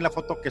fijas aquí en la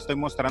foto que estoy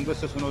mostrando,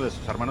 ese es uno de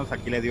sus hermanos,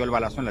 aquí le dio el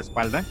balazo en la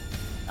espalda.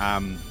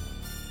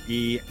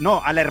 Y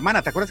no, a la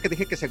hermana, ¿te acuerdas que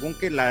dije que según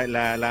que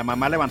la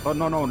mamá levantó?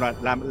 No,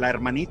 la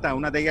hermanita,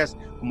 una de ellas,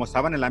 como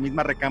estaban en la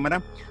misma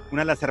recámara,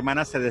 una de las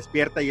hermanas se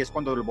despierta y es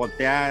cuando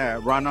voltea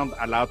Ronald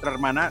a la otra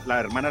hermana, la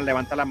hermana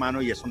levanta la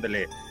mano y es donde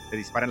le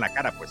dispara en la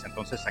cara, pues.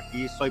 Entonces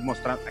aquí estoy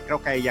mostrando,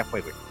 creo que a ella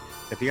fue, güey.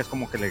 Te fijas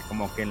como que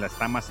la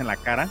está más en la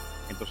cara,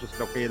 entonces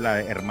creo que es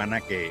la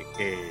hermana que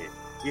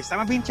y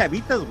estaban bien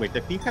chavitas, güey,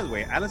 te fijas,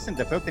 güey. Alison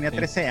DeFeo tenía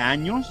 13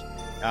 años,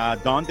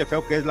 Dawn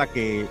DeFeo, que es la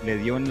que le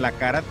dio en la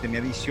cara,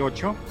 tenía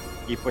 18,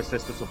 y pues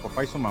su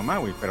papá y su mamá,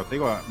 güey. Pero te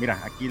digo, mira,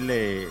 aquí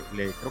le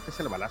creo que es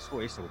el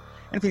balazo ese, güey.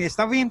 En fin,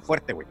 está bien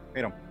fuerte, güey,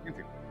 pero, en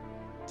fin.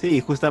 Sí,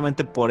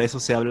 justamente por eso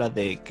se habla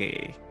de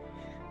que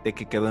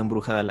quedó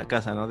embrujada la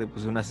casa, ¿no? De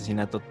pues un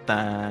asesinato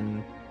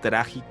tan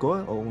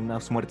trágico o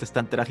unas muertes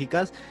tan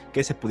trágicas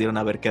que se pudieron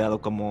haber quedado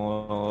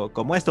como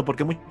esto,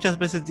 porque muchas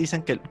veces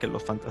dicen que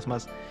los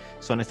fantasmas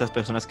son estas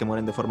personas que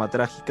mueren de forma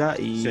trágica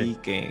y sí,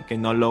 que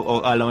no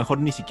o a lo mejor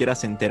ni siquiera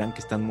se enteran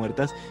que están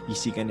muertas y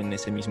siguen en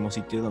ese mismo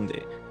sitio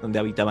donde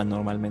habitaban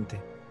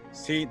normalmente.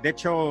 Sí, de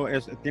hecho,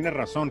 tienes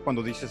razón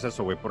cuando dices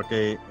eso, güey,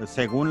 porque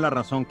según la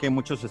razón que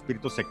muchos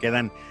espíritus se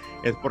quedan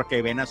es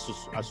porque ven a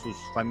sus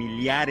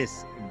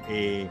familiares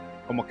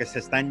como que se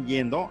están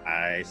yendo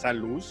a esa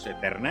luz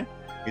eterna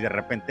y de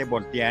repente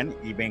voltean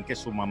y ven que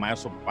su mamá,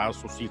 su papá o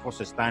sus hijos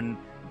están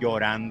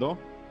llorando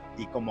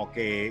y como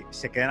que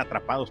se quedan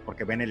atrapados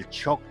porque ven el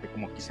shock de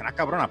como que dicen,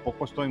 cabrón, ¿a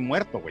poco estoy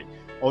muerto, güey?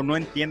 O no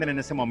entienden en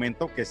ese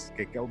momento que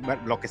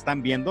lo que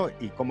están viendo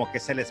y como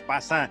que se les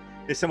pasa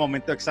ese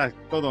momento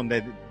exacto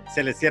donde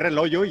se les cierra el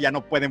hoyo y ya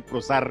no pueden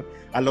cruzar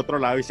al otro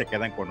lado y se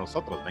quedan con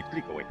nosotros, me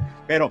explico, güey.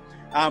 Pero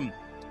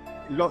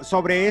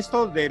sobre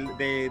esto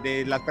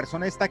de las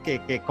personas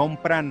que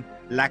compran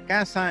la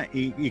casa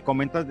y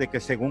comentas de que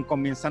según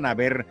comienzan a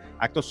ver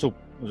actos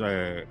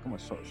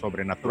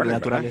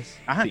sobrenaturales.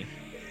 Ajá. Sí.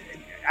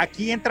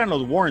 Aquí entran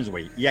los Warrens,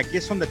 güey, y aquí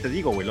es donde te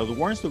digo, güey, los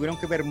Warrens tuvieron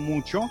que ver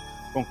mucho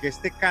con que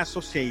este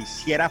caso se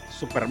hiciera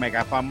súper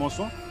mega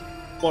famoso,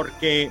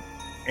 porque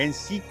en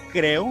sí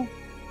creo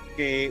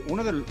que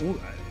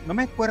no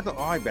me acuerdo,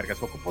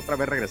 vergas, ocupo otra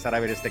vez regresar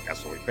a ver este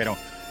caso, güey, pero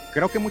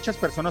creo que muchas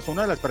personas,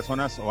 una de las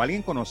personas o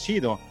alguien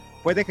conocido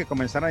puede que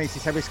comenzaran a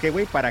decir, ¿sabes qué,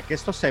 güey? Para que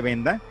esto se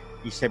venda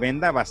y se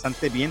venda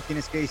bastante bien,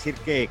 tienes que decir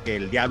que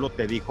el diablo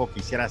te dijo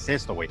que hicieras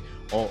esto, güey.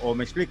 O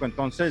me explico,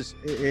 entonces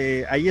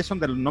ahí es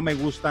donde no me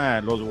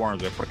gustan los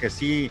Warrens, güey, porque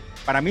sí,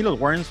 para mí los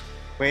Warrens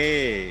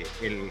fue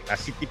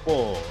así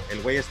tipo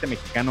el güey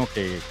mexicano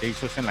que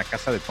hizo eso en la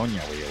casa de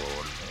Toña, güey,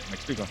 me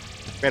explico.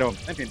 Pero,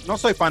 en fin, no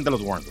soy fan de los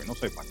Warrens, güey, no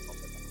soy fan.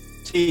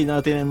 Sí,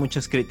 no, tienen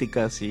muchas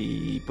críticas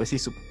y pues sí,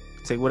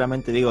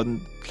 seguramente digo,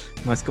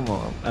 no es como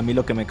a mí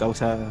lo que me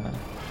causa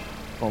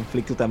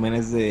conflicto también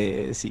es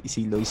de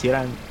si lo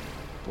hicieran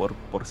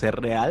por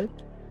ser real,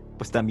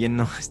 pues también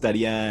no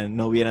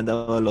hubieran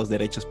dado los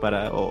derechos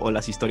o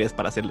las historias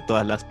para hacer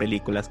todas las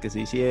películas que se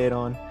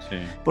hicieron. Sí.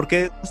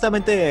 Porque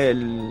justamente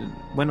el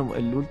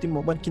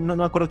último, no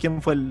me acuerdo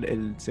quién fue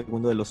el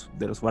segundo de los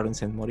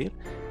Warrens en morir,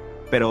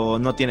 pero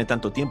no tiene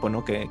tanto tiempo,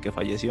 ¿no? que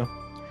falleció.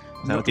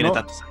 O sea, no tiene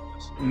tantos años.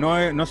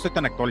 No estoy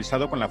tan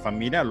actualizado con la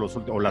familia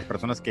o las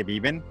personas que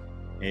viven.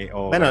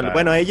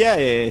 Bueno, ella,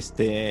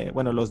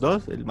 los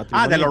dos, el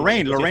matrimonio. De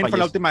Lorraine. Lorraine fue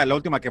la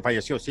última que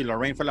falleció. Sí,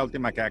 Lorraine fue la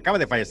última que acaba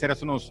de fallecer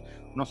hace unos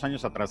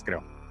años atrás,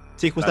 creo.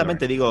 Sí,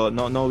 justamente digo,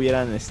 no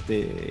hubieran,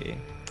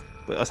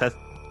 o sea,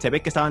 se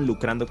ve que estaban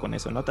lucrando con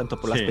eso, ¿no?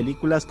 Tanto por las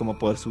películas como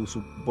por su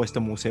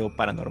supuesto museo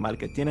paranormal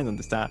que tienen,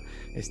 donde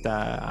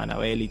está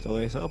Annabelle y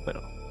todo eso,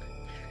 pero...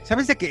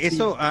 ¿Sabes de que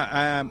eso,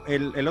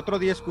 el otro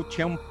día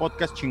escuché un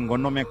podcast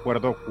chingón, no me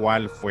acuerdo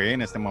cuál fue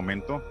en este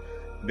momento,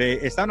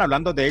 estaban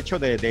hablando de hecho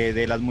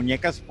de las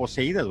muñecas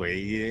poseídas, güey,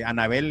 y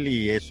Annabelle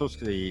y esos,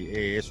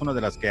 es una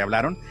de las que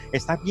hablaron.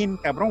 Está bien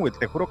cabrón, güey,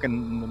 te juro que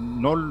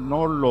no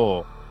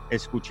lo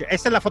escuché.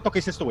 Esta es la foto que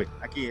dices tú, güey,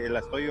 aquí, la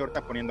estoy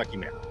ahorita poniendo aquí,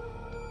 mira.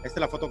 Esta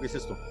es la foto que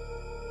dices tú.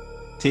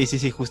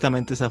 Sí,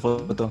 justamente esa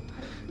foto.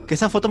 Que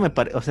esa foto me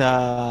parece, o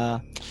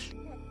sea...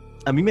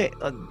 A mí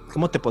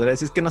 ¿cómo te podría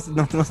decir? Es que no se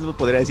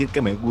podría decir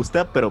que me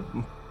gusta, pero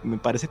me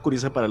parece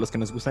curioso para los que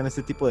nos gustan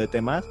este tipo de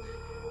temas.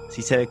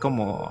 Sí se ve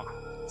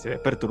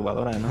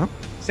perturbadora, ¿no?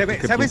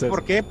 ¿Sabes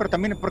por qué? Pero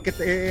también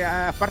porque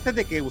aparte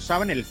de que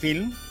usaban el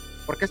film,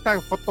 porque esta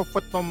foto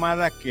fue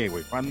tomada, ¿qué,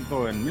 güey?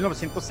 Cuando en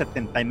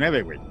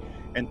 1979, güey.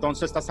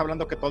 Entonces estás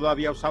hablando que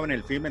todavía usaban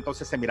el film,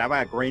 entonces se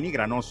miraba grainy,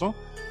 granoso.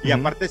 Y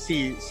aparte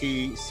si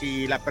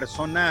la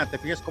persona, te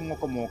fijas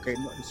como que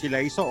si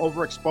la hizo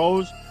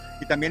overexposed,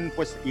 y también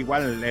pues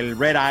igual el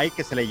red eye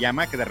que se le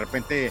llama, que de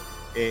repente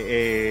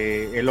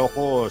el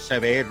ojo se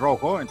ve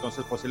rojo,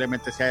 entonces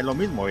posiblemente sea lo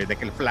mismo, de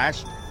que el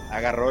flash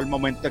agarró el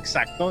momento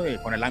exacto,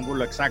 con el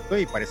ángulo exacto,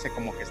 y parece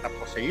como que está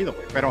poseído,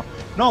 güey. Pero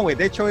no, güey,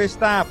 de hecho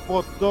esta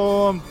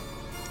foto,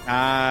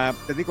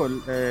 te digo,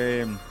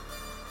 no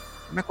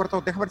me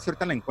acuerdo, déjame ver si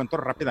ahorita la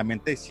encuentro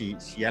rápidamente, si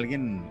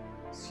alguien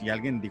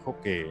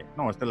dijo que...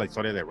 No, esta es la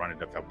historia de Ronald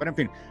DeFeo, pero en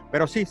fin,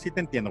 pero sí te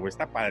entiendo, güey,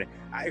 está padre.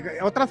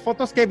 Otras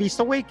fotos que he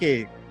visto, güey,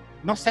 que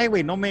no sé,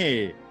 güey, no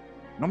me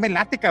no me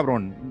late,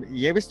 cabrón.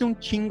 Y he visto un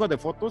chingo de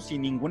fotos y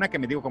ninguna que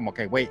me digo como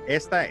que, güey,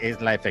 esta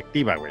es la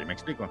efectiva, güey, ¿me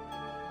explico?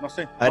 No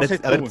sé. A ver, no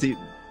sé a ver si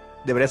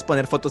deberías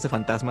poner fotos de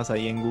fantasmas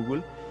ahí en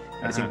Google,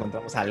 a ver si Ajá.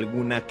 encontramos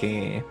alguna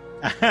que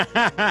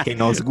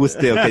nos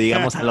guste o que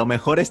digamos, a lo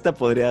mejor esta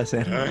podría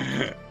ser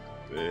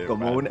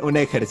como un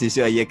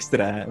ejercicio ahí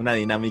extra, una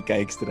dinámica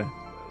extra.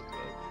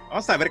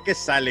 Vamos a ver qué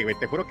sale, güey.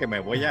 Te juro que me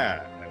voy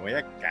a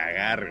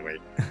cagar, güey.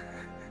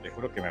 Te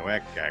juro que me voy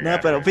a cagar. No,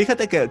 pero güey.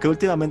 fíjate que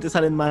últimamente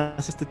salen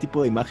más este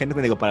tipo de imágenes,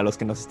 digo, para los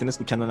que nos estén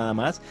escuchando nada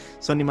más,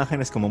 son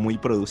imágenes como muy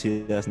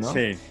producidas, ¿no?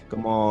 Sí.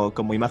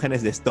 Como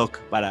imágenes de stock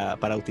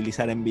para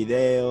utilizar en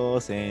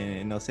videos,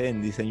 no sé,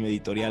 en diseño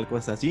editorial,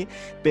 cosas así.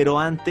 Pero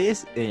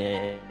antes,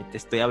 te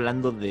estoy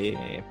hablando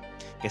de,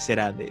 ¿qué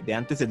será? De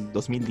antes del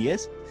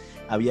 2010,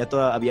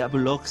 había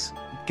blogs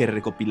que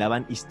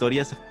recopilaban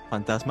historias de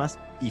fantasmas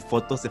y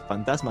fotos de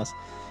fantasmas.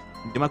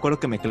 Yo me acuerdo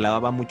que me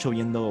clavaba mucho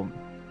viendo...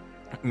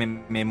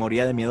 Me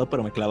moría de miedo,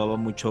 pero me clavaba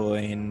mucho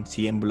en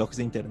blogs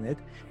de internet,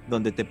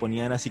 donde te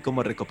ponían así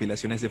como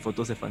recopilaciones de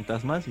fotos de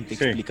fantasmas y te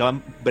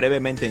explicaban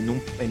brevemente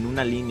en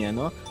una línea,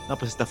 ¿no? No,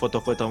 pues esta foto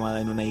fue tomada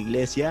en una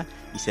iglesia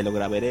y se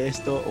logra ver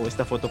esto, o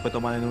esta foto fue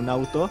tomada en un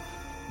auto,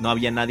 no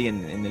había nadie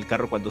en el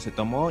carro cuando se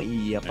tomó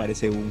y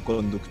aparece un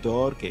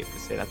conductor que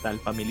pues era tal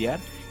familiar,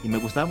 y me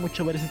gustaba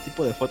mucho ver ese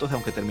tipo de fotos,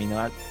 aunque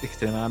terminaba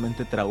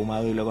extremadamente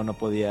traumado y luego no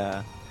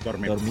podía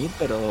dormir,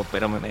 pero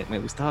me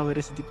gustaba ver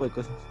ese tipo de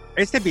cosas.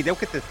 Este video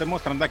que te estoy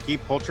mostrando aquí,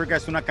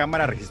 Poltergeist, una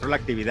cámara registró la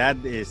actividad,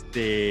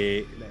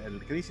 ¿qué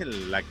dice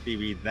la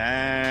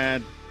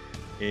actividad?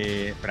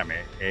 Espérame,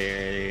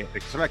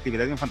 registró la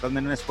actividad de un fantasma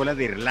en una escuela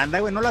de Irlanda,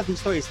 güey. ¿No lo has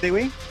visto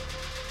güey?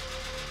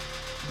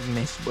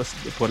 Pues,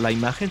 por la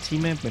imagen sí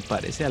me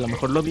parece, a lo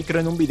mejor lo vi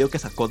creo en un video que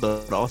sacó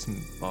Dross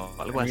o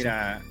algo así.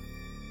 Mira,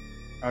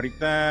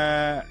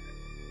 ahorita...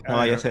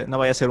 No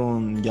vaya a ser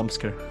un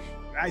jumpscare.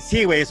 Ay,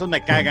 sí, güey, esos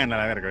me cagan a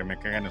la verga, güey, me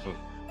cagan esos.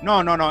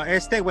 No,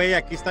 este güey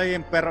aquí está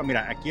bien perro.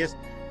 Mira, aquí es,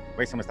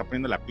 güey, se me está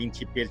poniendo la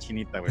pinche piel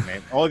chinita, güey.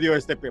 Me odio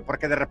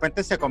porque de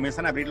repente se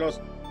comienzan a abrir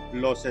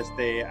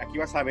aquí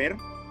vas a ver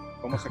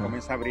cómo se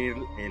comienza a abrir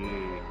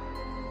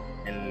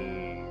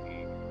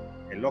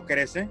el locker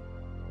ese.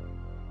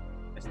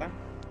 ¿Está?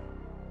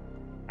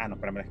 Ah, no,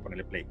 espérame, déjame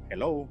ponerle play.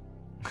 Hello.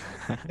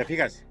 ¿Te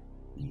fijas?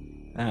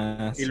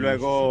 Ah, y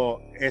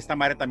luego esta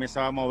madre también se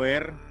va a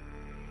mover.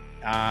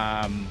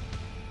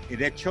 Y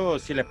de hecho,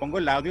 si le pongo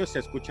el audio, se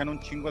escuchan un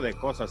chingo de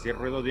cosas y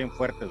ruidos bien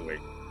fuertes, güey.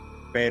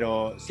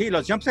 Pero sí,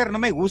 los jumpscares no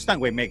me gustan,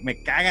 güey.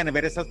 Me cagan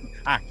ver esas.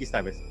 Ah, aquí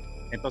está, ¿ves?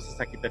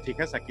 Entonces aquí te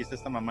fijas, aquí está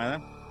esta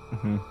mamada.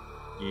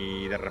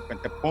 Y de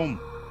repente, ¡pum!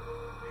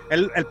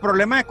 El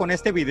problema con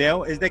este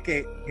video es de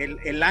que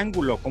el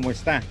ángulo como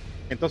está.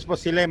 Entonces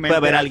posiblemente...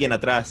 Puede haber alguien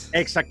atrás.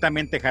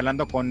 Exactamente,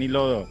 jalando con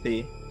hilo.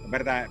 Sí.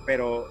 ¿Verdad?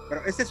 Pero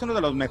este es uno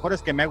de los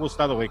mejores que me ha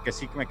gustado, güey, que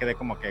sí me quedé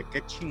como que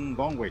qué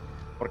chingón, güey,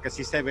 porque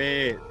sí se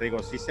ve, te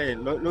digo, sí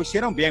lo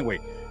hicieron bien, güey,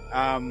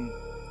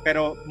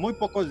 pero muy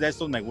pocos de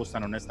estos me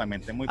gustan,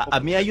 honestamente. A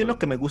mí hay uno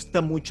que me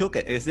gusta mucho,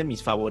 que es de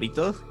mis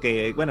favoritos,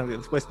 que bueno,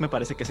 después me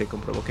parece que se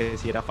comprobó que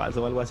sí era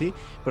falso o algo así,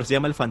 pero se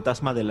llama El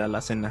Fantasma de la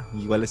Alacena,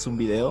 igual es un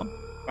video.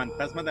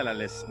 Fantasma de la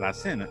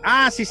Alacena.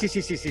 Ah, sí.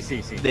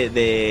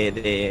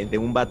 De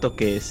un vato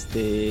que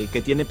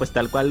tiene pues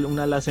tal cual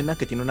una alacena,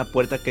 que tiene una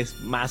puerta que es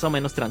más o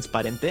menos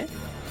transparente.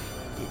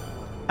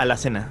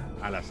 Alacena,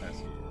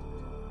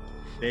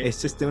 sí.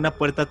 Es una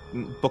puerta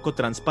un poco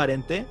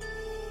transparente.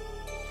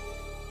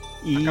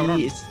 Y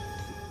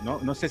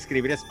no sé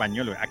escribir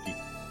español, güey, aquí.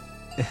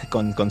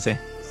 Con C.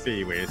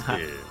 Sí, güey,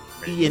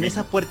 y en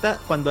esa puerta,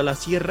 cuando la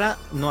cierra,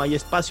 no hay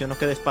espacio, no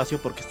queda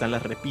espacio porque están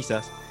las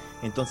repisas.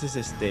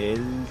 Entonces, él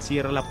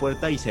cierra la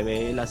puerta y se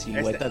ve la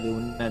silueta de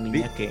una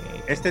niña que...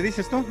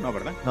 ¿Dices tú? No,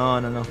 ¿verdad?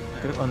 No.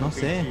 Creo, no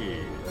sé.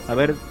 A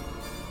ver...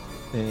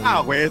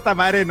 güey, esta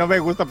madre no me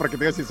gusta porque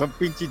te digo, si son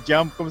pinche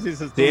jump, ¿cómo se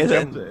dice? Sí, es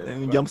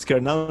un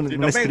jumpscare, ¿no? Si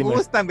no me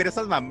gustan ver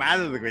esas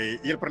mamadas, güey.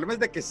 Y el problema es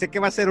de que sé que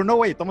va a ser uno,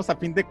 güey, y tomos a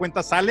fin de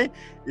cuentas sale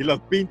y los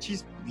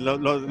pinches,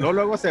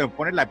 luego se me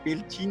pone la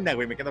piel china,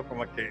 güey. Me quedo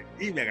como que,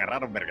 me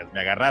agarraron, vergas,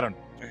 me agarraron.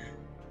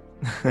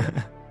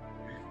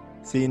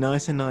 Sí, no,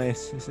 ese no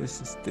es. Ese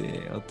es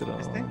otro.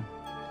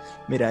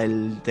 Mira,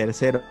 el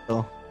tercero.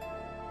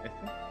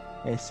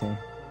 Ese.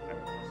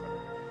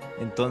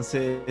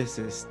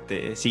 Entonces,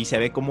 sí, se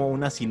ve como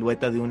una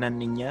silueta de una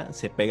niña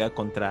se pega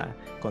contra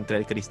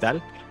el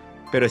cristal,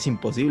 pero es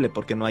imposible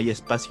porque no hay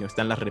espacio.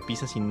 Están las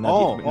repisas y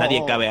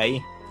nadie cabe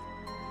ahí.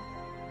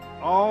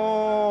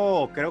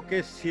 Creo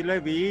que sí lo he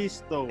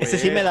visto, güey. Ese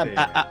sí me da.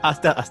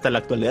 Hasta la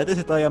actualidad,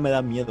 ese todavía me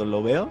da miedo.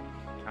 Lo veo.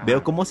 Ajá.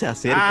 Veo cómo se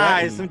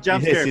acerca. Es un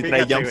jumpscare. Sí,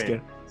 trae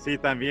jumpscare. Sí,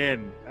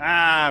 también.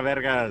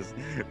 Vergas.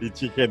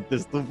 Pinche gente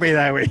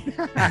estúpida, güey.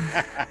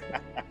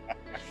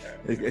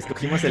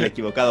 Escogimos el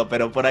equivocado,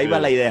 pero por ahí va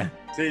la idea.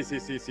 Sí,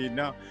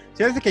 no.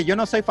 Fíjate que yo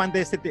no soy fan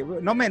de este tipo.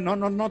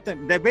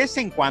 De vez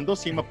en cuando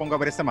sí me pongo a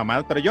ver esta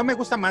mamada, pero yo me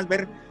gusta más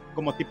ver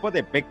como tipo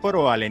de Bigfoot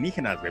o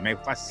alienígenas, güey. Me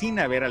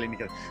fascina ver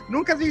alienígenas.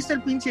 ¿Nunca has visto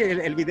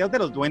el video de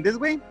los duendes,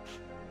 güey?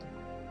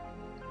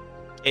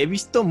 He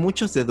visto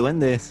muchos de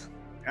duendes.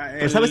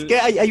 Pero ¿sabes qué?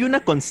 Hay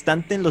una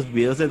constante en los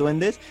videos de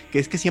duendes, que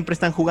es que siempre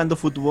están jugando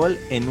fútbol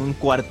en un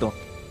cuarto.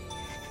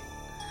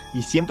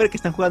 Y siempre que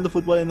están jugando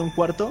fútbol en un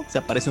cuarto, se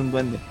aparece un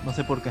duende. No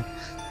sé por qué.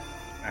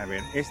 A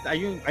ver,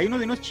 hay uno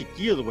de unos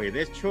chiquillos, güey.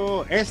 De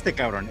hecho,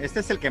 cabrón, este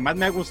es el que más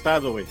me ha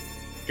gustado, güey.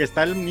 Que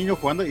está el niño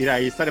jugando, y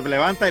ahí está,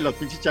 levanta y los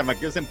pinches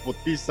chamaquillos en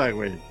putiza,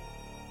 güey.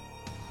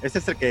 Este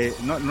es el que,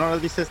 ¿no lo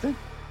viste este?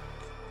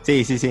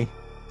 Sí,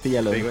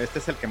 ya lo digo. Este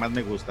es el que más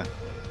me gusta.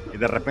 Y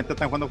de repente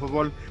están jugando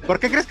fútbol. ¿Por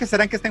qué crees que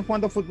serán que estén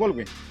jugando fútbol,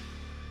 güey?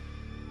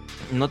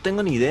 No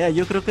tengo ni idea,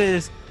 yo creo que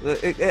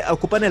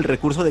ocupan el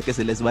recurso de que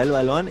se les va el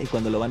balón y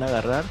cuando lo van a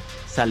agarrar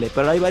sale,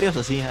 pero hay varios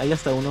así, hay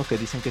hasta uno que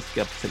dicen que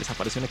se les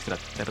aparece un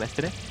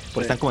extraterrestre,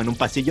 porque están como en un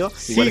pasillo,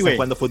 igual están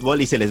jugando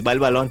fútbol y se les va el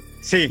balón,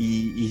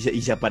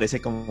 y se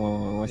aparece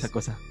como esa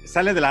cosa.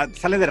 Sale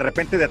de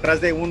repente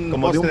detrás de un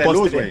como poste de un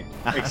luz, güey.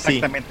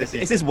 Exactamente, sí.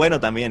 Ese es bueno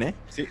también, ¿eh?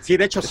 Sí,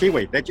 de hecho sí,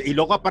 güey. Y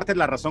luego aparte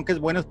la razón que es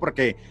bueno es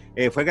porque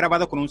fue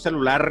grabado con un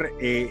celular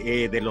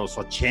de los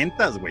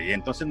 80s, güey,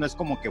 entonces no es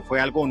como que fue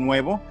algo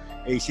nuevo.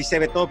 Y sí se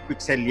ve todo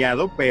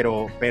pixeleado,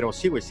 pero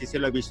sí, güey, sí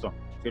lo he visto.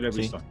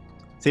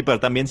 Sí, pero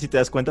también si te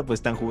das cuenta, pues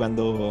están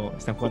jugando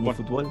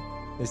fútbol.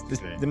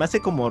 Se me hace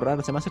como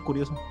raro, se me hace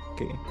curioso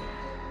que...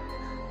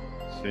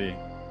 Sí.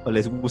 O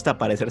les gusta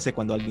aparecerse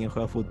cuando alguien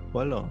juega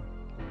fútbol,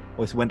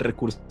 o es buen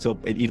recurso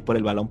ir por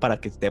el balón para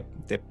que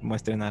te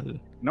muestren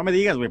al... No me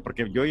digas, güey,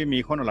 porque yo y mi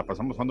hijo nos la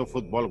pasamos jugando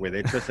fútbol, güey.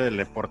 De hecho, ese es el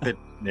deporte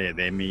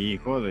de mi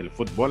hijo, del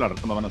fútbol. Al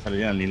rato nos van a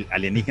salir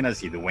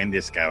alienígenas y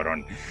duendes,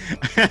 cabrón.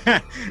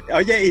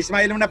 Oye,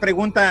 Ismael, una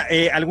pregunta.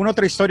 ¿Alguna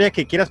otra historia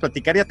que quieras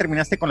platicar? ¿Ya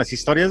terminaste con las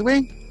historias,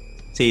 güey?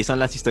 Sí, son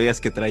las historias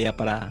que traía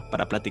para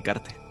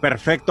platicarte.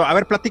 Perfecto. A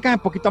ver, platícame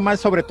un poquito más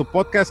sobre tu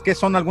podcast. ¿Qué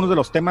son algunos de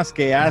los temas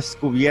que has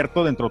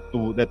cubierto dentro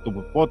de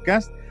tu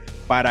podcast?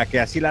 Para que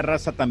así la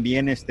raza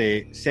también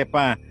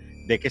sepa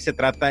de qué se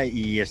trata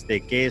y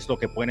qué es lo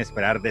que pueden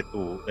esperar de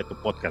tu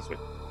podcast, güey.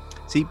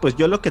 Sí, pues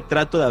yo lo que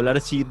trato de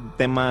hablar sí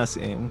temas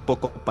un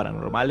poco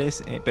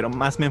paranormales, pero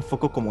más me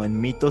enfoco como en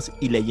mitos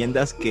y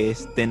leyendas que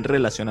estén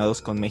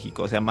relacionados con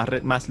México, o sea,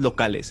 más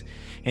locales.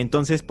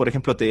 Entonces, por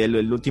ejemplo,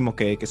 el último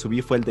que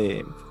subí fue el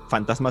de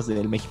fantasmas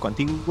del México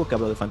antiguo, que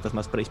hablo de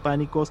fantasmas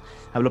prehispánicos.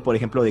 Hablo, por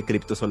ejemplo, de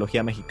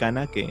criptozoología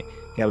mexicana, que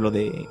hablo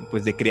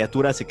de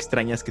criaturas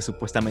extrañas que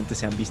supuestamente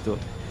se han visto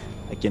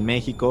aquí en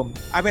México.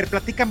 A ver,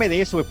 platícame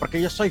de eso, güey,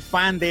 porque yo soy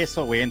fan de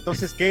eso, güey.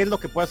 Entonces, ¿qué es lo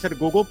que puede hacer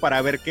Google para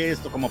ver qué es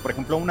esto? Como, por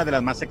ejemplo, una de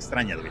las más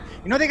extrañas, güey.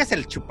 Y no digas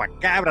el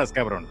chupacabras,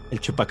 cabrón.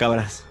 El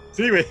chupacabras.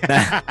 Sí, güey.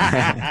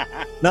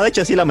 No, de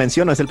hecho, sí lo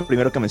menciono. Es el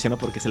primero que menciono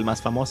porque es el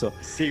más famoso.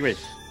 Sí, güey.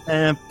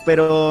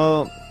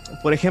 Pero,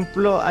 por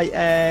ejemplo, hay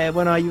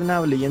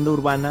una leyenda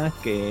urbana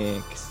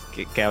que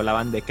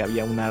hablaban de que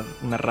había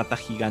una rata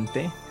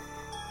gigante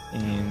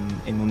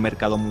en un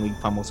mercado muy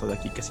famoso de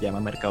aquí que se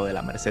llama Mercado de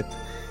la Merced.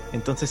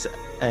 Entonces,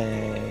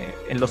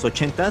 en los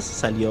 80s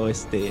salió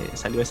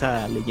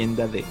esa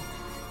leyenda de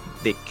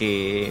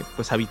que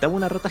pues habitaba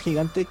una rata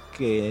gigante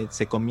que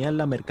se comía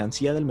la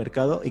mercancía del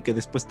mercado y que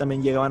después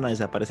también llegaban a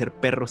desaparecer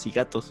perros y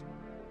gatos,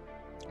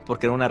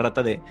 porque era una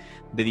rata de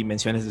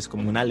dimensiones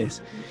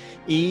descomunales.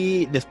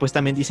 Y después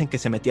también dicen que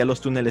se metía a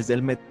los túneles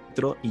del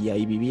metro y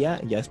ahí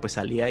vivía, y ya después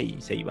salía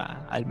y se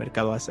iba al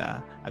mercado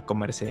a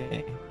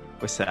comerse,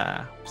 pues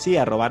a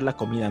robar la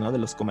comida, ¿no?, de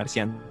los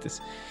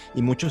comerciantes.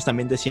 Y muchos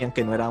también decían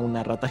que no era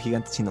una rata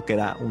gigante, sino que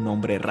era un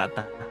hombre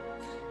rata.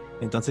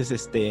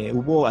 Entonces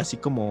hubo así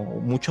como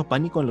mucho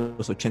pánico en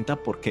los 80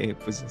 porque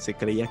pues se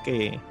creía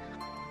que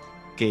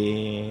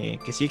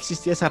sí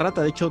existía esa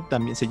rata. De hecho,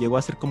 también se llegó a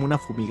hacer como una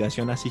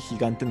fumigación así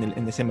gigante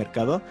en ese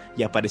mercado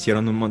y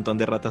aparecieron un montón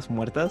de ratas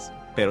muertas,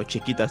 pero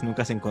chiquitas.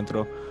 Nunca se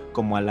encontró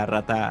como a la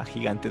rata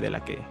gigante de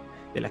la que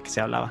se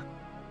hablaba.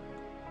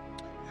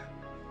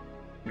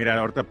 Mira,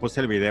 ahorita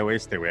puse el video güey,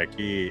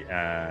 aquí,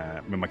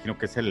 me imagino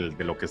que es el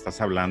de lo que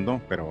estás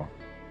hablando, pero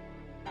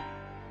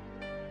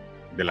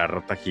de la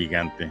rata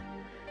gigante.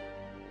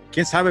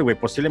 ¿Quién sabe, güey?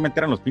 Posiblemente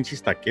eran los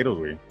pinches taqueros,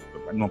 güey.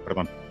 No,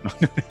 perdón.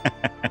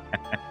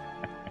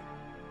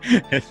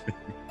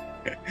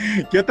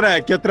 ¿Qué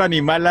otro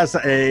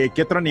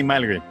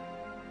animal güey?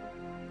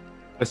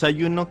 Pues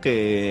hay uno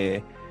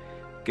que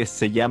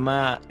se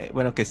llama,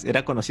 que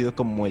era conocido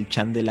como el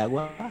Chan del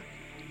Agua,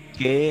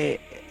 que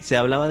se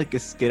hablaba de que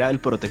era el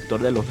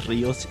protector de los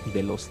ríos y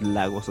de los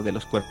lagos o de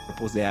los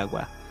cuerpos de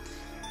agua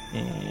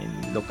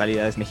en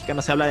localidades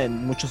mexicanas. Se habla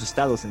en muchos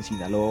estados, en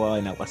Sinaloa,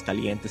 en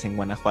Aguascalientes, en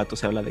Guanajuato,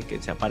 se habla de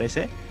que se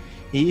aparece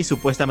y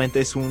supuestamente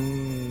es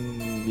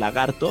un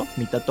lagarto,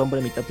 mitad hombre,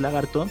 mitad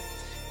lagarto,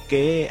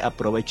 que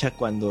aprovecha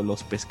cuando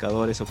los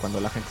pescadores o cuando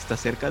la gente está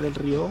cerca del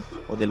río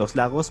o de los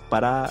lagos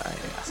para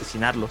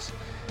asesinarlos.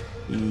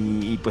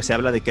 Y pues se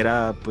habla de que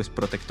era pues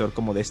protector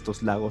como de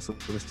estos lagos o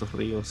de estos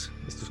ríos,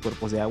 de estos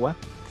cuerpos de agua.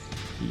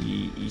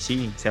 Y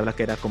sí, se habla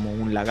que era como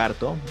un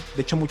lagarto.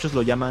 De hecho, muchos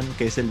lo llaman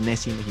que es el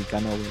Nessie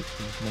mexicano, el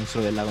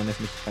monstruo del lago Ness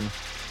mexicano.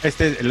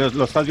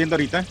 ¿Lo estás viendo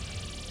ahorita?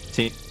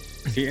 Sí.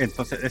 Sí,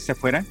 entonces, ¿ese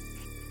fuera?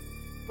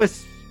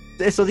 Pues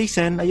eso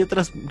dicen. Hay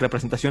otras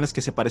representaciones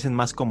que se parecen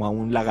más como a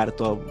un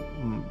lagarto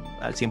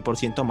al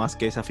 100%, más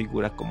que esa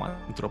figura como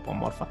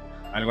antropomorfa.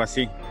 algo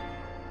así.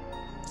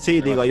 Sí,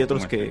 Algo digo, hay así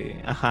otros como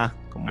que, ajá,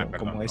 perdón,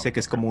 como no. ese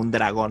que es como un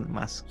dragón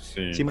más.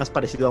 Sí, más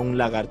parecido a un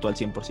lagarto al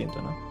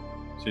 100%, ¿no?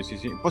 Sí.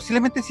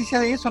 Posiblemente sí sea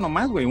de eso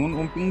nomás, güey.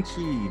 Un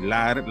pinche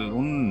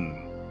un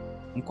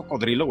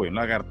cocodrilo, güey, un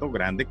lagarto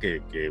grande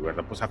que,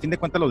 ¿verdad? Pues a fin de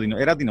cuentas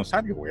era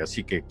dinosaurio, güey.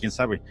 Así que, quién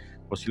sabe,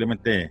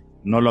 posiblemente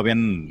no lo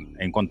habían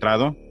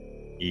encontrado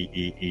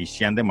y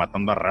se ande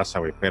matando a raza,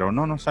 güey. Pero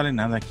no sale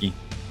nada aquí.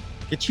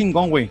 Qué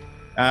chingón, güey.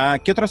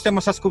 ¿Qué otros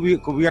temas has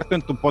cubierto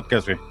en tu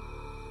podcast, güey?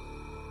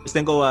 Pues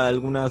tengo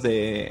algunas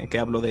que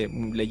hablo de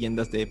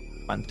leyendas de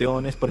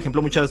panteones. Por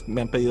ejemplo, muchas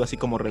me han pedido así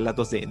como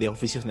relatos de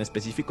oficios en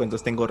específico.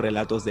 Entonces tengo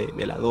relatos de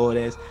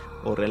veladores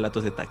o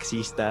relatos de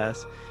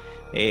taxistas,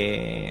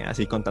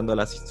 así contando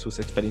sus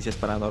experiencias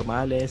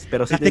paranormales.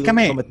 Pero sí,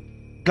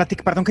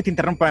 perdón que te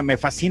interrumpa, me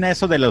fascina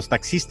eso de los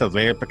taxistas,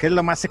 güey. ¿Qué es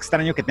lo más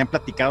extraño que te han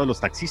platicado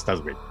los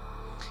taxistas, güey?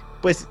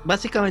 Pues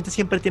básicamente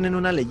siempre tienen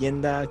una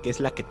leyenda que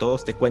es la que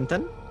todos te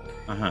cuentan.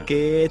 Ajá.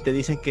 Que te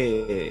dicen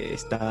que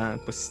están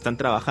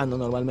trabajando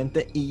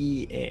normalmente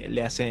y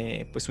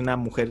una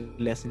mujer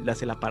le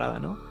hace la parada,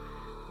 ¿no?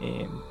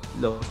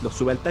 Lo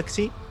sube al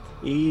taxi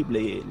y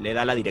le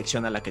da la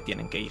dirección a la que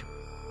tienen que ir.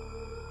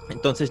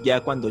 Entonces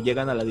ya cuando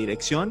llegan a la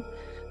dirección,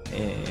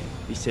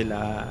 dice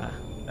la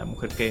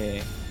mujer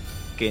que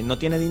no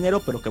tiene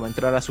dinero, pero que va a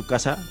entrar a su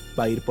casa,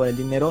 va a ir por el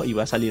dinero y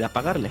va a salir a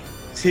pagarle.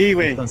 Sí,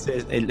 güey.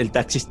 Entonces el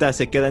taxista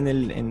se queda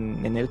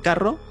en el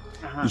carro.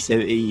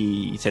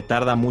 Y se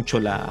tarda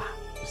mucho la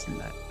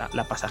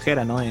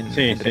pasajera, ¿no? En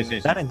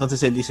regresar.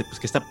 Entonces él dice,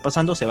 pues, ¿qué está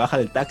pasando? Se baja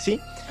del taxi,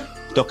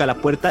 toca la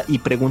puerta y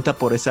pregunta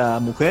por esa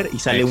mujer y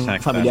sale un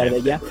familiar de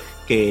ella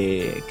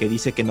que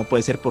dice que no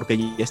puede ser porque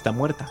ella ya está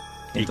muerta.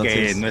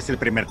 Entonces, y que no es el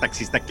primer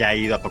taxista que ha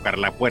ido a tocar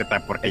la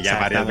puerta porque ya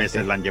varias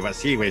veces la han llevado.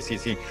 Sí, güey,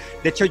 sí.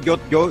 De hecho,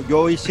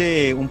 yo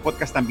hice un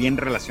podcast también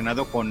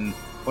relacionado con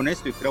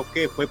esto y creo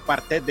que fue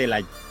parte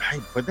de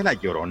fue de La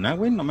Llorona,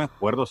 güey, no me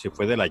acuerdo si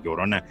fue de La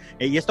Llorona,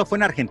 y esto fue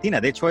en Argentina.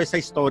 De hecho, esa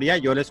historia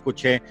yo la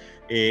escuché,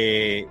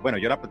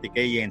 yo la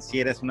platiqué y en sí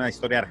es una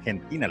historia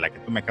argentina la que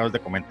tú me acabas de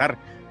comentar,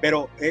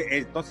 pero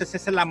entonces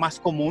esa es la más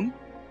común.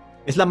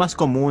 Es la más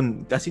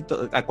común, casi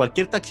a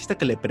cualquier taxista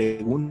que le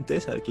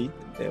preguntes aquí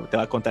te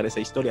va a contar esa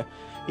historia.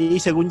 Y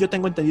según yo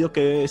tengo entendido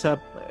que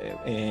esa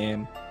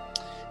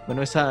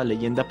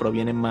leyenda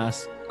proviene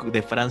más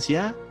de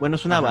Francia. Bueno,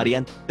 es una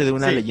variante de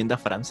una leyenda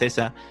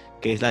francesa,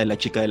 que es la de la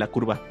chica de la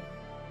curva,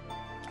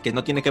 que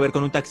no tiene que ver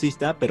con un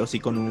taxista, pero sí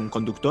con un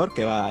conductor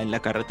que va en la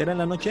carretera en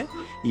la noche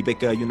y ve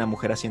que hay una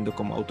mujer haciendo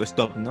como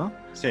autostop, ¿no?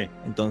 Sí.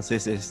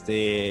 Entonces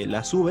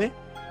la sube.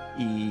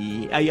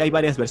 Y hay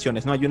varias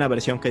versiones, ¿no? Hay una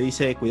versión que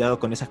dice, cuidado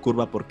con esa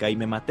curva porque ahí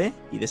me maté,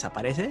 y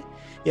desaparece.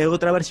 Y hay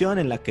otra versión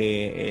en la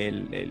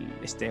que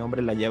este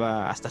hombre la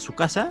lleva hasta su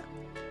casa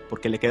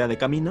porque le queda de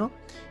camino.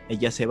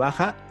 Ella se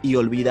baja y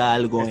olvida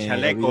algo,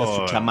 olvida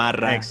su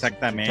chamarra,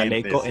 exactamente, su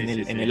chaleco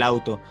en el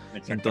auto.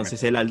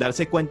 Entonces él, al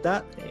darse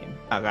cuenta,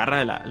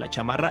 agarra la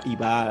chamarra y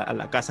va a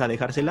la casa a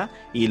dejársela,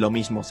 y lo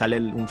mismo, sale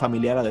un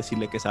familiar a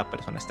decirle que esa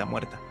persona está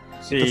muerta.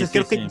 Sí, entonces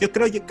yo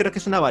creo que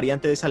es una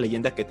variante de esa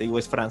leyenda que te digo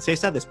es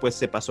francesa, después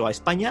se pasó a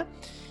España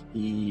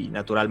y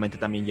naturalmente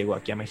también llegó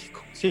aquí a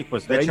México. Sí,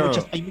 pues de hecho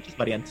hay muchas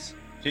variantes.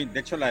 Sí, de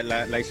hecho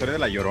la historia de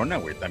La Llorona,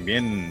 güey,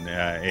 también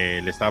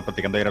le estaba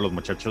platicando ayer a los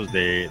muchachos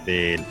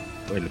del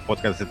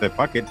podcast de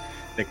Pocket,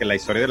 de que la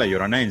historia de La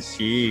Llorona en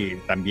sí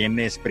también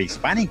es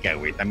prehispánica,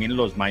 güey. También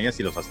los mayas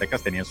y los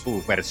aztecas tenían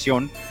su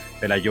versión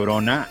de La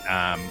Llorona.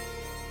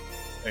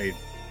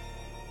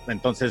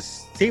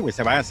 Entonces, sí, güey,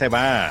 se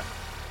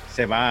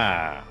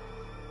va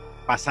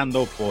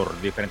pasando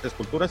por diferentes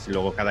culturas y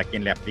luego cada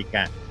quien le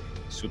aplica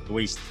su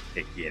twist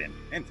que quieren.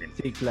 En fin.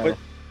 Sí, claro.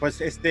 Pues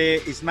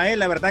Ismael,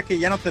 la verdad que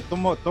ya no te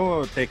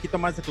quito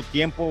más de tu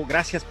tiempo.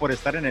 Gracias por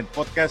estar en el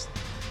podcast.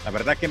 La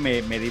verdad que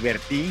me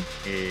divertí.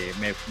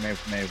 Me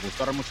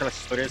gustaron mucho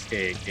las historias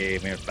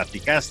que me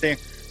platicaste.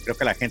 Creo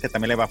que a la gente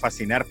también le va a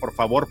fascinar. Por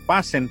favor,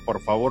 pasen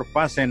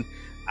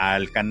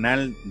al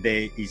canal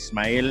de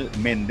Ismael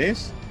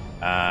Méndez,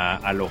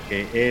 a lo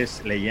que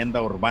es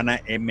Leyenda Urbana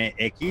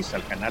MX,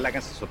 al canal.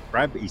 Háganse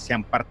subscribe y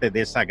sean parte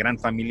de esa gran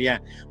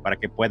familia para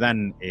que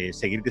puedan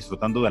seguir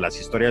disfrutando de las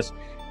historias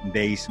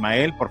de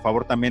Ismael. Por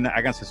favor, también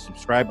háganse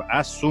subscribe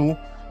a su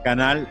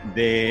canal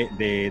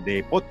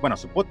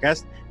su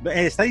podcast.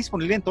 Está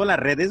disponible en todas las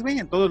redes, güey,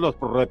 en todos los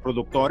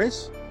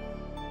reproductores.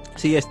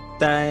 Sí,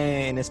 está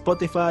en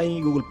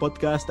Spotify, Google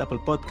Podcast, Apple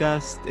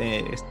Podcast,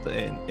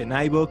 en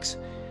iVoox,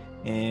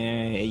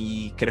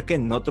 y creo que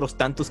en otros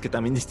tantos que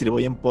también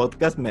distribuyen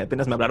podcast.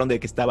 Apenas me hablaron de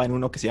que estaba en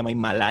uno que se llama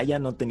Himalaya,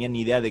 no tenía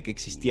ni idea de que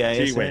existía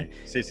ese. Güey.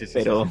 Sí,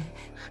 pero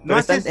 ¿No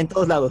está en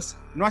todos lados?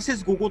 ¿No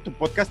haces Google tu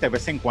podcast de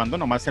vez en cuando,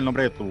 nomás el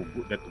nombre de tu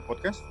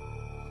podcast?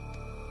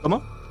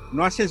 ¿Cómo?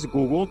 ¿No haces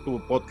Google tu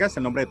podcast,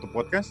 el nombre de tu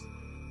podcast?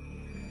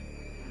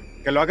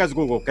 Que lo hagas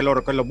Google, que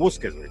lo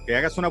busques, güey, que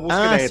hagas una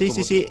búsqueda de tu...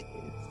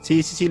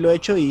 Sí, lo he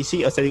hecho. Y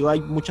sí, o sea, digo,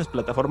 hay muchas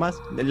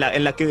plataformas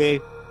en la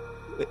que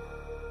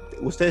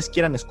ustedes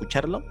quieran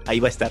escucharlo, ahí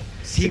va a estar.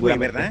 Sí, güey,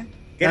 ¿verdad?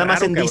 Nada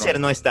más en Deezer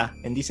no está.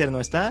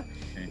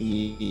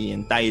 Y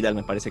en Tidal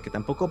me parece que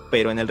tampoco,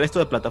 pero en el resto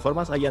de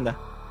plataformas ahí anda.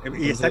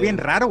 Y está bien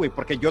raro, güey,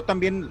 porque yo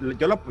también,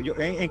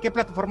 ¿en qué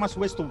plataforma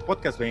subes tu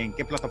podcast, güey? ¿En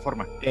qué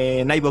plataforma?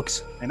 En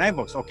iVoox. En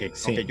iVoox, ok.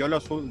 Sí. Okay, yo lo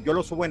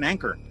subo en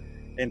Anchor.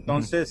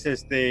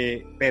 Entonces,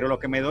 pero lo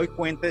que me doy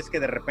cuenta es que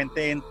de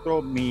repente entro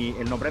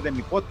el nombre de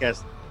mi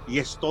podcast y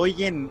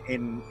estoy en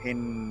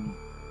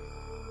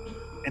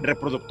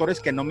reproductores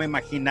que no me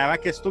imaginaba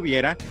que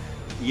estuviera,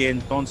 y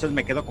entonces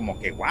me quedo como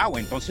que, wow,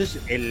 entonces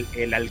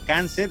el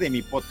alcance de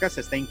mi podcast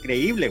está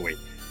increíble, güey.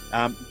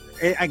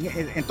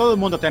 En todo el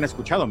mundo te han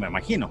escuchado, me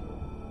imagino.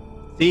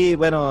 Sí,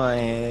 bueno,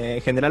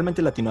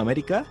 generalmente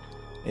Latinoamérica,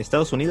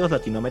 Estados Unidos,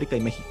 Latinoamérica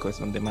y México es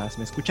donde más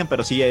me escuchan,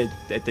 pero sí he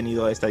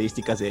tenido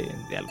estadísticas de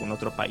algún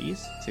otro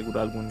país, seguro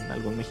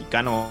algún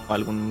mexicano o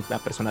alguna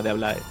persona de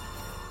habla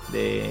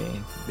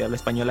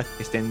española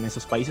que esté en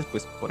esos países,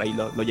 pues por ahí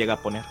lo llega a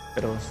poner,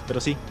 pero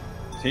sí.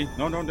 Sí,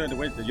 no,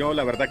 güey, yo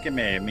la verdad que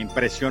me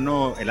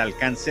impresionó el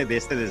alcance de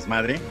este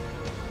desmadre.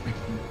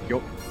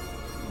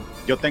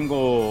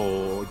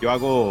 Yo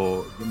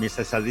hago mis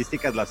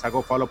estadísticas, las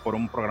hago follow por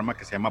un programa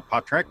que se llama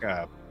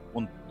podtrack.net,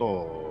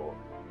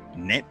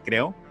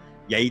 creo,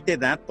 y ahí te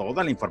da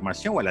toda la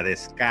información, güey, la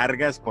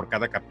descargas por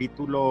cada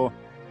capítulo,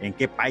 en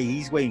qué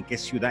país, güey, en qué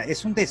ciudad.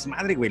 Es un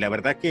desmadre, güey, la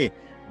verdad que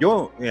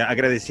yo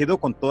agradecido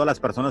con todas las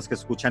personas que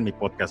escuchan mi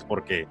podcast,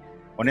 porque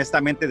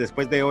honestamente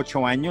después de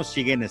 8 años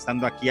siguen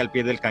estando aquí al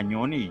pie del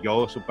cañón y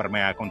yo súper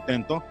mega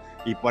contento,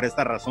 y por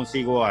esta razón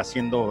sigo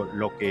haciendo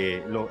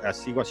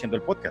sigo haciendo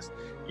el podcast.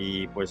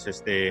 Y pues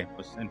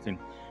pues en fin,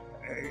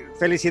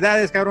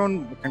 felicidades,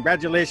 cabrón,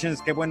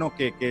 congratulations, qué bueno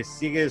que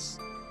sigues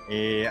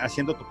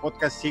haciendo tu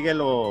podcast,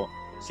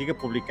 sigue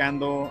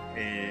publicando,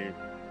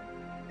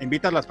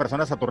 invita a las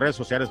personas a tus redes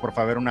sociales, por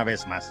favor, una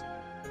vez más.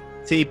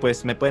 Sí,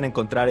 pues me pueden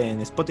encontrar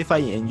en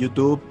Spotify, en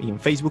YouTube y en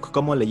Facebook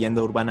como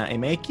Leyenda Urbana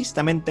MX.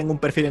 También tengo un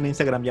perfil en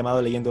Instagram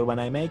llamado Leyenda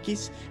Urbana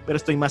MX, pero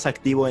estoy más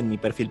activo en mi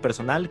perfil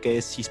personal, que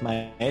es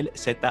Ismael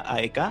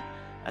ZAEK,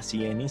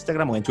 así en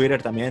Instagram, o en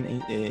Twitter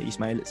también,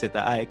 Ismael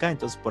ZAEK.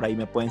 Entonces por ahí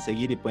me pueden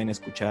seguir y pueden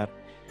escuchar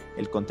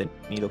el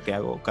contenido que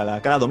hago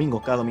cada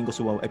domingo. Cada domingo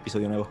subo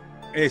episodio nuevo.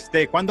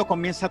 ¿Cuándo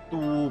comienza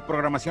tu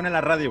programación en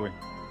la radio, güey?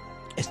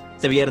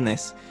 Este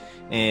viernes.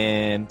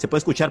 Se puede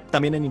escuchar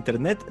también en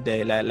internet.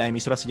 La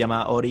emisora se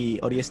llama Ori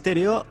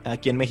Estéreo.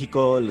 Aquí en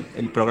México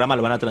el programa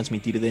lo van a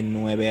transmitir de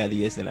 9 a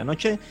 10 de la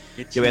noche.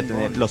 Yo voy a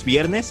tener los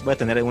viernes, voy a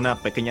tener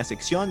una pequeña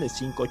sección de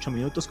 5-8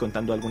 minutos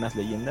contando algunas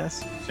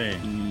leyendas. Sí.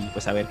 Y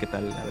pues a ver qué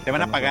tal. ¿Te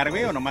van a pagar,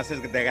 güey, o nomás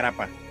es de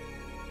grapa?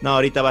 No,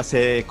 ahorita va a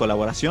ser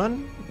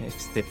colaboración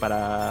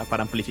para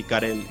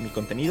amplificar mi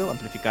contenido,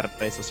 amplificar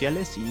redes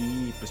sociales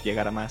y pues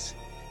llegar a más.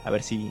 A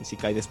ver si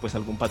cae después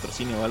algún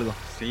patrocinio o algo.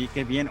 Sí,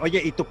 qué bien.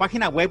 Oye, ¿y tu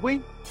página web, güey?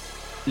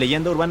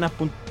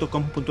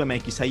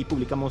 leyendaurbana.com.mx. Ahí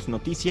publicamos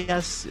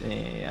noticias,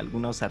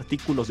 algunos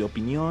artículos de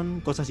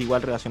opinión, cosas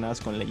igual relacionadas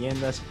con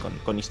leyendas y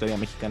con historia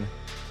mexicana.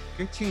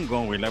 Qué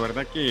chingón, güey. La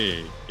verdad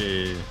que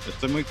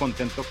estoy muy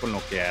contento con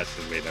lo que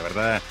haces, güey. La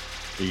verdad,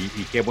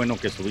 y qué bueno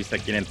que estuviste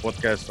aquí en el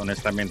podcast.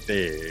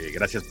 Honestamente,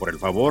 gracias por el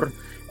favor.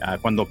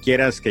 Cuando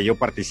quieras que yo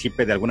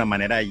participe de alguna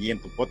manera allí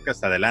en tu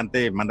podcast,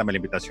 adelante, mándame la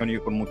invitación y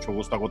yo con mucho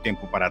gusto hago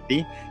tiempo para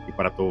ti y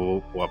para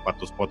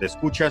tus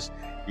podescuchas.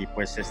 Y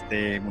pues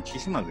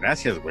muchísimas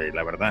gracias, güey,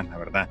 la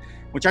verdad.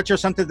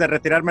 Muchachos, antes de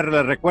retirarme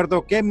les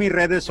recuerdo que mis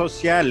redes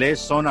sociales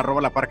son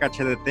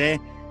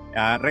 @laparcahdt.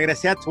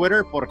 Regresé a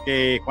Twitter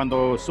porque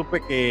cuando supe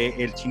que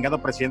el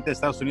chingado presidente de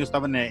Estados Unidos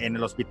estaba en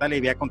el hospital y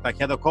había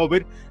contagiado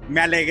COVID,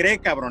 me alegré,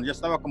 cabrón. Yo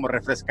estaba como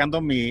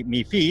refrescando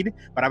mi feed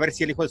para ver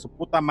si el hijo de su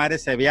puta madre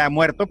se había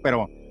muerto,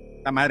 pero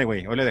la madre,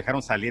 güey, hoy le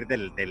dejaron salir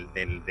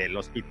del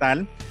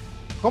hospital.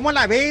 ¿Cómo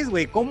la ves,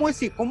 güey? ¿Cómo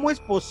es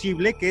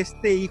posible que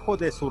este hijo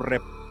de su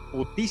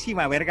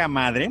reputísima verga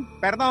madre,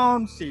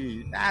 perdón,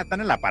 si están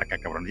en la parca,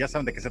 cabrón, ya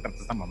saben de qué se trata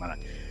esta mamada.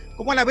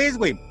 ¿Cómo la ves,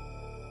 güey?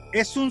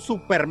 Es un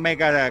super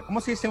mega,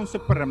 ¿cómo se dice? Un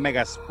super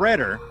mega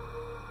spreader.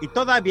 Y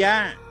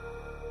todavía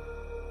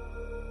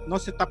no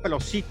se tapa el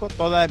hocico,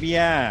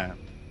 todavía.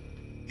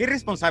 Qué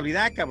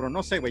irresponsabilidad, cabrón,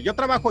 no sé, güey.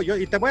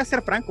 Y te voy a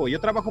ser franco, yo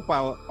trabajo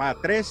para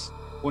 3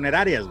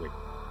 funerarias, güey.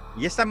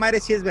 Y esta madre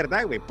sí es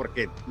verdad, güey,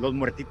 porque los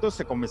muertitos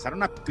se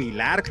comenzaron a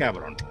pilar,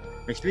 cabrón.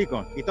 Me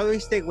explico. Y todo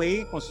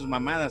güey, con sus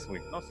mamadas,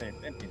 güey. No sé,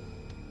 en fin.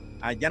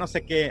 Ya no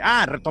sé qué.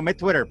 Retomé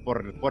Twitter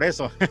por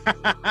eso.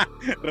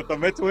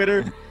 Retomé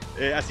Twitter.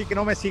 Así que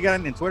no me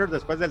sigan en Twitter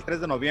después del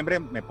 3 de noviembre.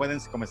 Me pueden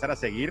comenzar a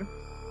seguir.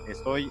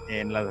 Estoy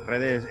en las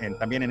redes,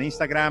 también en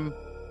Instagram.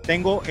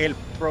 Tengo el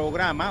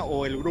programa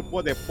o el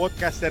grupo de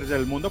podcasters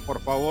del mundo.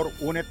 Por favor,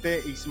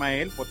 únete,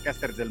 Ismael,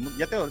 podcasters del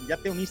mundo. ¿Ya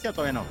te uniste o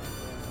todavía no?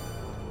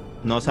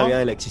 No sabía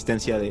de la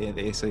existencia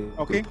de ese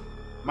Ok. grupo.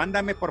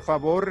 Mándame, por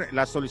favor,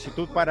 la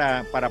solicitud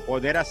para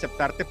poder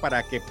aceptarte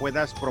para que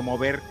puedas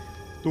promover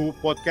tu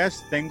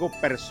podcast. Tengo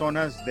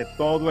personas de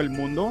todo el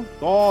mundo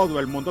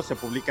se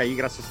publica ahí,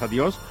 gracias a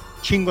Dios,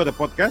 chingo de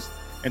podcast.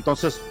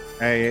 Entonces,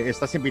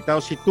 estás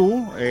invitado. Si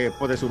tú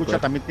puedes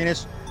escuchar,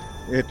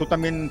 tú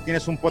también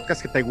tienes un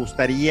podcast que te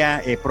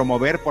gustaría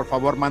promover, por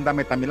favor,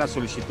 mándame también la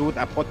solicitud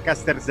a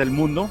Podcasters del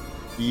Mundo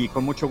y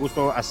con mucho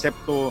gusto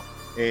acepto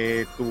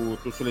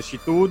tu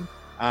solicitud.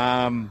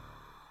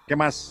 ¿Qué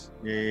más?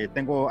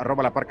 Tengo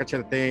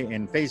 @laparcahdt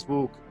en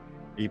Facebook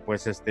y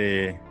pues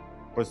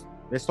pues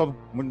es todo.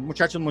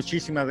 Muchachos,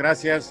 muchísimas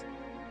gracias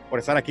por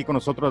estar aquí con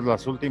nosotros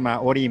las últimas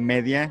hora y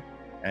media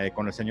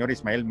con el señor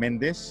Ismael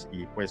Méndez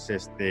y pues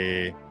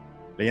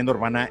Leyenda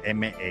Urbana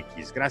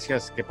MX.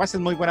 Gracias, que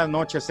pases muy buenas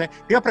noches. Te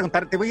iba a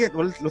preguntar,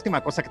 la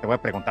última cosa que te voy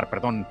a preguntar,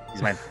 perdón,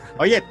 Ismael.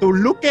 Oye, ¿tu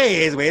look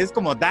qué es, güey? ¿Es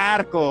como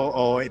dark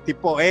o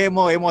tipo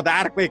emo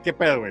dark, güey? ¿Qué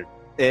pedo, güey?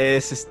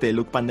 Es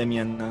look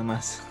pandemia nada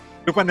más.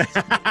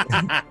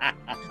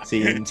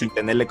 Sin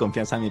tenerle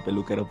confianza a mi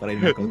peluquero para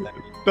irme a contar.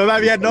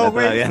 Todavía no,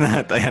 güey.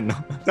 Todavía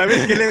no.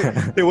 ¿Sabes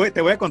qué?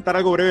 Te voy a contar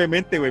algo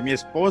brevemente, güey. Mi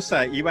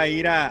esposa iba a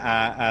ir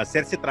a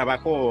hacerse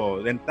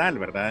trabajo dental,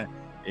 ¿verdad?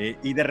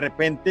 Y de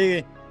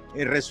repente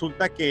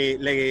resulta que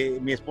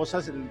mi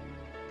esposa,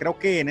 creo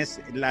que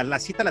la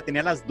cita la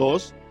tenía a las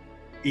 2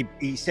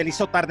 y se le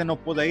hizo tarde, no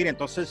pudo ir.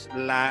 Entonces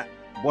la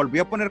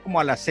volvió a poner como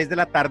a las 6 de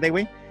la tarde,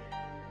 güey.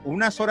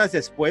 Unas horas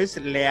después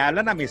le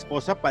hablan a mi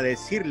esposa para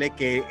decirle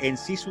que en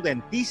sí su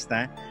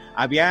dentista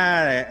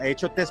había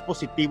hecho test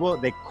positivo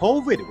de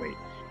COVID, güey.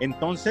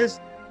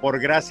 Entonces, por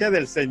gracia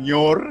del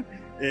Señor,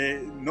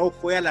 no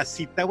fue a la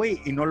cita,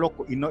 güey,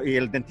 y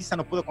el dentista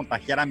no pudo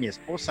contagiar a mi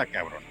esposa,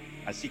 cabrón.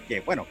 Así que,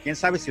 bueno, quién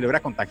sabe si le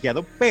hubiera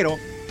contagiado, pero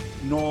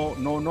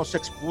no se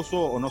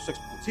expuso,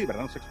 sí,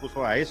 ¿verdad? No se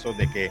expuso a eso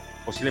de que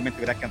posiblemente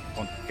hubiera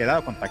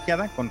quedado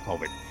contagiada con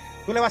COVID.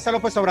 ¿Tú le vas a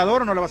López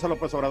Obrador o no le vas a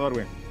López Obrador,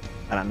 güey?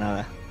 Para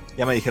nada.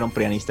 Ya me dijeron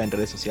prianista en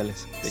redes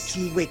sociales.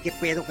 Sí, güey, qué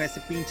pedo con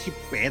ese pinche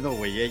pedo,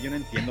 güey. Yo no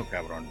entiendo,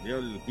 cabrón.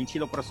 El pinche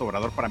López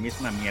Obrador para mí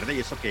es una mierda y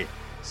eso que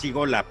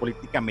sigo la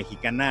política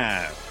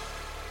mexicana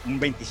un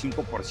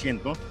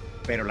 25%,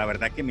 pero la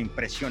verdad que me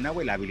impresiona,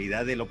 güey, la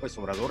habilidad de López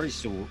Obrador y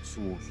su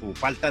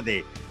falta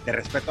de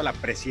respeto a la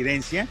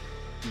presidencia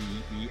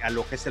y a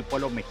lo que es el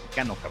pueblo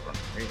mexicano, cabrón.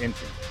 En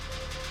fin,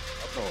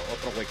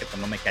 otro güey que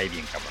no me cae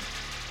bien, cabrón.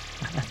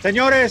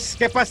 Señores,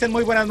 que pasen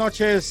muy buenas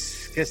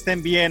noches, que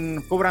estén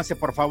bien, cúbranse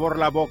por favor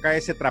la boca,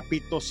 ese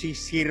trapito sí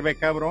sirve,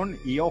 cabrón,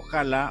 y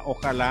ojalá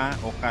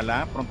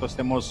pronto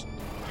estemos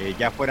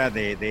ya fuera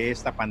de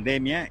esta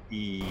pandemia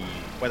y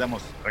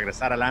podamos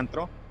regresar al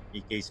antro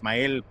y que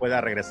Ismael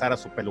pueda regresar a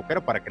su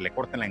peluquero para que le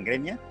corten la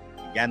engreña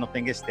y ya no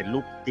tenga este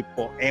look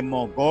tipo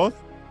emo goth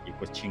y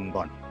pues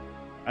chingón.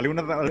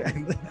 ¿Alguna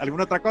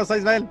otra cosa,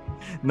 Ismael?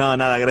 No,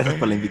 nada, gracias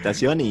por la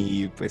invitación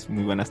y pues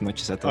muy buenas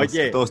noches a todos,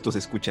 Oye, a todos tus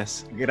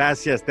escuchas.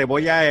 Gracias, te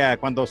voy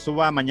cuando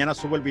mañana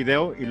subo el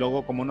video y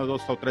luego como unos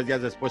 2 o 3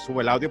 días después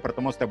subo el audio, pero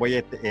todos te voy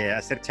a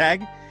hacer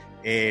tag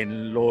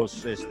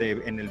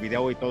en el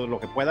video y todo lo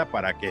que pueda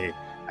para que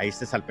ahí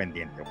estés al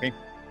pendiente, ¿ok?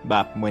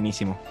 Va,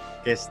 buenísimo.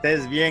 Que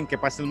estés bien, que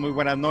pases muy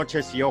buenas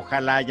noches y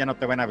ojalá ya no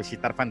te van a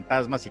visitar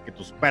fantasmas y que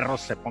tus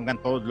perros se pongan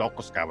todos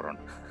locos, cabrón.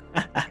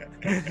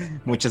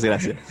 Muchas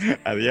gracias.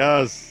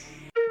 Adiós.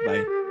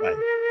 Bye. Bye.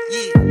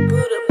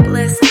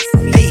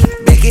 Hey,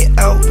 back it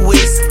out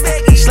west,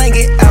 slang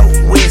it out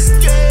west.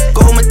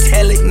 Gold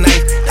metallic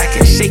knife, I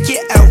can shake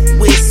it out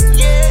west.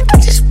 I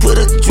just put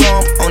a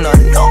drum on a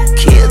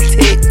no-kill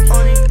tick.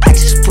 I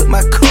just put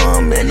my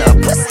cum in a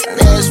pussy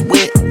that's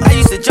wet. I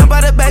used to jump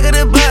out the back of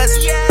the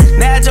bus,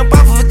 now I jump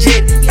off of a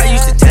jet. I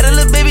used to tell the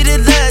little baby to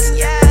dust,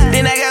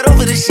 then I got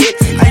over the shit.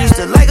 I used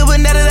to like her, but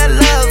now that I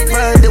love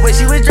her, the way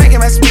she was drinking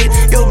my spit.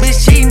 Yo,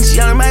 bitch cheating, she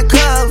on my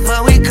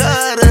cover, we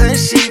cut her and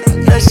shit.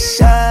 A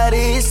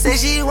shawty say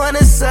she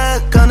wanna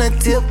suck on the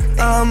tip.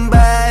 I'm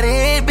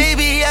body,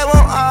 baby, I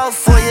want all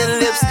for your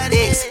lips.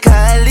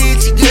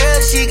 Ex-college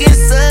girl, she can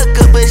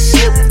suck up a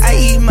ship. I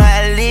eat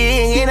my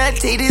leg and I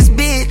take this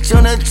bitch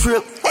on a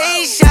trip.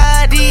 Hey,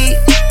 shawty,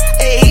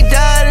 hey,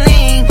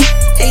 darling,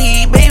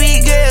 hey,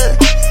 baby girl,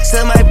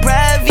 so my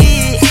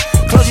private.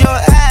 Close your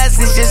eyes,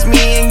 it's just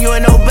me and you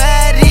and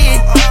nobody.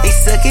 They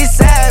suck it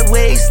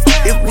sideways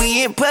if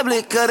we in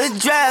public or the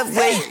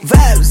driveway.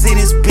 Vibes in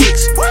this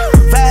bitch,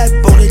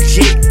 vibe on the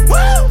jet,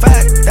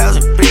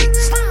 5,000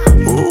 bricks.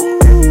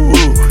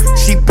 Ooh,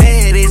 she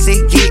bad as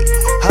it get.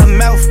 Her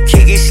mouth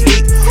can't get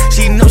slick.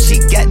 She know she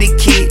got the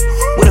kid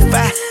with a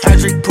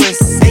 500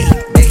 puss. Hey,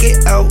 back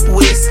it out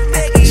west,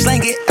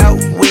 slang it out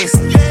west.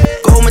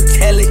 Gold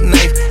metallic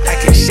knife, I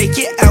can shake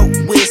it out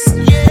west.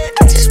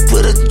 I just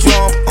put a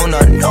drum on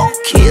a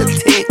no-kill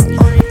tick.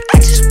 I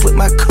just put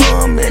my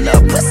cum in a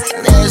pussy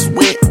that's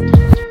wet.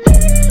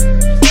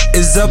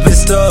 It's up and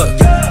stuck.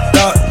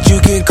 Thought you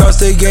can cross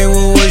the game,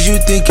 what was you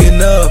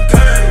thinking of?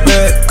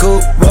 Red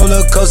coupe,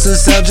 roller coaster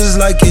sound just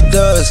like it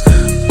does.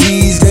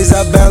 These days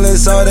I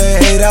balance all the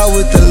hate out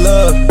with the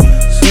love.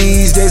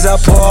 These days I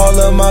pour all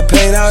of my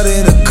pain out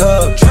in a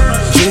cup.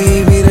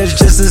 Dreaming is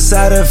just a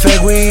side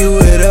effect when you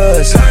with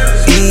us.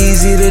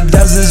 Easy, the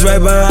dozens right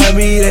behind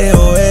me, they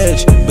on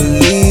edge.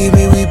 Believe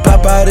me, we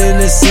pop out in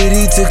the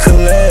city to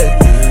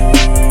collect.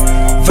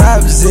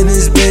 Vibes in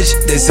this bitch,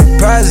 they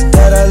surprised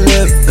that I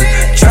live.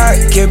 Try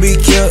can be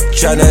killed,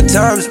 try 9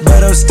 times,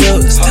 but I'm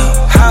still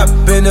hop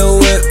in the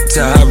whip,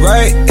 to hop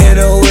right in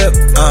the whip.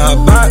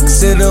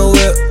 Box in the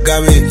whip,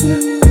 got me.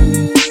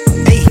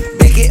 Hey,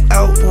 back it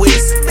out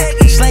west,